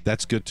nice.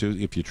 That's good too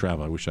if you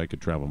travel. I wish I could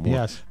travel more.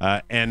 Yes.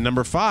 And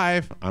number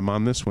 5, I'm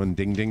on this one.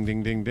 Ding, ding,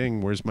 ding, ding,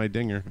 ding. Where's my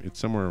dinger? It's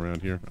somewhere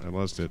around here. I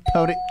lost it.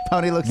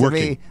 Pony looks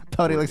Working. at me.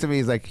 Pony looks at me.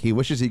 He's like, he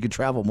wishes he could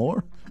travel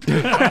more.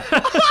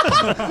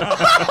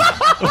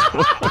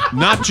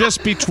 Not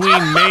just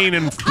between Maine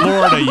and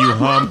Florida, you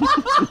hump.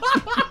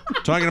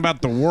 Talking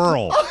about the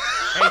world.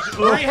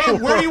 Hey,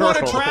 where do you want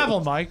to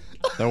travel, Mike?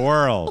 The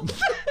world.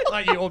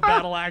 Like you old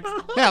battle axe.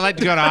 Yeah, I'd like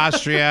to go to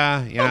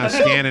Austria,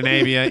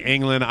 Scandinavia,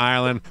 England,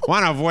 Ireland.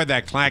 Want to avoid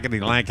that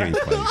clankety-lankety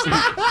place.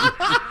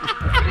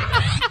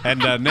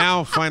 And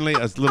now, finally,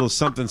 a little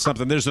something.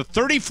 There's a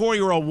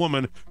 34-year-old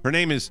woman. Her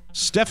name is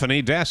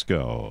Stephanie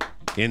Dasco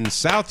in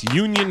South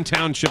Union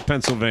Township,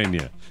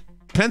 Pennsylvania.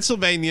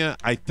 Pennsylvania,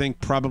 I think,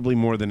 probably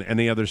more than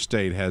any other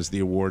state, has the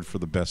award for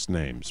the best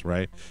names,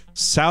 right?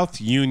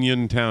 South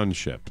Union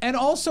Township. And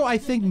also, I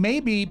think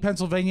maybe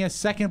Pennsylvania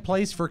second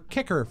place for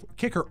kicker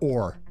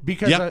or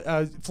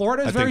because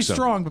Florida is very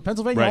strong, but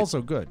Pennsylvania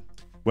also good.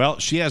 Well,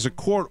 she has a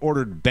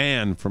court-ordered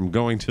ban from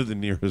going to the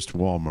nearest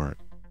Walmart.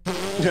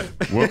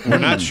 We're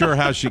not sure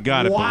how she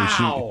got it,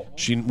 but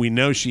we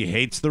know she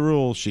hates the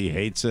rule. She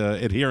hates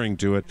adhering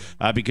to it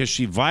because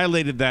she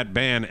violated that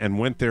ban and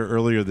went there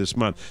earlier this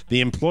month.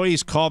 The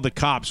employees called the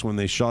cops when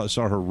they saw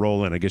her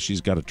roll in. I guess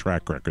she's got a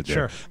track record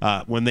there.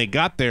 Sure. When they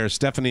got there,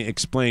 Stephanie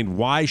explained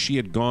why she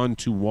had gone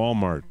to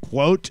Walmart.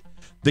 Quote,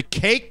 "The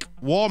cake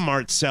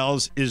Walmart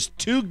sells is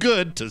too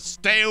good to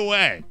stay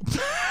away."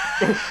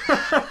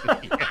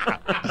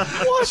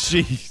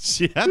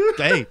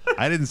 Hey,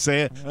 I didn't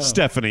say it.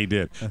 Stephanie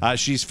did.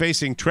 She's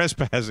facing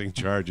trespassing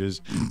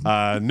charges.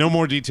 No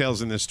more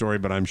details in this story,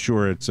 but I'm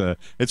sure it's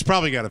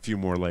probably got a few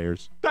more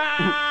layers.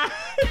 Yeah,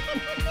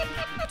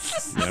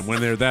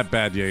 when they're that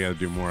bad, you got to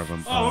do more of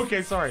them. Oh,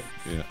 okay, sorry.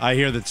 Yeah, I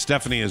hear that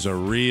Stephanie is a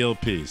real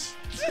piece.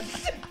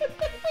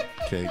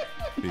 Cake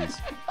piece.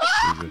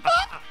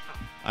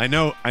 I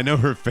know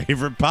her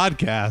favorite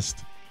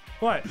podcast.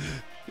 What?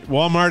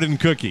 Walmart and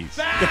Cookies.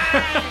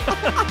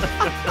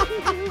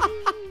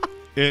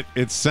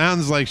 It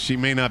sounds like she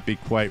may not be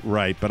quite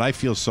right, but I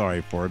feel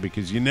sorry for her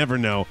because you never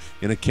know.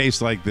 In a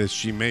case like this,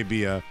 she may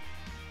be a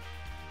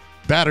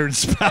battered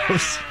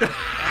spouse.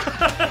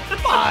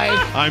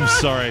 I'm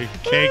sorry.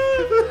 Cake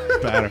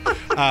batter.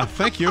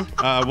 Thank you.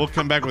 We'll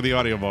come back with the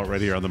audio vault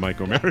right here on the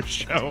Mike O'Mara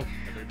Show.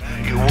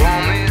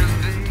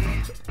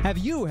 Have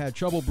you had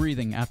trouble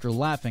breathing after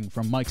laughing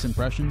from Mike's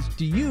impressions?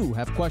 Do you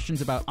have questions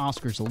about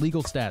Oscar's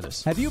legal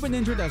status? Have you been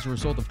injured as a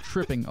result of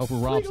tripping over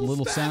Rob's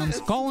little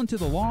sounds? Call into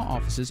the law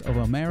offices of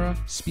O'Mara,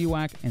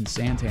 Spiewak, and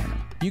Santana.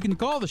 You can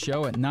call the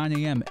show at 9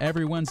 a.m.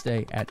 every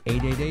Wednesday at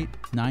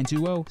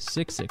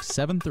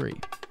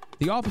 888-920-6673.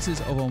 The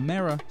offices of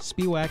O'Mara,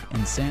 Spiewak,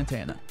 and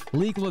Santana.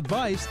 Legal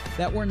advice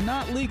that we're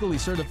not legally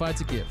certified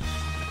to give.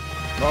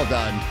 Well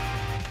done.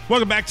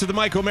 Welcome back to the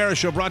Mike O'Mara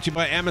Show, brought to you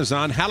by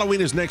Amazon. Halloween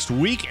is next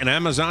week, and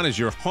Amazon is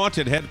your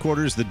haunted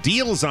headquarters. The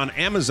deals on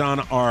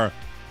Amazon are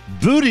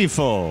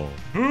beautiful.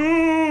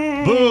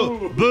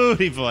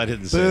 Beautiful. I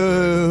didn't say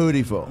it.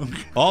 Beautiful.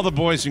 All the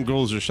boys and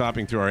girls are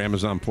shopping through our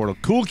Amazon portal.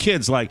 Cool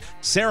kids like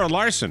Sarah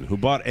Larson, who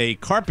bought a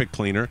carpet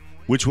cleaner,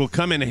 which will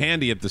come in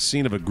handy at the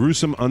scene of a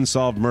gruesome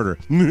unsolved murder.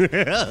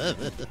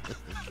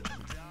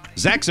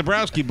 Zach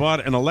Zabrowski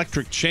bought an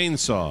electric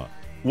chainsaw.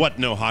 What,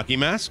 no hockey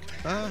mask?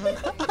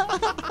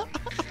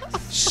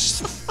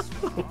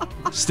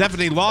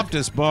 Stephanie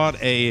Loftus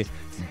bought a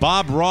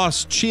Bob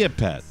Ross chia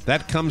pet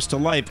that comes to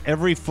life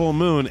every full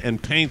moon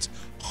and paints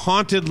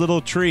haunted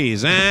little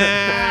trees.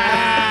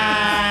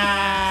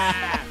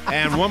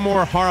 And one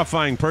more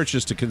horrifying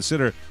purchase to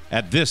consider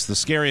at the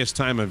scariest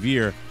time of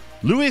year.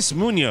 Luis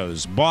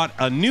Munoz bought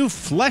a new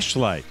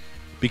fleshlight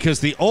because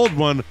the old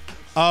one...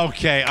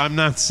 Okay, I'm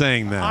not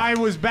saying that. I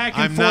was back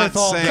and I'm forth not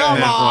all saying day. that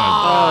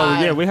one.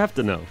 Oh, yeah, we have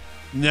to know.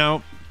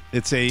 No,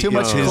 it's a... Too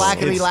much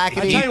clackety-lackety.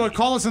 I tell you what,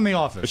 call us in the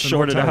office.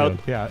 Short it out.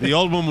 Yeah. The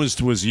old one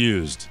was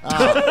used.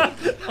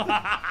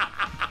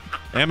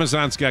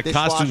 Amazon's got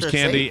costumes,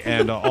 candy,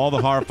 and all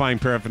the horrifying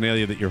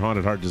paraphernalia that your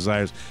haunted heart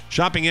desires.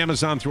 Shopping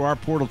Amazon through our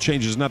portal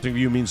changes nothing for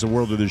you, means the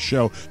world to this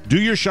show.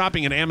 Do your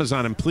shopping at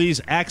Amazon, and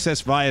please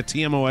access via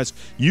TMOS.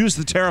 Use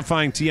the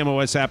terrifying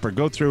TMOS app or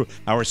go through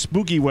our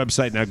spooky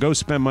website. Now go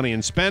spend money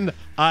and spend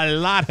a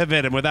lot of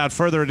it. And without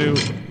further ado,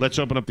 let's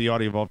open up the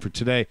audio vault for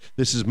today.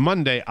 This is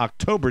Monday,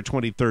 October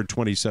 23rd,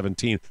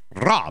 2017.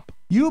 Rob.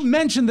 You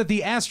mentioned that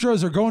the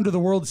Astros are going to the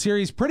World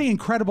Series. Pretty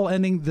incredible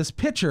ending. This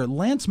pitcher,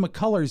 Lance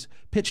McCullers,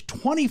 pitched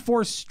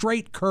 24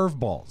 straight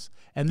curveballs.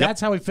 And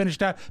that's how he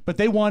finished out. But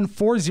they won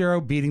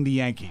 4-0, beating the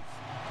Yankees.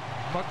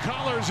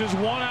 McCullers is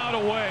 1 out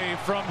away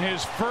from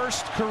his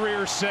first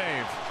career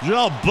save.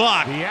 Joe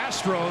Buck. The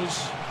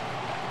Astros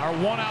are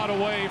 1 out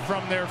away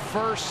from their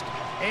first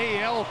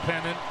AL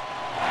pennant.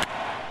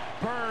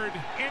 Bird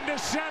into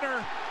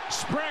center.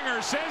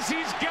 Springer says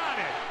he's got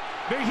it.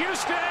 The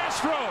Houston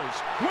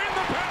Astros win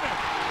the pennant.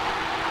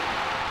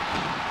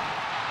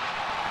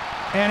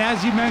 And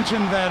as you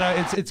mentioned,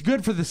 that it's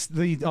good for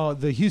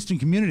the Houston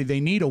community.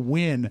 They need a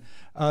win.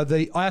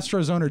 The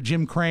Astros owner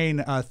Jim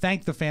Crane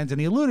thanked the fans,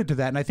 and he alluded to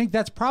that. And I think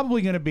that's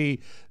probably going to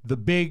be the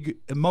big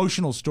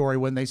emotional story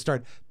when they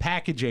start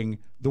packaging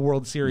the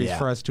World Series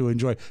for us to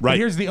enjoy. But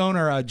here's the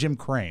owner, Jim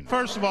Crane.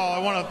 First of all, I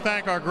want to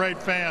thank our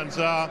great fans.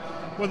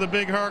 With a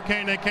big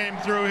hurricane that came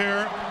through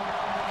here,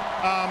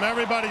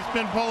 everybody's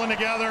been pulling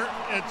together.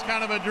 It's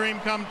kind of a dream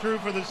come true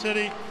for the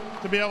city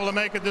to be able to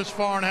make it this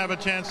far and have a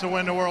chance to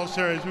win the World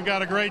Series. We've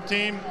got a great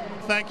team.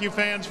 Thank you,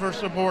 fans, for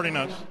supporting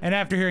us. And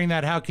after hearing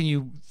that, how can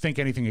you think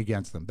anything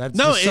against them? That's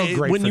No, just so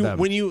great when for you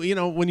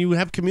them. when you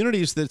have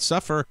communities that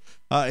suffer,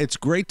 it's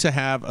great to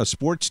have a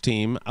sports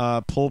team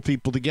pull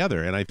people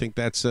together, and I think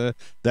that's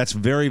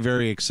very,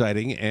 very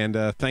exciting.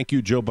 And thank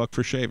you, Joe Buck,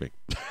 for shaving.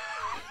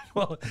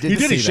 Well, he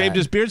did. He shaved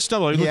his beard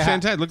stubble. He looked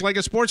fantastic. Looked like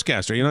a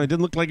sportscaster. You know, he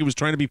didn't look like he was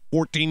trying to be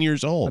 14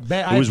 years old.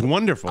 It was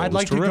wonderful. I'd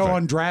like terrific. to go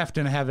on draft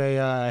and have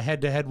a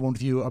head-to-head one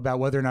with you about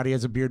whether or not he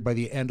has a beard by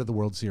the end of the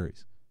World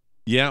Series.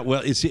 Yeah,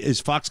 well, is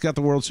Fox got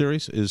the World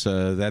Series? Is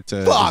that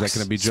going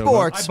to be Joe?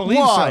 Sports? I believe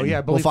so. Yeah,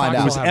 I believe we'll find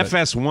Fox out. It was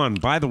FS1.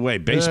 By the way,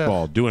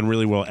 baseball doing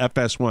really well.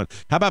 FS1.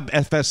 How about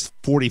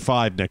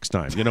FS45 next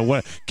time? You know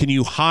what? Can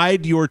you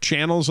hide your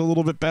channels a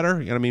little bit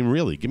better? You know, I mean,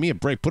 really, give me a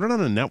break. Put it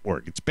on a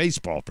network. It's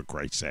baseball, for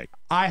Christ's sake.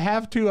 I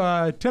have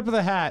to tip of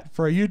the hat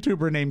for a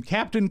YouTuber named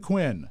Captain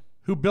Quinn,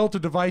 who built a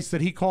device that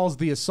he calls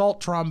the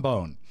assault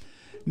trombone.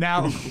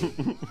 Now,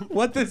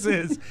 what this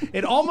is,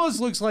 it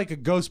almost looks like a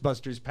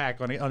Ghostbusters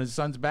pack on his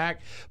son's back.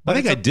 But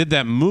I think I did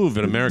that move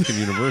at American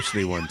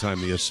University one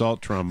time, the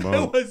assault trombone.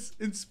 It was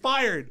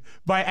inspired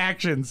by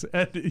actions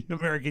at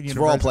American University.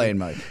 Role playing,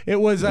 Mike. It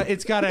was.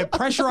 It's got a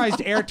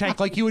pressurized air tank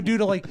like you would do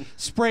to like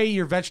spray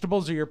your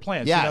vegetables or your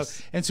plants. Yes. You know?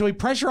 And so he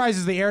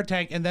pressurizes the air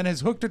tank and then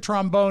has hooked a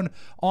trombone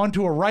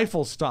onto a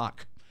rifle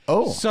stock.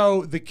 Oh.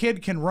 So the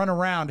kid can run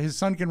around, his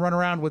son can run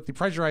around with the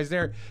pressurized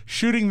air,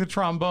 shooting the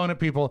trombone at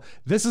people.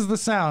 This is the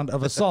sound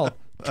of assault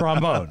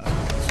trombone.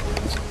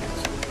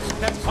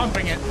 That's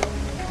pumping it.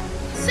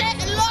 Say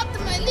hello to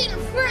my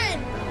little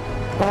friend.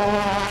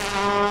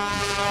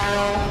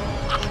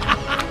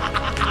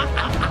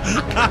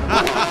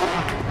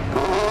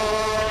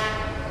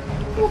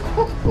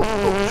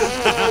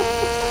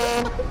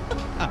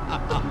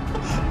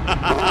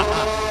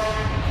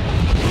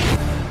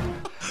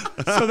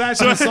 So that's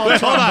an assault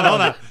trombone.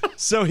 Hold on.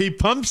 So he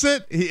pumps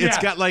it. It's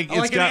got like an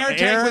got air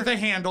tank with a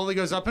handle that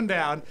goes up and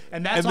down,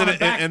 and that's on a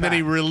backpack. And then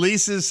he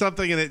releases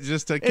something, and it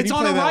just it's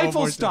on a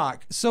rifle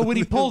stock. So when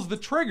he pulls the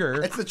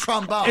trigger, it's a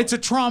trombone. It's a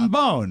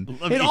trombone.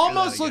 It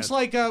almost looks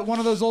like one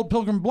of those old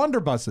Pilgrim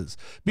blunderbusses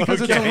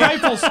because it's a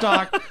rifle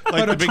stock, like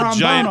but the a big trombone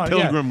giant on.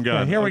 Pilgrim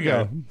gun. Here we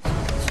go.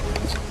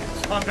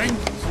 Pumping.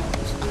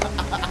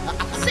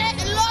 Say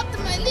hello to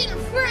my little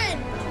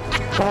friend.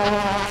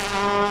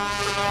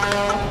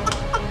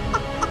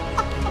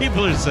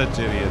 People are such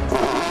idiots.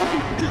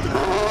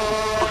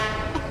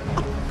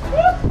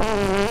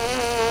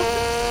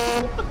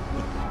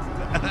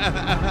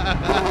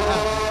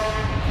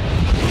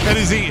 And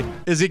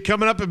is he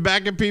coming up and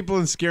backing people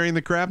and scaring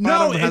the crap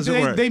out of them? How's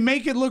it work? They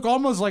make it look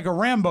almost like a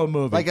Rambo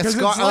movie. Like a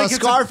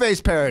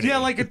Scarface parody. Yeah,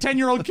 like a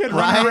 10-year-old kid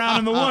running around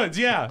in the woods.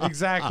 Yeah,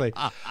 exactly.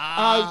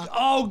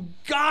 Oh,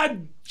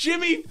 God,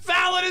 Jimmy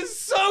Fallon is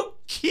so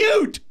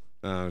cute.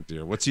 Oh,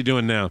 dear. What's he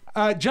doing now?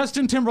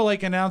 Justin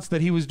Timberlake announced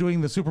that he was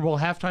doing the Super Bowl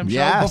halftime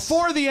show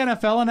before the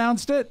NFL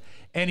announced it.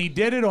 and he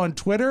did it on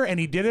Twitter, and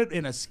he did it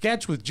in a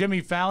sketch with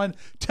Jimmy Fallon.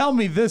 Tell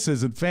me this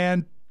isn't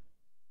fantastic.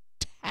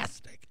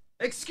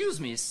 Excuse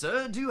me,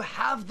 sir, do you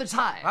have the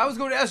time? I was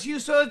going to ask you,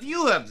 sir, if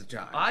you have the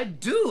time. I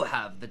do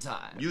have the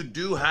time. You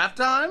do have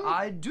time?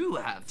 I do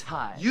have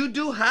time. You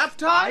do have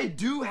time? I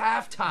do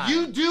have time.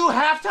 You do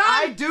have time?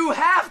 I do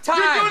have time.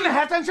 You're doing the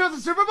halftime show at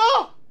the Super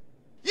Bowl?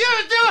 You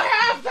do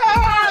have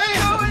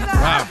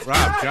time!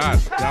 Rob,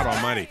 God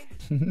almighty.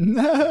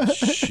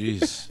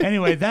 Jeez.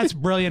 Anyway, that's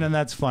brilliant and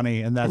that's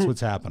funny and that's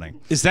what's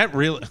happening. Is that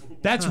real?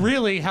 That's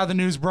really how the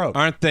news broke.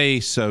 Aren't they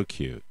so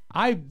cute?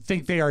 I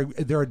think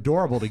they're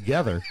adorable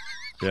together.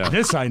 Yeah.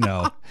 This I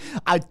know.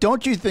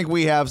 Don't you think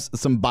we have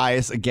some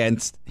bias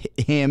against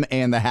him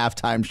and the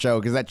halftime show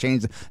because that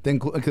changed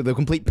the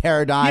complete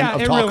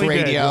paradigm of talk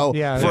radio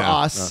for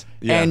us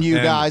and you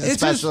guys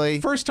especially? It's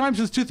his first time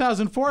since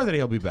 2004 that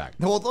he'll be back.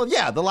 Well,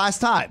 yeah, the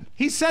last time.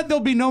 He said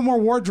there'll be no more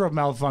wardrobe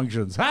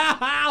malfunctions.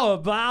 How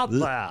about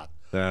that?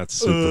 That's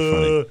super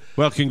funny.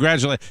 Well,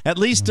 congratulations. At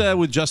least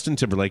with Justin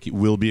Timberlake, it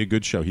will be a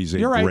good show. He's a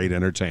great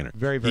entertainer.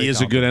 Very, very He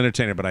is a good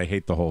entertainer, but I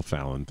hate the whole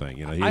Fallon thing.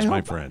 You know, he's my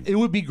friend. It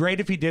would be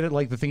great if he did it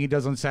like the thing he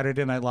does on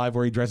Saturday Night Live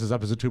where he dresses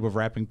up as a tube of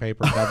wrapping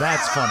paper. Now,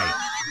 that's funny.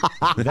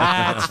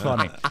 That's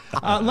funny.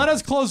 Let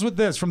us close with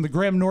this from the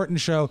Graham Norton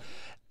Show.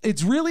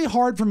 It's really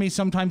hard for me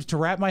sometimes to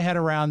wrap my head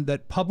around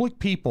that public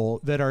people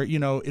that are,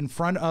 in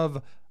front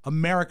of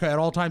America at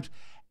all times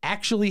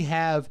actually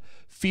have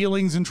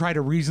feelings and try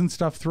to reason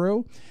stuff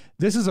through.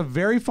 This is a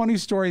very funny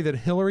story that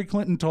Hillary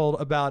Clinton told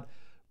about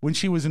when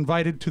she was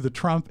invited to the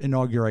Trump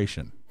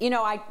inauguration.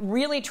 I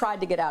really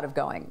tried to get out of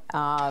going.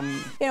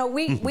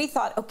 We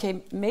thought,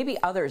 okay, maybe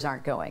others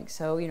aren't going.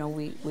 So,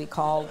 we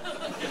called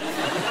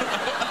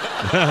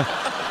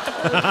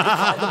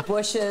the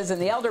Bushes, and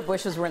the elder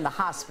Bushes were in the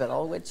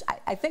hospital, which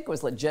I think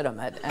was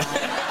legitimate. And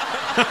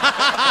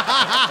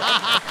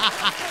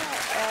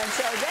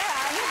so then...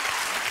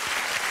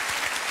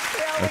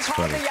 we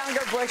called the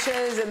younger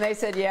Bushes, and they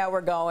said, yeah,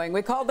 we're going.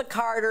 We called the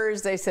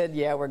Carters. They said,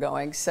 yeah, we're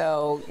going.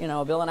 So,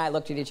 Bill and I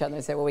looked at each other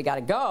and said, well, we got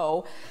to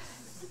go.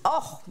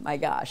 Oh, my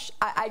gosh.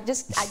 I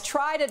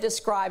try to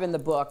describe in the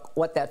book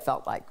what that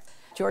felt like.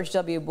 George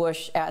W.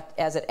 Bush,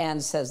 as it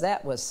ends, says,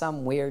 that was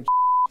some weird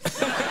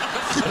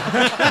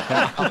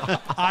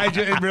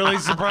It really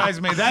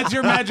surprised me. That's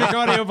your Magic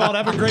Audio Vault.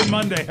 Have a great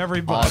Monday,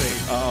 everybody.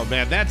 Oh,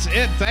 man, that's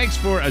it. Thanks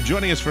for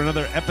joining us for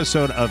another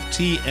episode of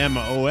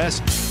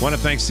TMOS. Want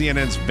to thank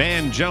CNN's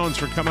Van Jones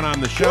for coming on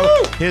the show.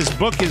 Woo! His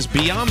book is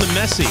Beyond the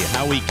Messy,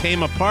 How We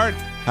Came Apart,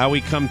 How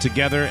We Come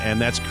Together,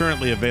 and that's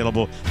currently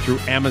available through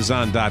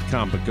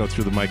Amazon.com. But go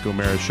through the Mike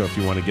O'Mara Show if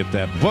you want to get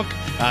that book.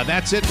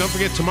 That's it. Don't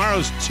forget,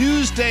 tomorrow's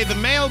Tuesday, the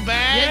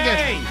mailbag.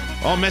 Yay!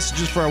 All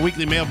messages for our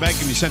weekly mailbag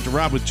can be sent to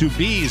Rob with 2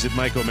 B's at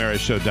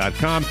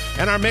MikeO'MaraShow.com.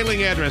 And our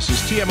mailing address is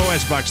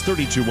TMOS Box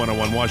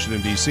 32101,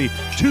 Washington, D.C.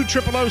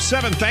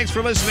 20007. Thanks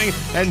for listening,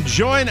 and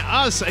join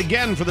us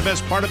again for the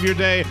best part of your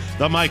day,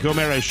 the Mike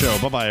O'Mara Show.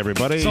 Bye-bye,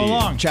 everybody. So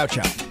long. Ciao,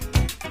 ciao.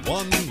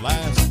 One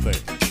last thing.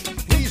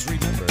 Please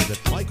remember that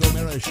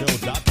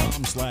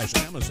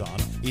MikeO'MaraShow.com/Amazon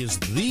is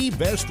the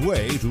best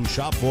way to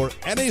shop for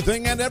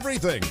anything and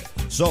everything.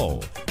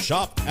 So,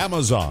 shop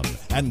Amazon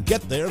and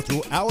get there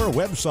through our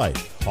website.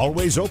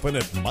 Always open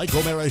at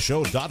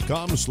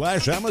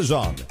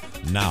MikeO'MaraShow.com/Amazon.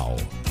 Now,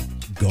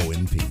 go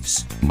in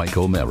peace. Mike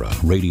O'Mara,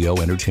 Radio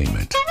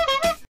Entertainment.